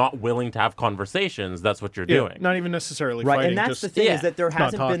if you're not willing to have conversations, that's what you're Yeah, doing. not even necessarily right. fighting. And that's just, the thing yeah, is that there not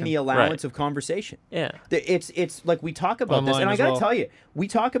hasn't been talking. the allowance Right. of conversation. Yeah. It's like we talk about this, Online and I as got to well. tell you, we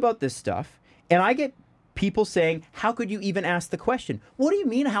talk about this stuff, and I get people saying, "How could you even ask the question?" What do you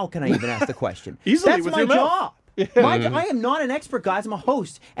mean? How can I even ask the question? Easily That's with my your mouth. job. I am not an expert, guys. I'm a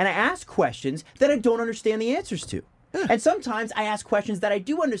host, and I ask questions that I don't understand the answers to. And sometimes I ask questions that I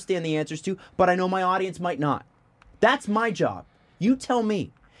do understand the answers to, but I know my audience might not. That's my job. You tell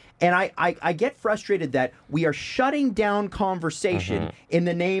me. And I get frustrated that we are shutting down conversation in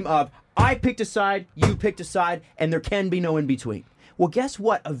the name of, I picked a side, you picked a side, and there can be no in-between. Well, guess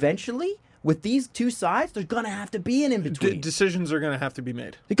what? Eventually, with these two sides, there's going to have to be an in-between. Decisions are going to have to be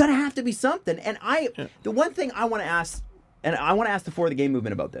made. There's going to have to be something. And the one thing I want to ask, and I want to ask the For the Game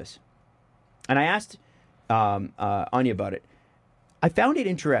movement about this, and I asked Anya about it. I found it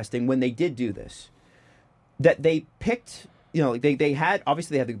interesting when they did do this, that they picked, they had,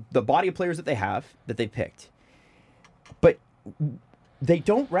 obviously they have the body of players that they picked, but they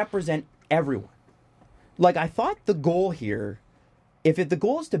don't represent everyone. Like, I thought the goal here, if the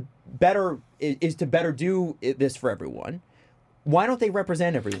goal is to better do this for everyone, why don't they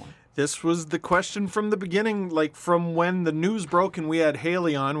represent everyone? This was the question from the beginning, like from when the news broke and we had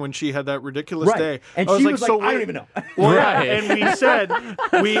Haley on when she had that ridiculous day. And she was like, I don't even know. Well, right. And we said,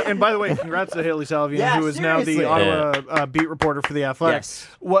 and by the way, congrats to Haley Salvian, who is now the Ottawa beat reporter for The Athletic. Yes.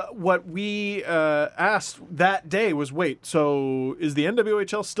 What we asked that day was, wait, so is the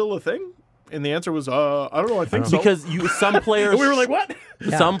NWHL still a thing? And the answer was, I don't know, I think so. Because some players... we were like, what?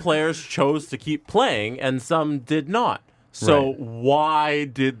 Some players chose to keep playing and some did not. So why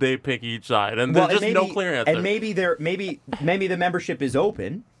did they pick each side? And there's just no clear answer. And maybe the membership is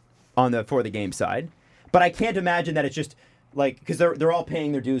open on the For the Game side, but I can't imagine that it's just like, because they're all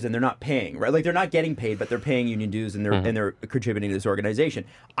paying their dues and they're not paying, right? Like, they're not getting paid, but they're paying union dues and they're contributing to this organization.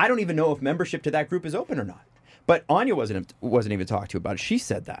 I don't even know if membership to that group is open or not. But Anya wasn't even talked to about it. She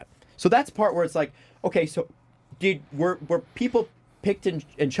said that. So that's the part where it's like, okay, so were people picked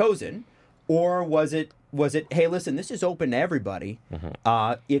and chosen, or was it, hey, listen, this is open to everybody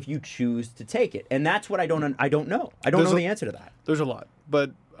if you choose to take it? And that's what I don't know. I don't know the answer to that. There's a lot,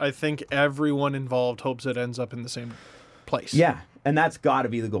 but I think everyone involved hopes it ends up in the same place. Yeah, and that's got to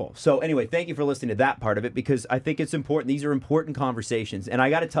be the goal. So anyway, thank you for listening to that part of it, because I think it's important. These are important conversations. And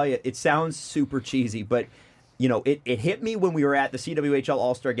I got to tell you, it sounds super cheesy, but it hit me when we were at the CWHL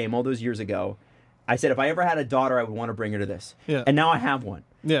All-Star Game all those years ago. I said, if I ever had a daughter, I would want to bring her to this. Yeah. And now I have one.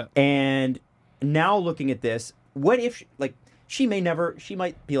 Yeah. And now looking at this, what if she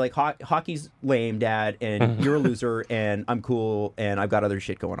might be like, hockey's lame, Dad, and you're a loser, and I'm cool, and I've got other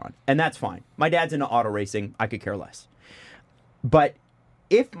shit going on. And that's fine. My dad's into auto racing. I could care less. But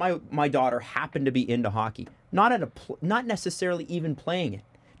if my daughter happened to be into hockey, not necessarily even playing it,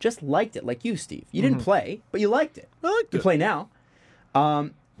 just liked it, like you, Steve. You didn't play, but you liked it. I liked it. You play now.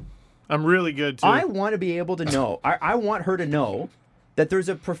 I'm really good, too. I want to be able to know. I want her to know that there's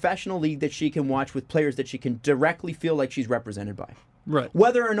a professional league that she can watch with players that she can directly feel like she's represented by. Right.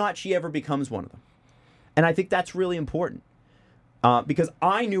 Whether or not she ever becomes one of them. And I think that's really important. Because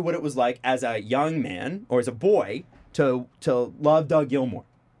I knew what it was like as a young man, or as a boy, to love Doug Gilmour.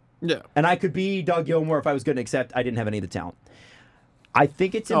 Yeah. And I could be Doug Gilmour if I was good, except I didn't have any of the talent. I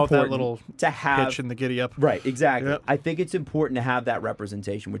think it's important that little to have pitch in the giddy up. Right, exactly. Yep. I think it's important to have that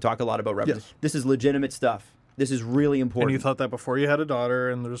representation. We talk a lot about representation. Yes. This is legitimate stuff. This is really important. And you thought that before you had a daughter,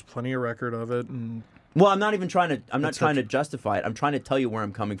 and there's plenty of record of it. And well, I'm not trying to justify it. I'm trying to tell you where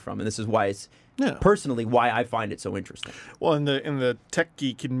I'm coming from, and this is why it's personally why I find it so interesting. Well, in the tech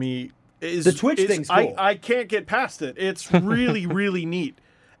geek in me is the Twitch thing's cool. I can't get past it. It's really really neat.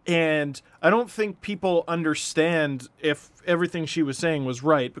 And I don't think people understand if everything she was saying was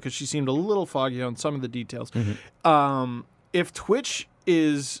right, because she seemed a little foggy on some of the details. If Twitch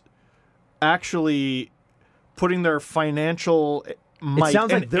is actually putting their financial might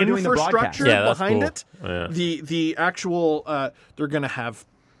sounds like and they're doing the infrastructure behind it, Yeah. the actual they're going to have,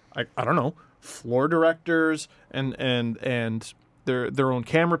 I don't know, floor directors and their own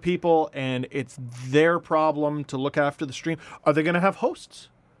camera people, and it's their problem to look after the stream. Are they going to have hosts?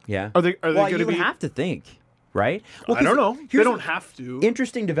 Yeah. Are they going to be? You have to think, right? Well, I don't know. They don't have to.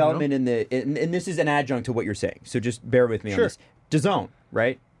 Interesting development in and this is an adjunct to what you're saying. So just bear with me on this. DAZN,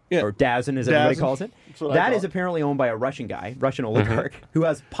 right? Yeah. Or DAZN, as everybody DAZN. calls it. That is apparently owned by a Russian guy, Russian oligarch, who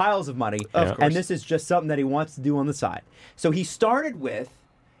has piles of money. Of course. And this is just something that he wants to do on the side. So he started with,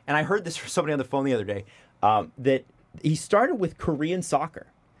 and I heard this from somebody on the phone the other day, that he started with Korean soccer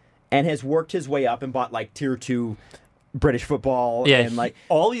and has worked his way up and bought like tier 2 British football. Yeah, and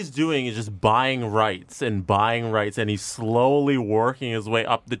all he's doing is just buying rights, and he's slowly working his way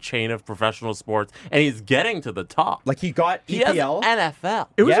up the chain of professional sports, and he's getting to the top. Like he got He has EPL. NFL.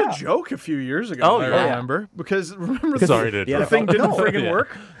 It was a joke a few years ago. I remember because Sorry to the thing didn't friggin'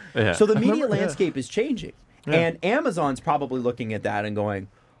 work. Yeah. So the media landscape is changing, and Amazon's probably looking at that and going,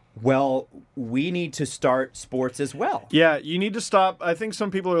 Well, we need to start sports as well. Yeah, you need to stop. I think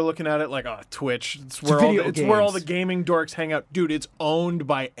some people are looking at it like, Twitch. It's where all the gaming dorks hang out. Dude, it's owned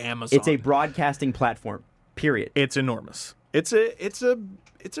by Amazon. It's a broadcasting platform. Period. It's enormous. It's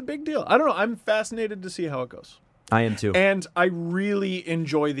a big deal. I don't know. I'm fascinated to see how it goes. I am too. And I really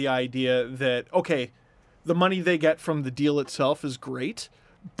enjoy the idea that, okay, the money they get from the deal itself is great,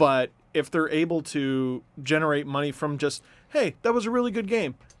 but if they're able to generate money from just, hey, that was a really good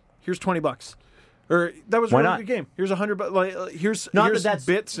game, here's $20, or that was a really good game, here's $100, like here's that's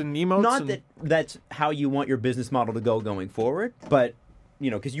bits and emotes. Not that that's how you want your business model to go going forward, but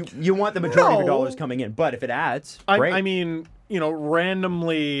because you want the majority of your dollars coming in. But if it adds, great. I mean,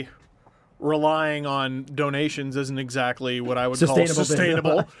 randomly relying on donations isn't exactly what I would call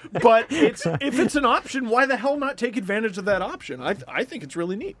sustainable. But if it's an option, why the hell not take advantage of that option? I think it's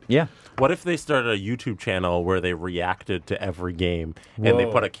really neat. Yeah. What if they started a YouTube channel where they reacted to every game and they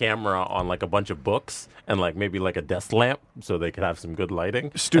put a camera on like a bunch of books and like maybe like a desk lamp so they could have some good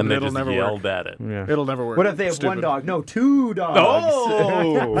lighting? Stupid. And they It'll just never yelled work. at it. Yeah. It'll never work. What if they have one dog? No, two dogs.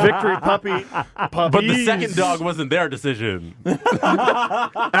 Oh, victory puppy. But the second dog wasn't their decision.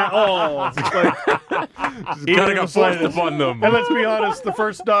 At all. It's like, Just kind of got forced upon them. And let's be honest, the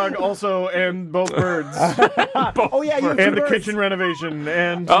first dog also and both birds. Oh yeah, you and the kitchen renovation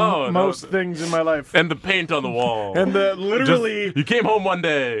and most things in my life. And the paint on the wall. And literally... you came home one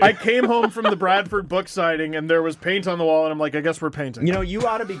day. I came home from the Bradford book signing and there was paint on the wall and I'm like, I guess we're painting. You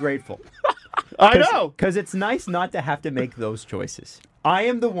ought to be grateful. I know. Because it's nice not to have to make those choices. I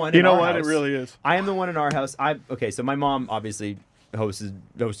am the one in our house. It really is. I am the one in our house. So my mom obviously hosts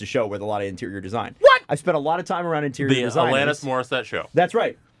a show with a lot of interior design. What? I spent a lot of time around interior design. The Alanis Morissette show. That's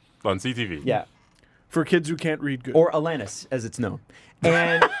right. On CTV. Yeah. For kids who can't read good. Or Alanis, as it's known.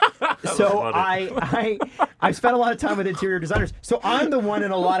 And so I spent a lot of time with interior designers. So I'm the one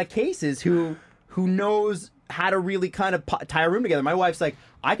in a lot of cases who knows how to really kind of tie a room together. My wife's like,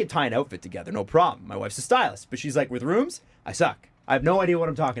 I could tie an outfit together, no problem. My wife's a stylist. But she's like, with rooms, I suck. I have no idea what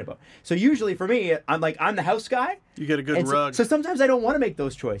I'm talking about. So usually for me, I'm the house guy. You get a good rug. So sometimes I don't want to make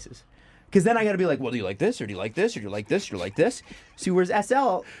those choices. Because then I got to be like, well, do you like this? Or do you like this? Or do you like this? Or do you like this? See, whereas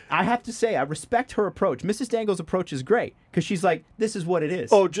SL, I have to say, I respect her approach. Mrs. Dangle's approach is great. Because she's like, this is what it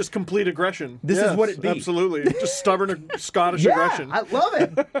is. Oh, just complete aggression. This is what it be. Absolutely. Just stubborn Scottish aggression. I love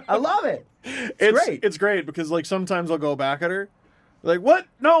it. I love it. It's great. It's great because like sometimes I'll go back at her. Like, what?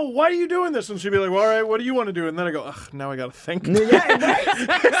 No, why are you doing this? And she'll be like, well, all right, what do you want to do? And then I go, ugh, now I got to think. Yeah,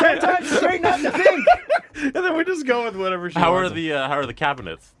 right. Sometimes it's great not to think. And then we just go with whatever she How wants. How are the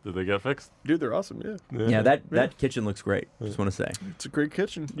cabinets? Did they get fixed? Dude, they're awesome, yeah. Yeah, that kitchen looks great. Just want to say. It's a great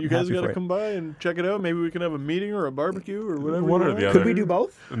kitchen. You guys got to come by and check it out. Maybe we can have a meeting or a barbecue or whatever. One or the other. Could we do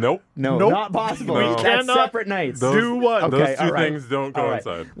both? Nope. No, Nope. Not possible. We That's cannot separate nights. do one. Okay, Those two things don't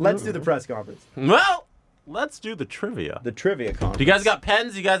coincide. Let's do the press conference. Well, let's do the trivia. The trivia conference. Do you guys got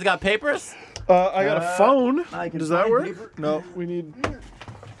pens? You guys got papers? I got a phone. Does that work? Paper. No, we need...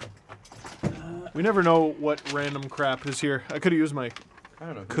 We never know what random crap is here. I could have used my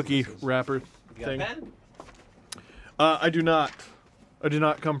cookie wrapper thing. You got a pen? I do not. I do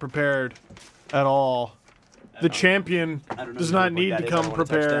not come prepared at all. The champion does not need to come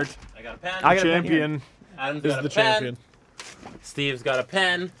prepared. I got a pen. I got a pen Champion Adam's is got a the pen. champion. Steve's got a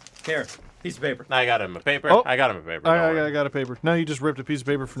pen. Here, piece of paper. I got him a paper. Oh. I got him a paper. I Don't worry. got a paper. Now you just ripped a piece of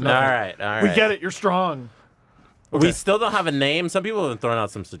paper for All nothing. right. We get it. You're strong. We still don't have a name. Some people have been throwing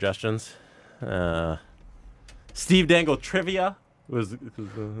out some suggestions. Steve Dangle Trivia was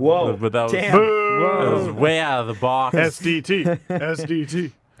Whoa. but that was, Damn. that was way out of the box. SDT.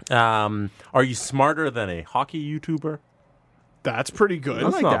 SDT. Are you smarter than a hockey YouTuber? That's pretty good. I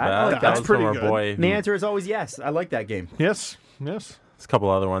like That's not that. bad. I like that. That That's was pretty from good. our boy. And the answer is always yes. I like that game. Yes. Yes. There's a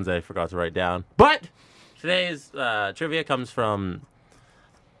couple other ones I forgot to write down. But today's trivia comes from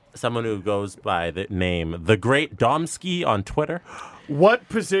someone who goes by the name The Great Domsky on Twitter. What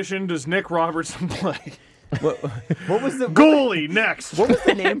position does Nick Robertson play? What was the Goalie next. What was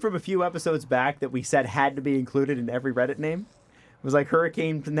the name from a few episodes back that we said had to be included in every Reddit name? It was like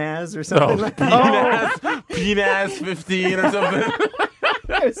Hurricane Naz or something like that. Penaz 15 or something.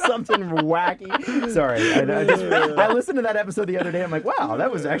 It was something wacky. Sorry. I listened to that episode the other day. I'm like, wow,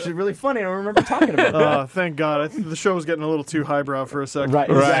 that was actually really funny. I don't remember talking about that. Oh, thank God. I think the show was getting a little too highbrow for a second. Right,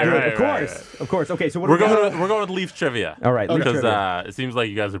 exactly. right, Of course. Of course. Okay, so what We're do we got? going with Leafs trivia. All right, Leafs Because trivia. it seems like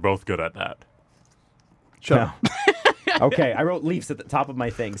you guys are both good at that. Shut up. Okay, I wrote Leafs at the top of my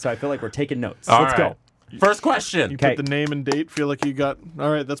thing, so I feel like we're taking notes. All Let's right. go. First question. You Okay. put the name and date. Feel like you got...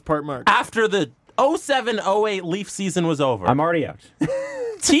 All right, that's part mark. After the 07-08 Leaf season was over, I'm already out.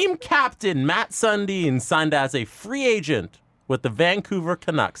 team captain Matt Sundin signed as a free agent with the Vancouver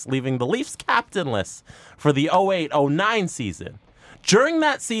Canucks, leaving the Leafs captainless for the 08-09 season. During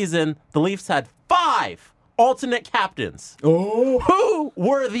that season, the Leafs had 5 alternate captains. Oh. Who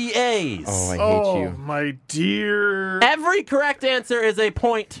were the A's? Oh, I hate you. My dear. Every correct answer is a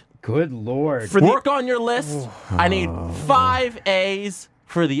point. Good Lord. Work on your list. I need 5 A's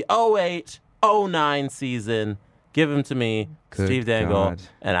for the 08-09 season. Give them to me, Good Steve Dangle God.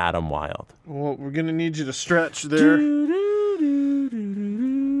 and Adam Wilde. Well, we're going to need you to stretch there.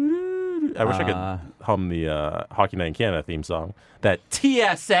 I wish I could hum the Hockey Night in Canada theme song that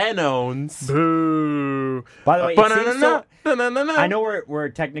TSN owns. Boo. By the way, it seems so, I I know we're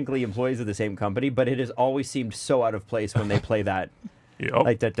technically employees of the same company, but it has always seemed so out of place when they play that.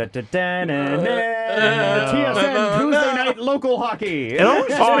 Like TSN Tuesday night local hockey. It always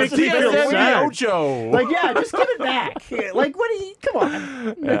just makes me feel sad. Ocho. Like, yeah, just give it back. Like, what do you? Come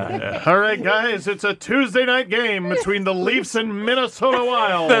on. All right, guys, it's a Tuesday night game between the Leafs and Minnesota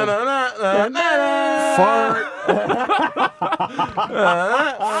Wild.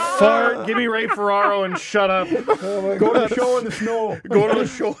 Fart, give me Ray Ferraro and shut up. Go to the show in the snow. Go to the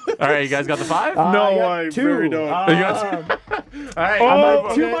show. All right, you guys got the 5? No, I I got 2. very don't. All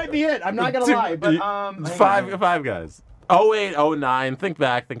right, Two might be it. I'm not gonna lie, but five guys. 08-09. Think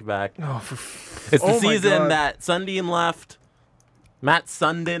back. It's the Oh my season God. that Sundin left. Matt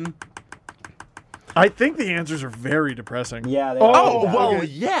Sundin. I think the answers are very depressing. Yeah. They Oh, are. well,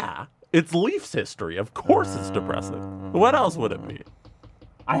 yeah. It's Leafs history. Of course it's depressing. What else would it be?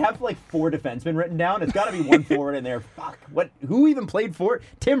 I have like 4 defensemen written down. It's got to be one forward in there. Fuck. What? Who even played for it?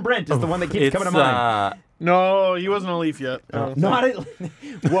 Tim Brent is the one that keeps coming to mind. No, he wasn't a Leaf yet. Not a,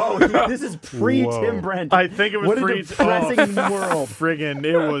 whoa. This is pre Tim Brent. I think it was what a free. depressing world. Friggin',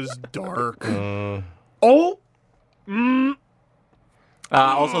 it was dark.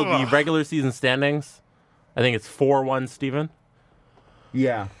 Also, the regular season standings. I think it's 4-1, Steven.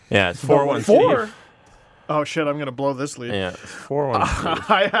 Yeah. Yeah, it's 4-1. 4? Oh, shit, I'm going to blow this lead. Yeah, it's 4-1.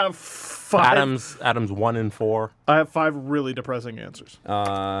 I have 5. Adam's 1-4. I have 5 really depressing answers.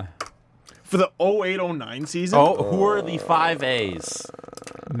 For the 08-09 season? Who are the 5 A's?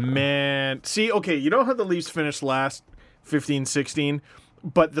 Man. See, okay, you know how the Leafs finished last 15-16,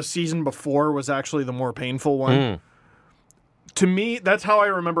 but the season before was actually the more painful one? To me, that's how I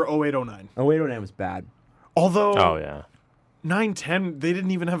remember 08-09. 08-09 was bad. Although, Oh, yeah. 9-10, they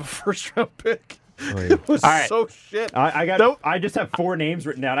didn't even have a first-round pick. It was All right. so shit. I just have 4 names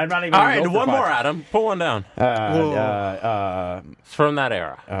written down. I'm not even. All gonna right, go for one 5. more, Adam. Pull one down. It's from that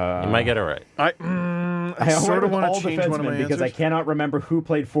era. You might get it right. I I sort of went want all to change one of my defensemen because I answers. cannot remember who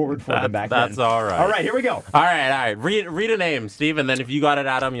played forward for them back That's then. all right. All right, here we go. All right. Read a name, Steve, and then if you got it,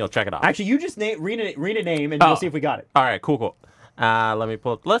 Adam, you'll check it off. Actually, you just read a name and we'll see if we got it. All right, cool. Let me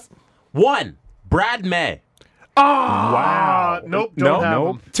pull up the list. 1, Brad May. Wow. Nope, don't have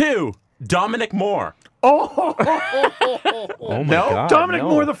nope. him. 2, Dominic Moore. Oh my God, Dominic no.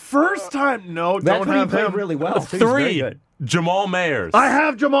 Moore the first time. No, That's don't when he have played him. really well. Too. He's very 3, good. Jamal Mayers. I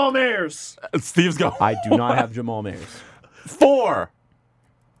have Jamal Mayers. Steve's going. I do not have Jamal Mayers. 4,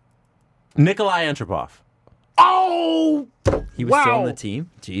 Nikolai Antropov. Oh, He was wow. still on the team.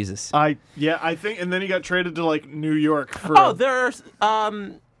 Jesus. I think, and then he got traded to like New York for. Oh, there's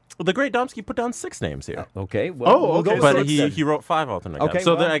the great Domsky put down 6 names here, Okay. Well, Oh, we'll go okay, with but six he then. he wrote 5 alternate. Okay, guys.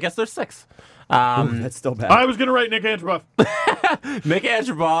 So well- I guess there's 6. That's still bad. I was gonna write Nick Antropov. Nick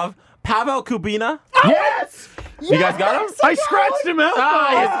Antropov, Pavel Kubina. Yes! You guys got him? I scratched him out.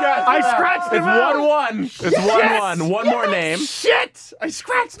 I scratched him out. It's 1-1. It's 1-1. One more name. Shit! I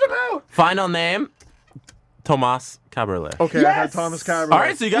scratched him out. Final name, Tomas Caberlet. Okay, I had Yes! Thomas Caberlet. All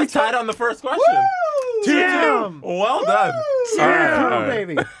right, so you guys tied on the first question. Damn. Well done. Through, All right.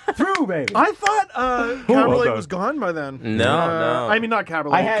 baby. Through, baby. I thought well Caberlet done. was gone by then. No. I mean, not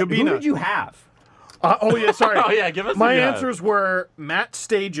Caberlet. Who Kubina. did you have? Oh yeah, sorry. Oh, yeah, give us My the answers were Matt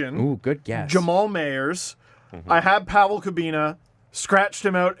Stajan, Ooh, good guess. Jamal Mayers. I had Pavel Kubina, scratched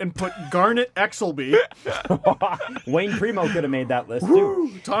him out, and put Garnet Exelby, Wayne Primo could have made that list,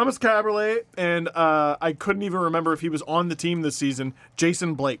 too. Thomas Caberlet, and I couldn't even remember if he was on the team this season,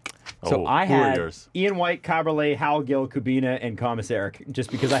 Jason Blake. So I who are had yours? Ian White, Caberlet, Hal Gill, Kubina, and Commissaric,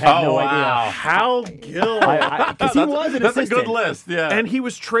 just because I had no idea. Hal Gill. Because he was an That's a assistant. good list, yeah. And he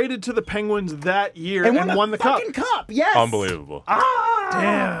was traded to the Penguins that year And and won the cup. fucking cup. Yes. Unbelievable.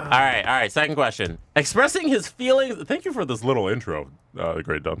 Damn. All right. Second question. Expressing his feelings. Thank you for this little intro, the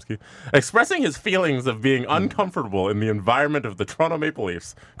great Domsky. Expressing his feelings of being uncomfortable in the environment of the Toronto Maple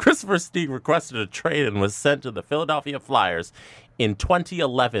Leafs, Christopher Stieg requested a trade and was sent to the Philadelphia Flyers in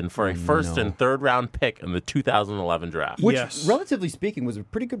 2011 for a first and third round pick in the 2011 draft. Which, Yes. relatively speaking, was a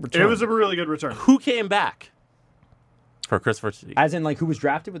pretty good return. It was a really good return. Who came back? for Chris Versteeg. As in, like, who was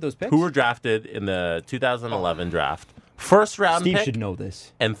drafted with those picks? Who were drafted in the 2011 draft? First round Steve pick should know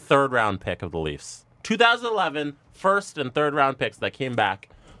this. and third round pick of the Leafs. 2011 first and third round picks that came back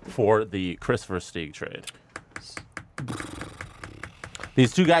for the Chris Versteeg trade.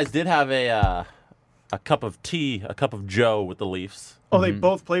 These two guys did have a cup of tea, a cup of Joe with the Leafs. Oh, they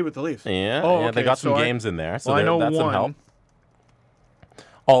both played with the Leafs. Yeah, Oh, yeah, okay. they got some So games in there, so I know that's some one. help.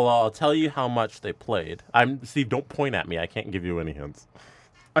 I'll tell you how much they played. Steve. Don't point at me. I can't give you any hints.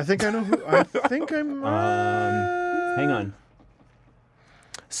 I think I know who. I think I'm. Hang on.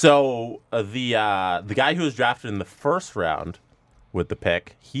 So the guy who was drafted in the first round with the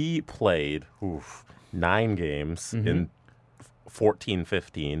pick, he played 9 games in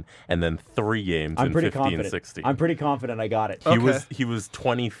 14-15, and then 3 games in 15-16. I'm pretty confident I got it. He was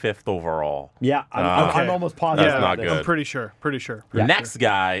 25th overall. Yeah, I'm almost positive. That's about not this. good. I'm pretty sure. The Yeah, next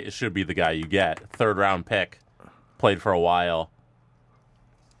guy should be the guy you get. Third round pick, played for a while.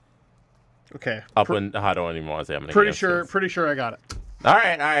 Okay. I don't even want to say how many. Pretty games sure. it is. Pretty sure I got it. All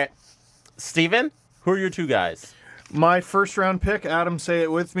right. Steven, who are your 2 guys? My first round pick. Adam, say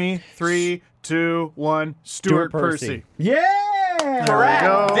it with me. 3, 2, 1. Stuart Percy. Yeah! Correct.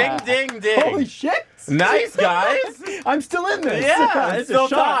 go. Ding, ding. Holy shit! Nice, guys. I'm still in this. Yeah, it's still a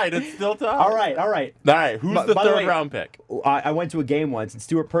shot. tied. It's still tied. All right. All right. Who's the by the third way, round pick? I went to a game once, and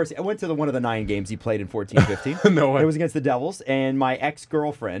Stuart Percy. I went to one of the 9 games he played in 14-15. No way. It was against the Devils, and my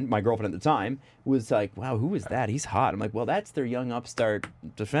ex-girlfriend, my girlfriend at the time, was like, "Wow, who is that? He's hot." I'm like, "Well, that's their young upstart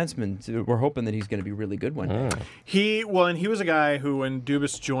defenseman. We're hoping that he's going to be really good one day." He was a guy who, when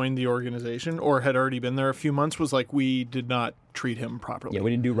Dubas joined the organization or had already been there a few months, was like, we did not treat him properly. Yeah, we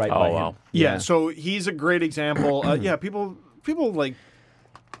didn't do right by him. Yeah, so he's a great example. People like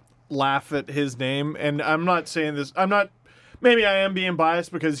laugh at his name, and I'm not saying this. Maybe I am being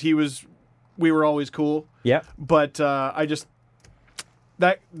biased because we were always cool. Yep. But I just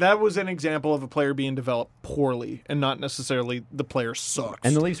that was an example of a player being developed poorly, and not necessarily the player sucks.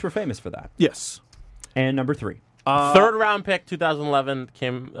 And the Leafs were famous for that. yes, And number 3. Third round pick, 2011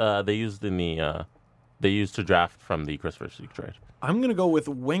 came. They used to draft from the Chris Versteeg trade. I'm gonna go with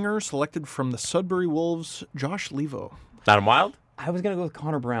winger selected from the Sudbury Wolves, Josh Levo. Adam Wild. I was going to go with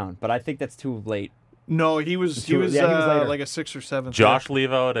Connor Brown, but I think that's too late. No, he was later. like a 6th or 7th. Josh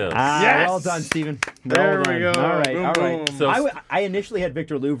Levo it is. Yes! Well done, Steven. There Well we done. go. All right, Boom, all right. boom. So- I initially had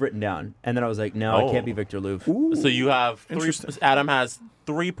Victor Louvre written down, and then I was like, no, it can't be Victor Louvre. So you have 3. Interesting. Adam has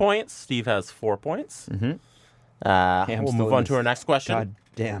 3 points. Steve has 4 points. I'm We'll still move in on this. to our next question. God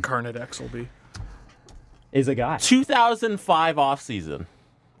damn. Carnet Exelby. Is a guy. 2005 offseason.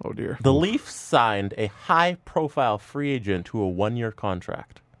 Oh dear. The Leafs signed a high-profile free agent to a 1-year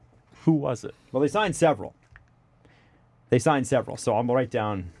contract. Who was it? Well, they signed several. So I'm going to write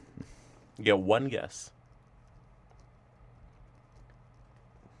down. You get 1 guess.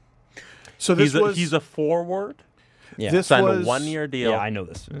 So this He's a forward. Yeah. This Signed was a 1-year deal. Yeah, I know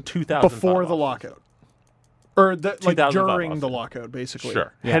this. 2005 before the offseason. lockout, or like 2005 during the offseason. lockout, basically.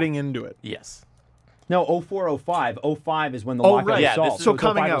 Sure. Yeah. Heading into it. Yes. No, 04, 05. 05 is when the Oh, lockout right. was Yeah, solved. this is- So It was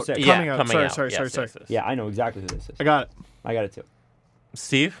coming 05, out. 06. Coming Yeah, out. coming Sorry, out. sorry, Yes, sorry. yes, yes. Yeah, I know exactly who this is. I got it. I got it too.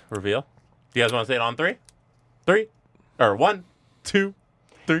 Steve, reveal. Do you guys want to say it on 3? 3? Or 1, 2,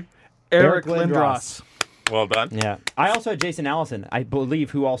 3. Eric Lindros. Lindros. Well done. Yeah. I also had Jason Allison, I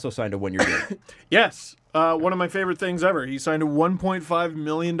believe, who also signed a 1-year deal. Yes. One of my favorite things ever. He signed a $1.5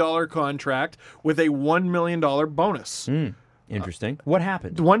 million contract with a $1 million bonus. Interesting. What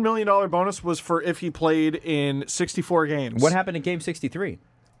happened? The $1 million bonus was for if he played in 64 games. What happened in Game 63?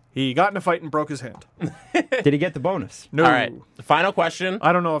 He got in a fight and broke his hand. Did he get the bonus? No. All right. Final question.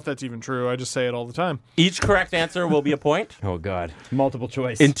 I don't know if that's even true. I just say it all the time. Each correct answer will be a point. Oh, God. Multiple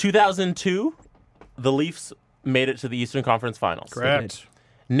choice. In 2002, the Leafs made it to the Eastern Conference Finals. Correct.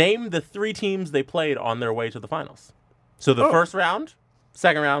 Name the 3 teams they played on their way to the finals. So the first round,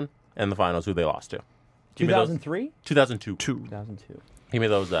 second round, and the finals, who they lost to. Give me those. 2003? 2002. 2002. Give me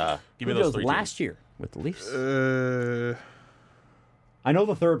those. Give me those 3 last teams. year with the Leafs. Uh, I know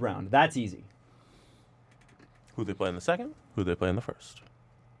the third round. That's easy. Who they play in the second? Who they play in the first?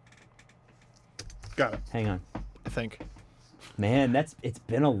 got it, Hang on. I think. Man, it's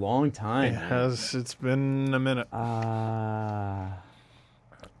been a long It time. has. It's been a minute.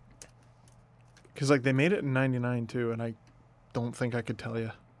 Because they made it in 99 too, and I don't think I could tell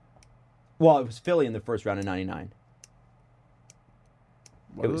you. Well, it was Philly in the first round of 99.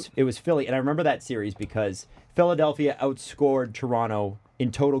 It was Philly, and I remember that series because Philadelphia outscored Toronto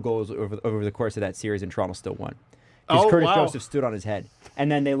in total goals over the course of that series, and Toronto still won. Because Curtis wow. Joseph stood on his head.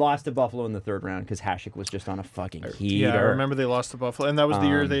 And then they lost to Buffalo in the third round because Hasek was just on a fucking heater. Yeah, I remember they lost to Buffalo, and that was the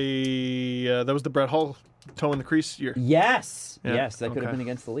year that was the Brett Hull toe in the crease year. Yes. Yeah, Yes, that could have okay. been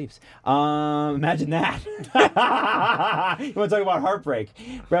against the Leafs. Imagine that. You want to talk about heartbreak?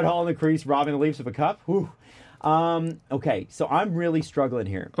 Brett Hull in the crease, robbing the Leafs of a cup? Whew. Okay, so I'm really struggling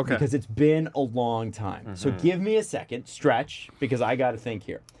here. Okay. Because it's been a long time. So give me a second, stretch, because I got to think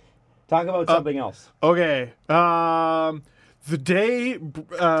here. Talk about something else. Okay. The day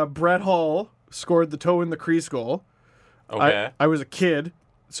Brett Hull scored the toe in the crease goal, Okay. I was a kid,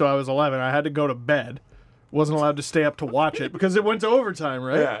 so I was 11. I had to go to bed. Wasn't allowed to stay up to watch it because it went to overtime,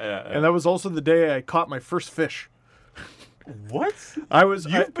 right? Yeah. And that was also the day I caught my first fish. What?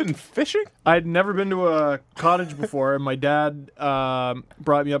 You've been fishing? I'd never been to a cottage before, and my dad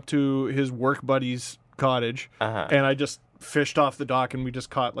brought me up to his work buddy's cottage, and I just fished off the dock, and we just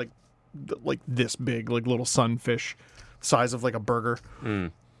caught like this big, like little sunfish, size of like a burger.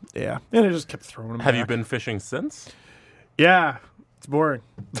 Yeah, and I just kept throwing them. Have you back. been fishing since? Yeah, it's boring.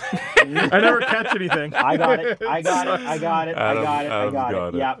 I never catch anything. I got it. Adam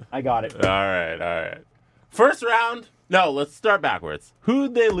Yep, I got it. All right. First round. No, let's start backwards.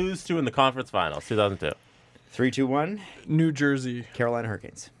 Who'd they lose to in the conference finals, 2002? 3-2-1, New Jersey. Carolina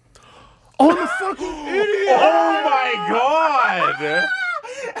Hurricanes. Oh, the fucking idiot! Oh my god!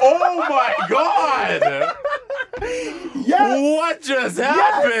 Oh my god! Yes! What just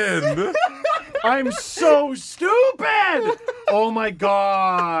happened? I'm so stupid! Oh my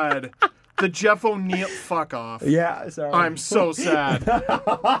god. The Jeff O'Neill. Fuck off. Yeah, sorry. I'm so sad.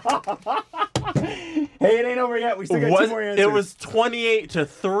 Hey, it ain't over yet. We still got two more answers. It was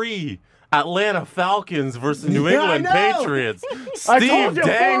 28-3. Atlanta Falcons versus New Yeah, I England know. Patriots. I Steve told you, 4-1,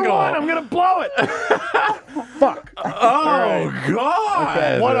 Dangle. I'm gonna blow it. Fuck. Oh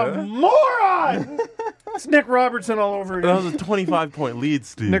god! What a moron! It's Nick Robertson all over That again. was a 25-point lead,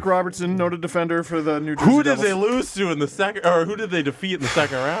 Steve. Nick Robertson, noted defender for the New Jersey Who did Devils. they lose to in the second, or who did they defeat in the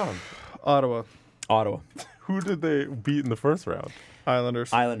second round? Ottawa. Ottawa. Who did they beat in the first round?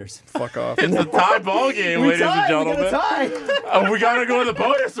 Islanders. Islanders. Fuck off. It's a tie ball game, ladies and gentlemen. We got a tie. We gotta go to the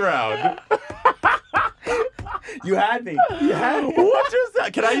bonus round. You had me. You had me. What is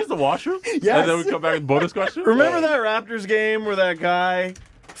that? Can I use the washroom? Yes. And then we come back with bonus question? Remember that Raptors game where that guy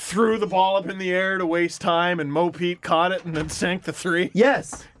threw the ball up in the air to waste time and Mo Pete caught it and then sank the three?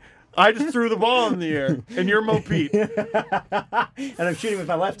 Yes. I just threw the ball in the air and you're Mo Pete. And I'm shooting with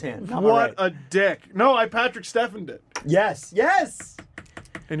my left hand. not my What right. a dick. No, I Patrick Steffen did. Yes. Yes.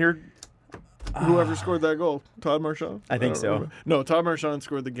 And you're whoever scored that goal. Todd Marchand? I think don't so. remember. No, Todd Marchand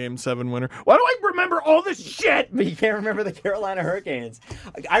scored the Game 7 winner. Why do I remember all this shit? But you can't remember the Carolina Hurricanes.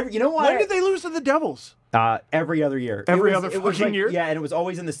 You know what? When did they lose to the Devils? Every other year. Every other it was fucking year? Yeah, and it was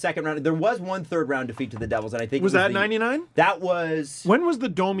always in the second round. There was one third round defeat to the Devils, and I think Was it was that 99? That was When was the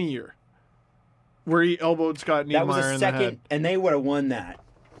Domi year? Where he elbowed Scott Niedermayer that was a in second, the head. and they would have won that.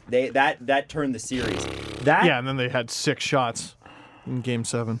 That turned the series. That Yeah, and then they had 6 shots in Game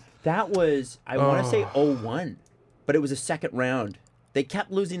 7. that was I want to say 0-1, but it was a second round. They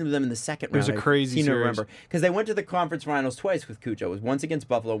kept losing to them in the second round. was a crazy I seem to series. remember because they went to the conference finals twice with Cuccio. It was once against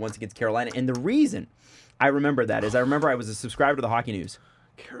Buffalo, once against Carolina. And the reason I remember that is I remember I was a subscriber to the Hockey News.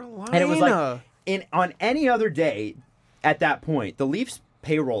 Carolina. And it was like on any other day at that point, the Leafs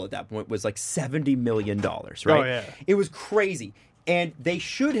payroll at that point was like $70 million, right? Oh, yeah. It was crazy. And they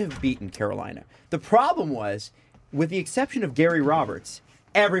should have beaten Carolina. The problem was, with the exception of Gary Roberts,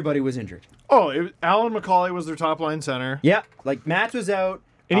 everybody was injured. Alan McCauley was their top line center. Yeah, like Matz was out.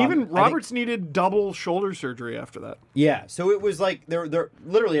 And even I think- Roberts needed double shoulder surgery after that. Yeah, so it was like they're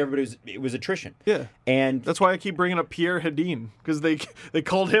literally everybody it was attrition. Yeah. And That's why I keep bringing up Pierre Hedin, because they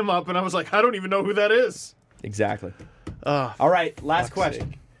called him up, and I was like, I don't even know who that is. exactly. All right, last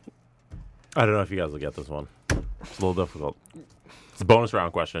question. I don't know if you guys will get this one. It's a little difficult. It's a bonus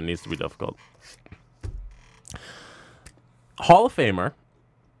round question. It needs to be difficult. Hall of Famer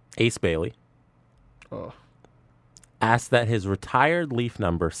Ace Bailey asked that his retired Leaf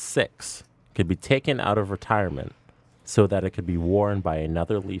number 6 could be taken out of retirement so that it could be worn by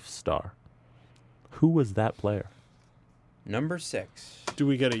another Leaf star. Who was that player? Number 6. Do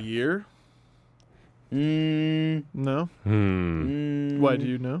we get a year? Mm, No? Why, do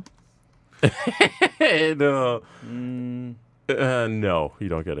you know? No. No, you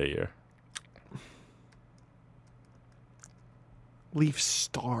don't get a year. Leaf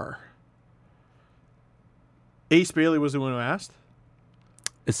star. Ace Bailey was the one who asked?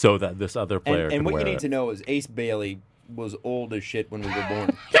 So that this other player and could what wear you need it. to know is Ace Bailey was old as shit when we were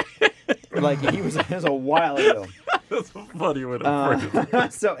born. Like it was a while ago. That's a funny way to phrase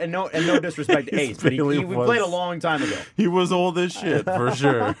it. So and no disrespect to Ace, but we played a long time ago. He was old as shit, for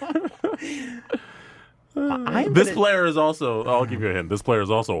sure. This player is also, I'll give you a hint, this player is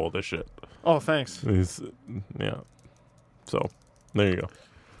also old as shit. Oh, thanks. Yeah. So, there you go.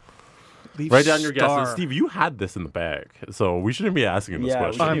 Leaf Write down your Star. guesses. Steve, you had this in the bag, so we shouldn't be asking this Yeah,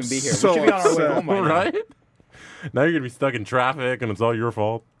 we question. shouldn't even be here. so We should be on our way upset. home by now. Right? Now you're going to be stuck in traffic, and it's all your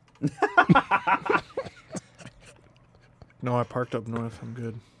fault. No, I parked up north. I'm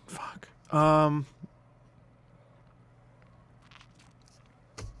good. Fuck.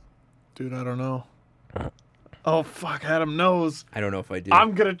 Dude, I don't know. Oh, fuck. Adam knows. I don't know if I do.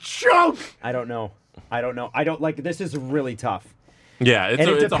 I'm going to choke. I don't know. I don't like. This is really tough. Yeah, it's And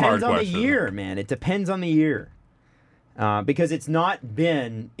it a hard depends on question. the year, man. It depends on the year. Because it's not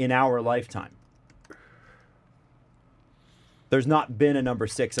been in our lifetime. There's not been a number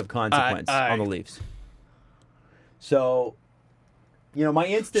 6 of consequence on the Leafs. So, my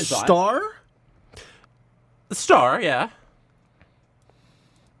instant thought. Star? Star, yeah.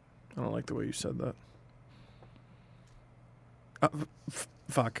 I don't like the way you said that.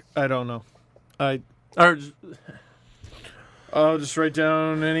 Fuck. I don't know. I'll just write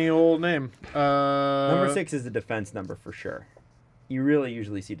down any old name. Number 6 is the defense number for sure. You really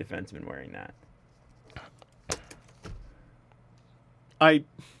usually see defensemen wearing that.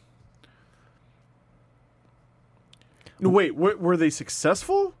 No, wait, were they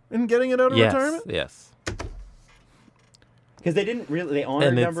successful in getting it out of retirement? Yes. Because they didn't really, they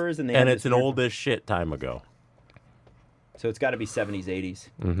honored numbers and they had it's this an weird- old as shit time ago. So it's got to be 70s, 80s.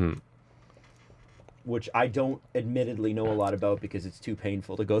 Mm-hmm. Which I don't admittedly know a lot about because it's too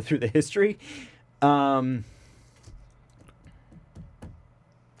painful to go through the history. Okay,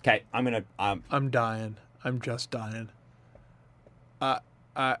 I'm gonna. I'm dying. I'm just dying. I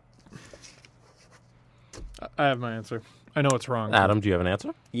have my answer. I know it's wrong. Adam, do you have an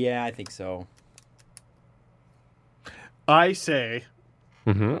answer? Yeah, I think so. I say,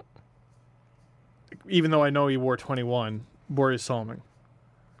 Mm-hmm. even though I know he wore 21, Boris Salming.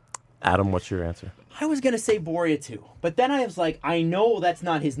 Adam, what's your answer? I was gonna say Boria too, but then I was like, I know that's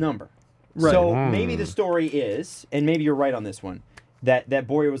not his number. Right. So maybe the story is, and maybe you're right on this one, that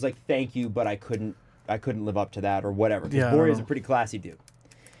Boria was like, "Thank you, but I couldn't live up to that," or whatever. Because Yeah, I don't Boria's a know. pretty classy dude.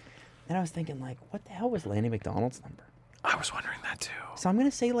 And I was thinking, like, what the hell was Lanny McDonald's number? I was wondering that too. So I'm gonna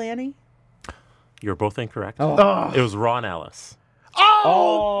say Lanny. You're both incorrect. Oh, It was Ron Ellis.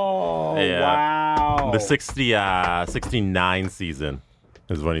 Oh, Yeah. wow. The 69 season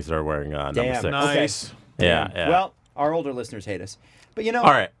is when he started wearing number Damn, 6. nice. Yeah. Well, our older listeners hate us, but All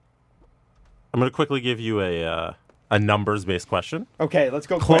right. I'm going to quickly give you a numbers-based question. Okay, let's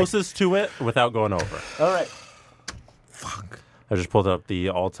go quick. Closest to it without going over. All right. I just pulled up the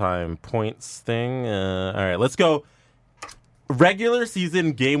all-time points thing. All right, let's go. Regular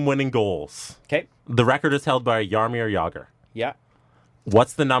season game-winning goals. Okay. The record is held by Jaromir Jagr. Yeah.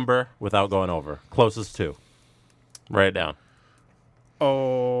 What's the number without going over? Closest to. Write it down.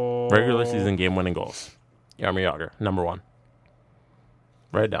 Oh. Regular season game-winning goals. Jaromir Jagr, number 1.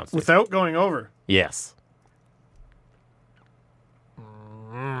 Write it down, Steve. Without going over. Yes.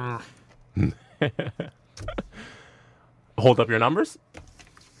 Hold up your numbers.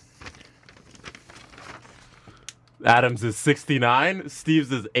 Adams is 69.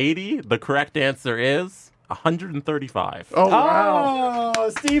 Steve's is 80. The correct answer is 135. Oh, wow. Oh,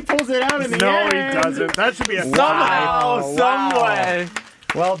 Steve pulls it out in the No, end. he doesn't. That should be a Somehow, tie. some way.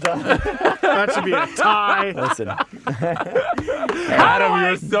 Well done. That should be a tie. Listen. Adam,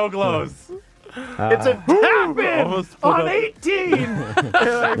 you're so close. It's a tap in Almost pulled on up. 18.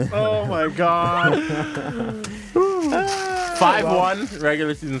 Oh, my God. 5-1,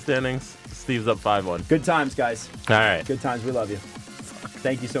 regular season standings. Steve's up 5-1. Good times, guys. All right. Good times. We love you.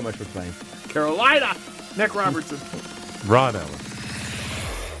 Thank you so much for playing. Carolina. Nick Robertson. Ron Ellis.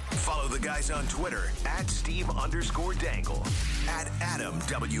 Follow the guys on Twitter at Steve_Dangle, at Adam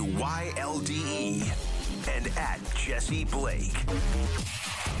WYLDE, and at Jesse Blake.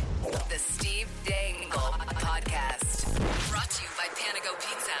 The Steve Dangle Podcast. Brought to you by Panago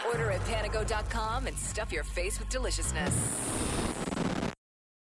Pizza. Order at panago.com and stuff your face with deliciousness.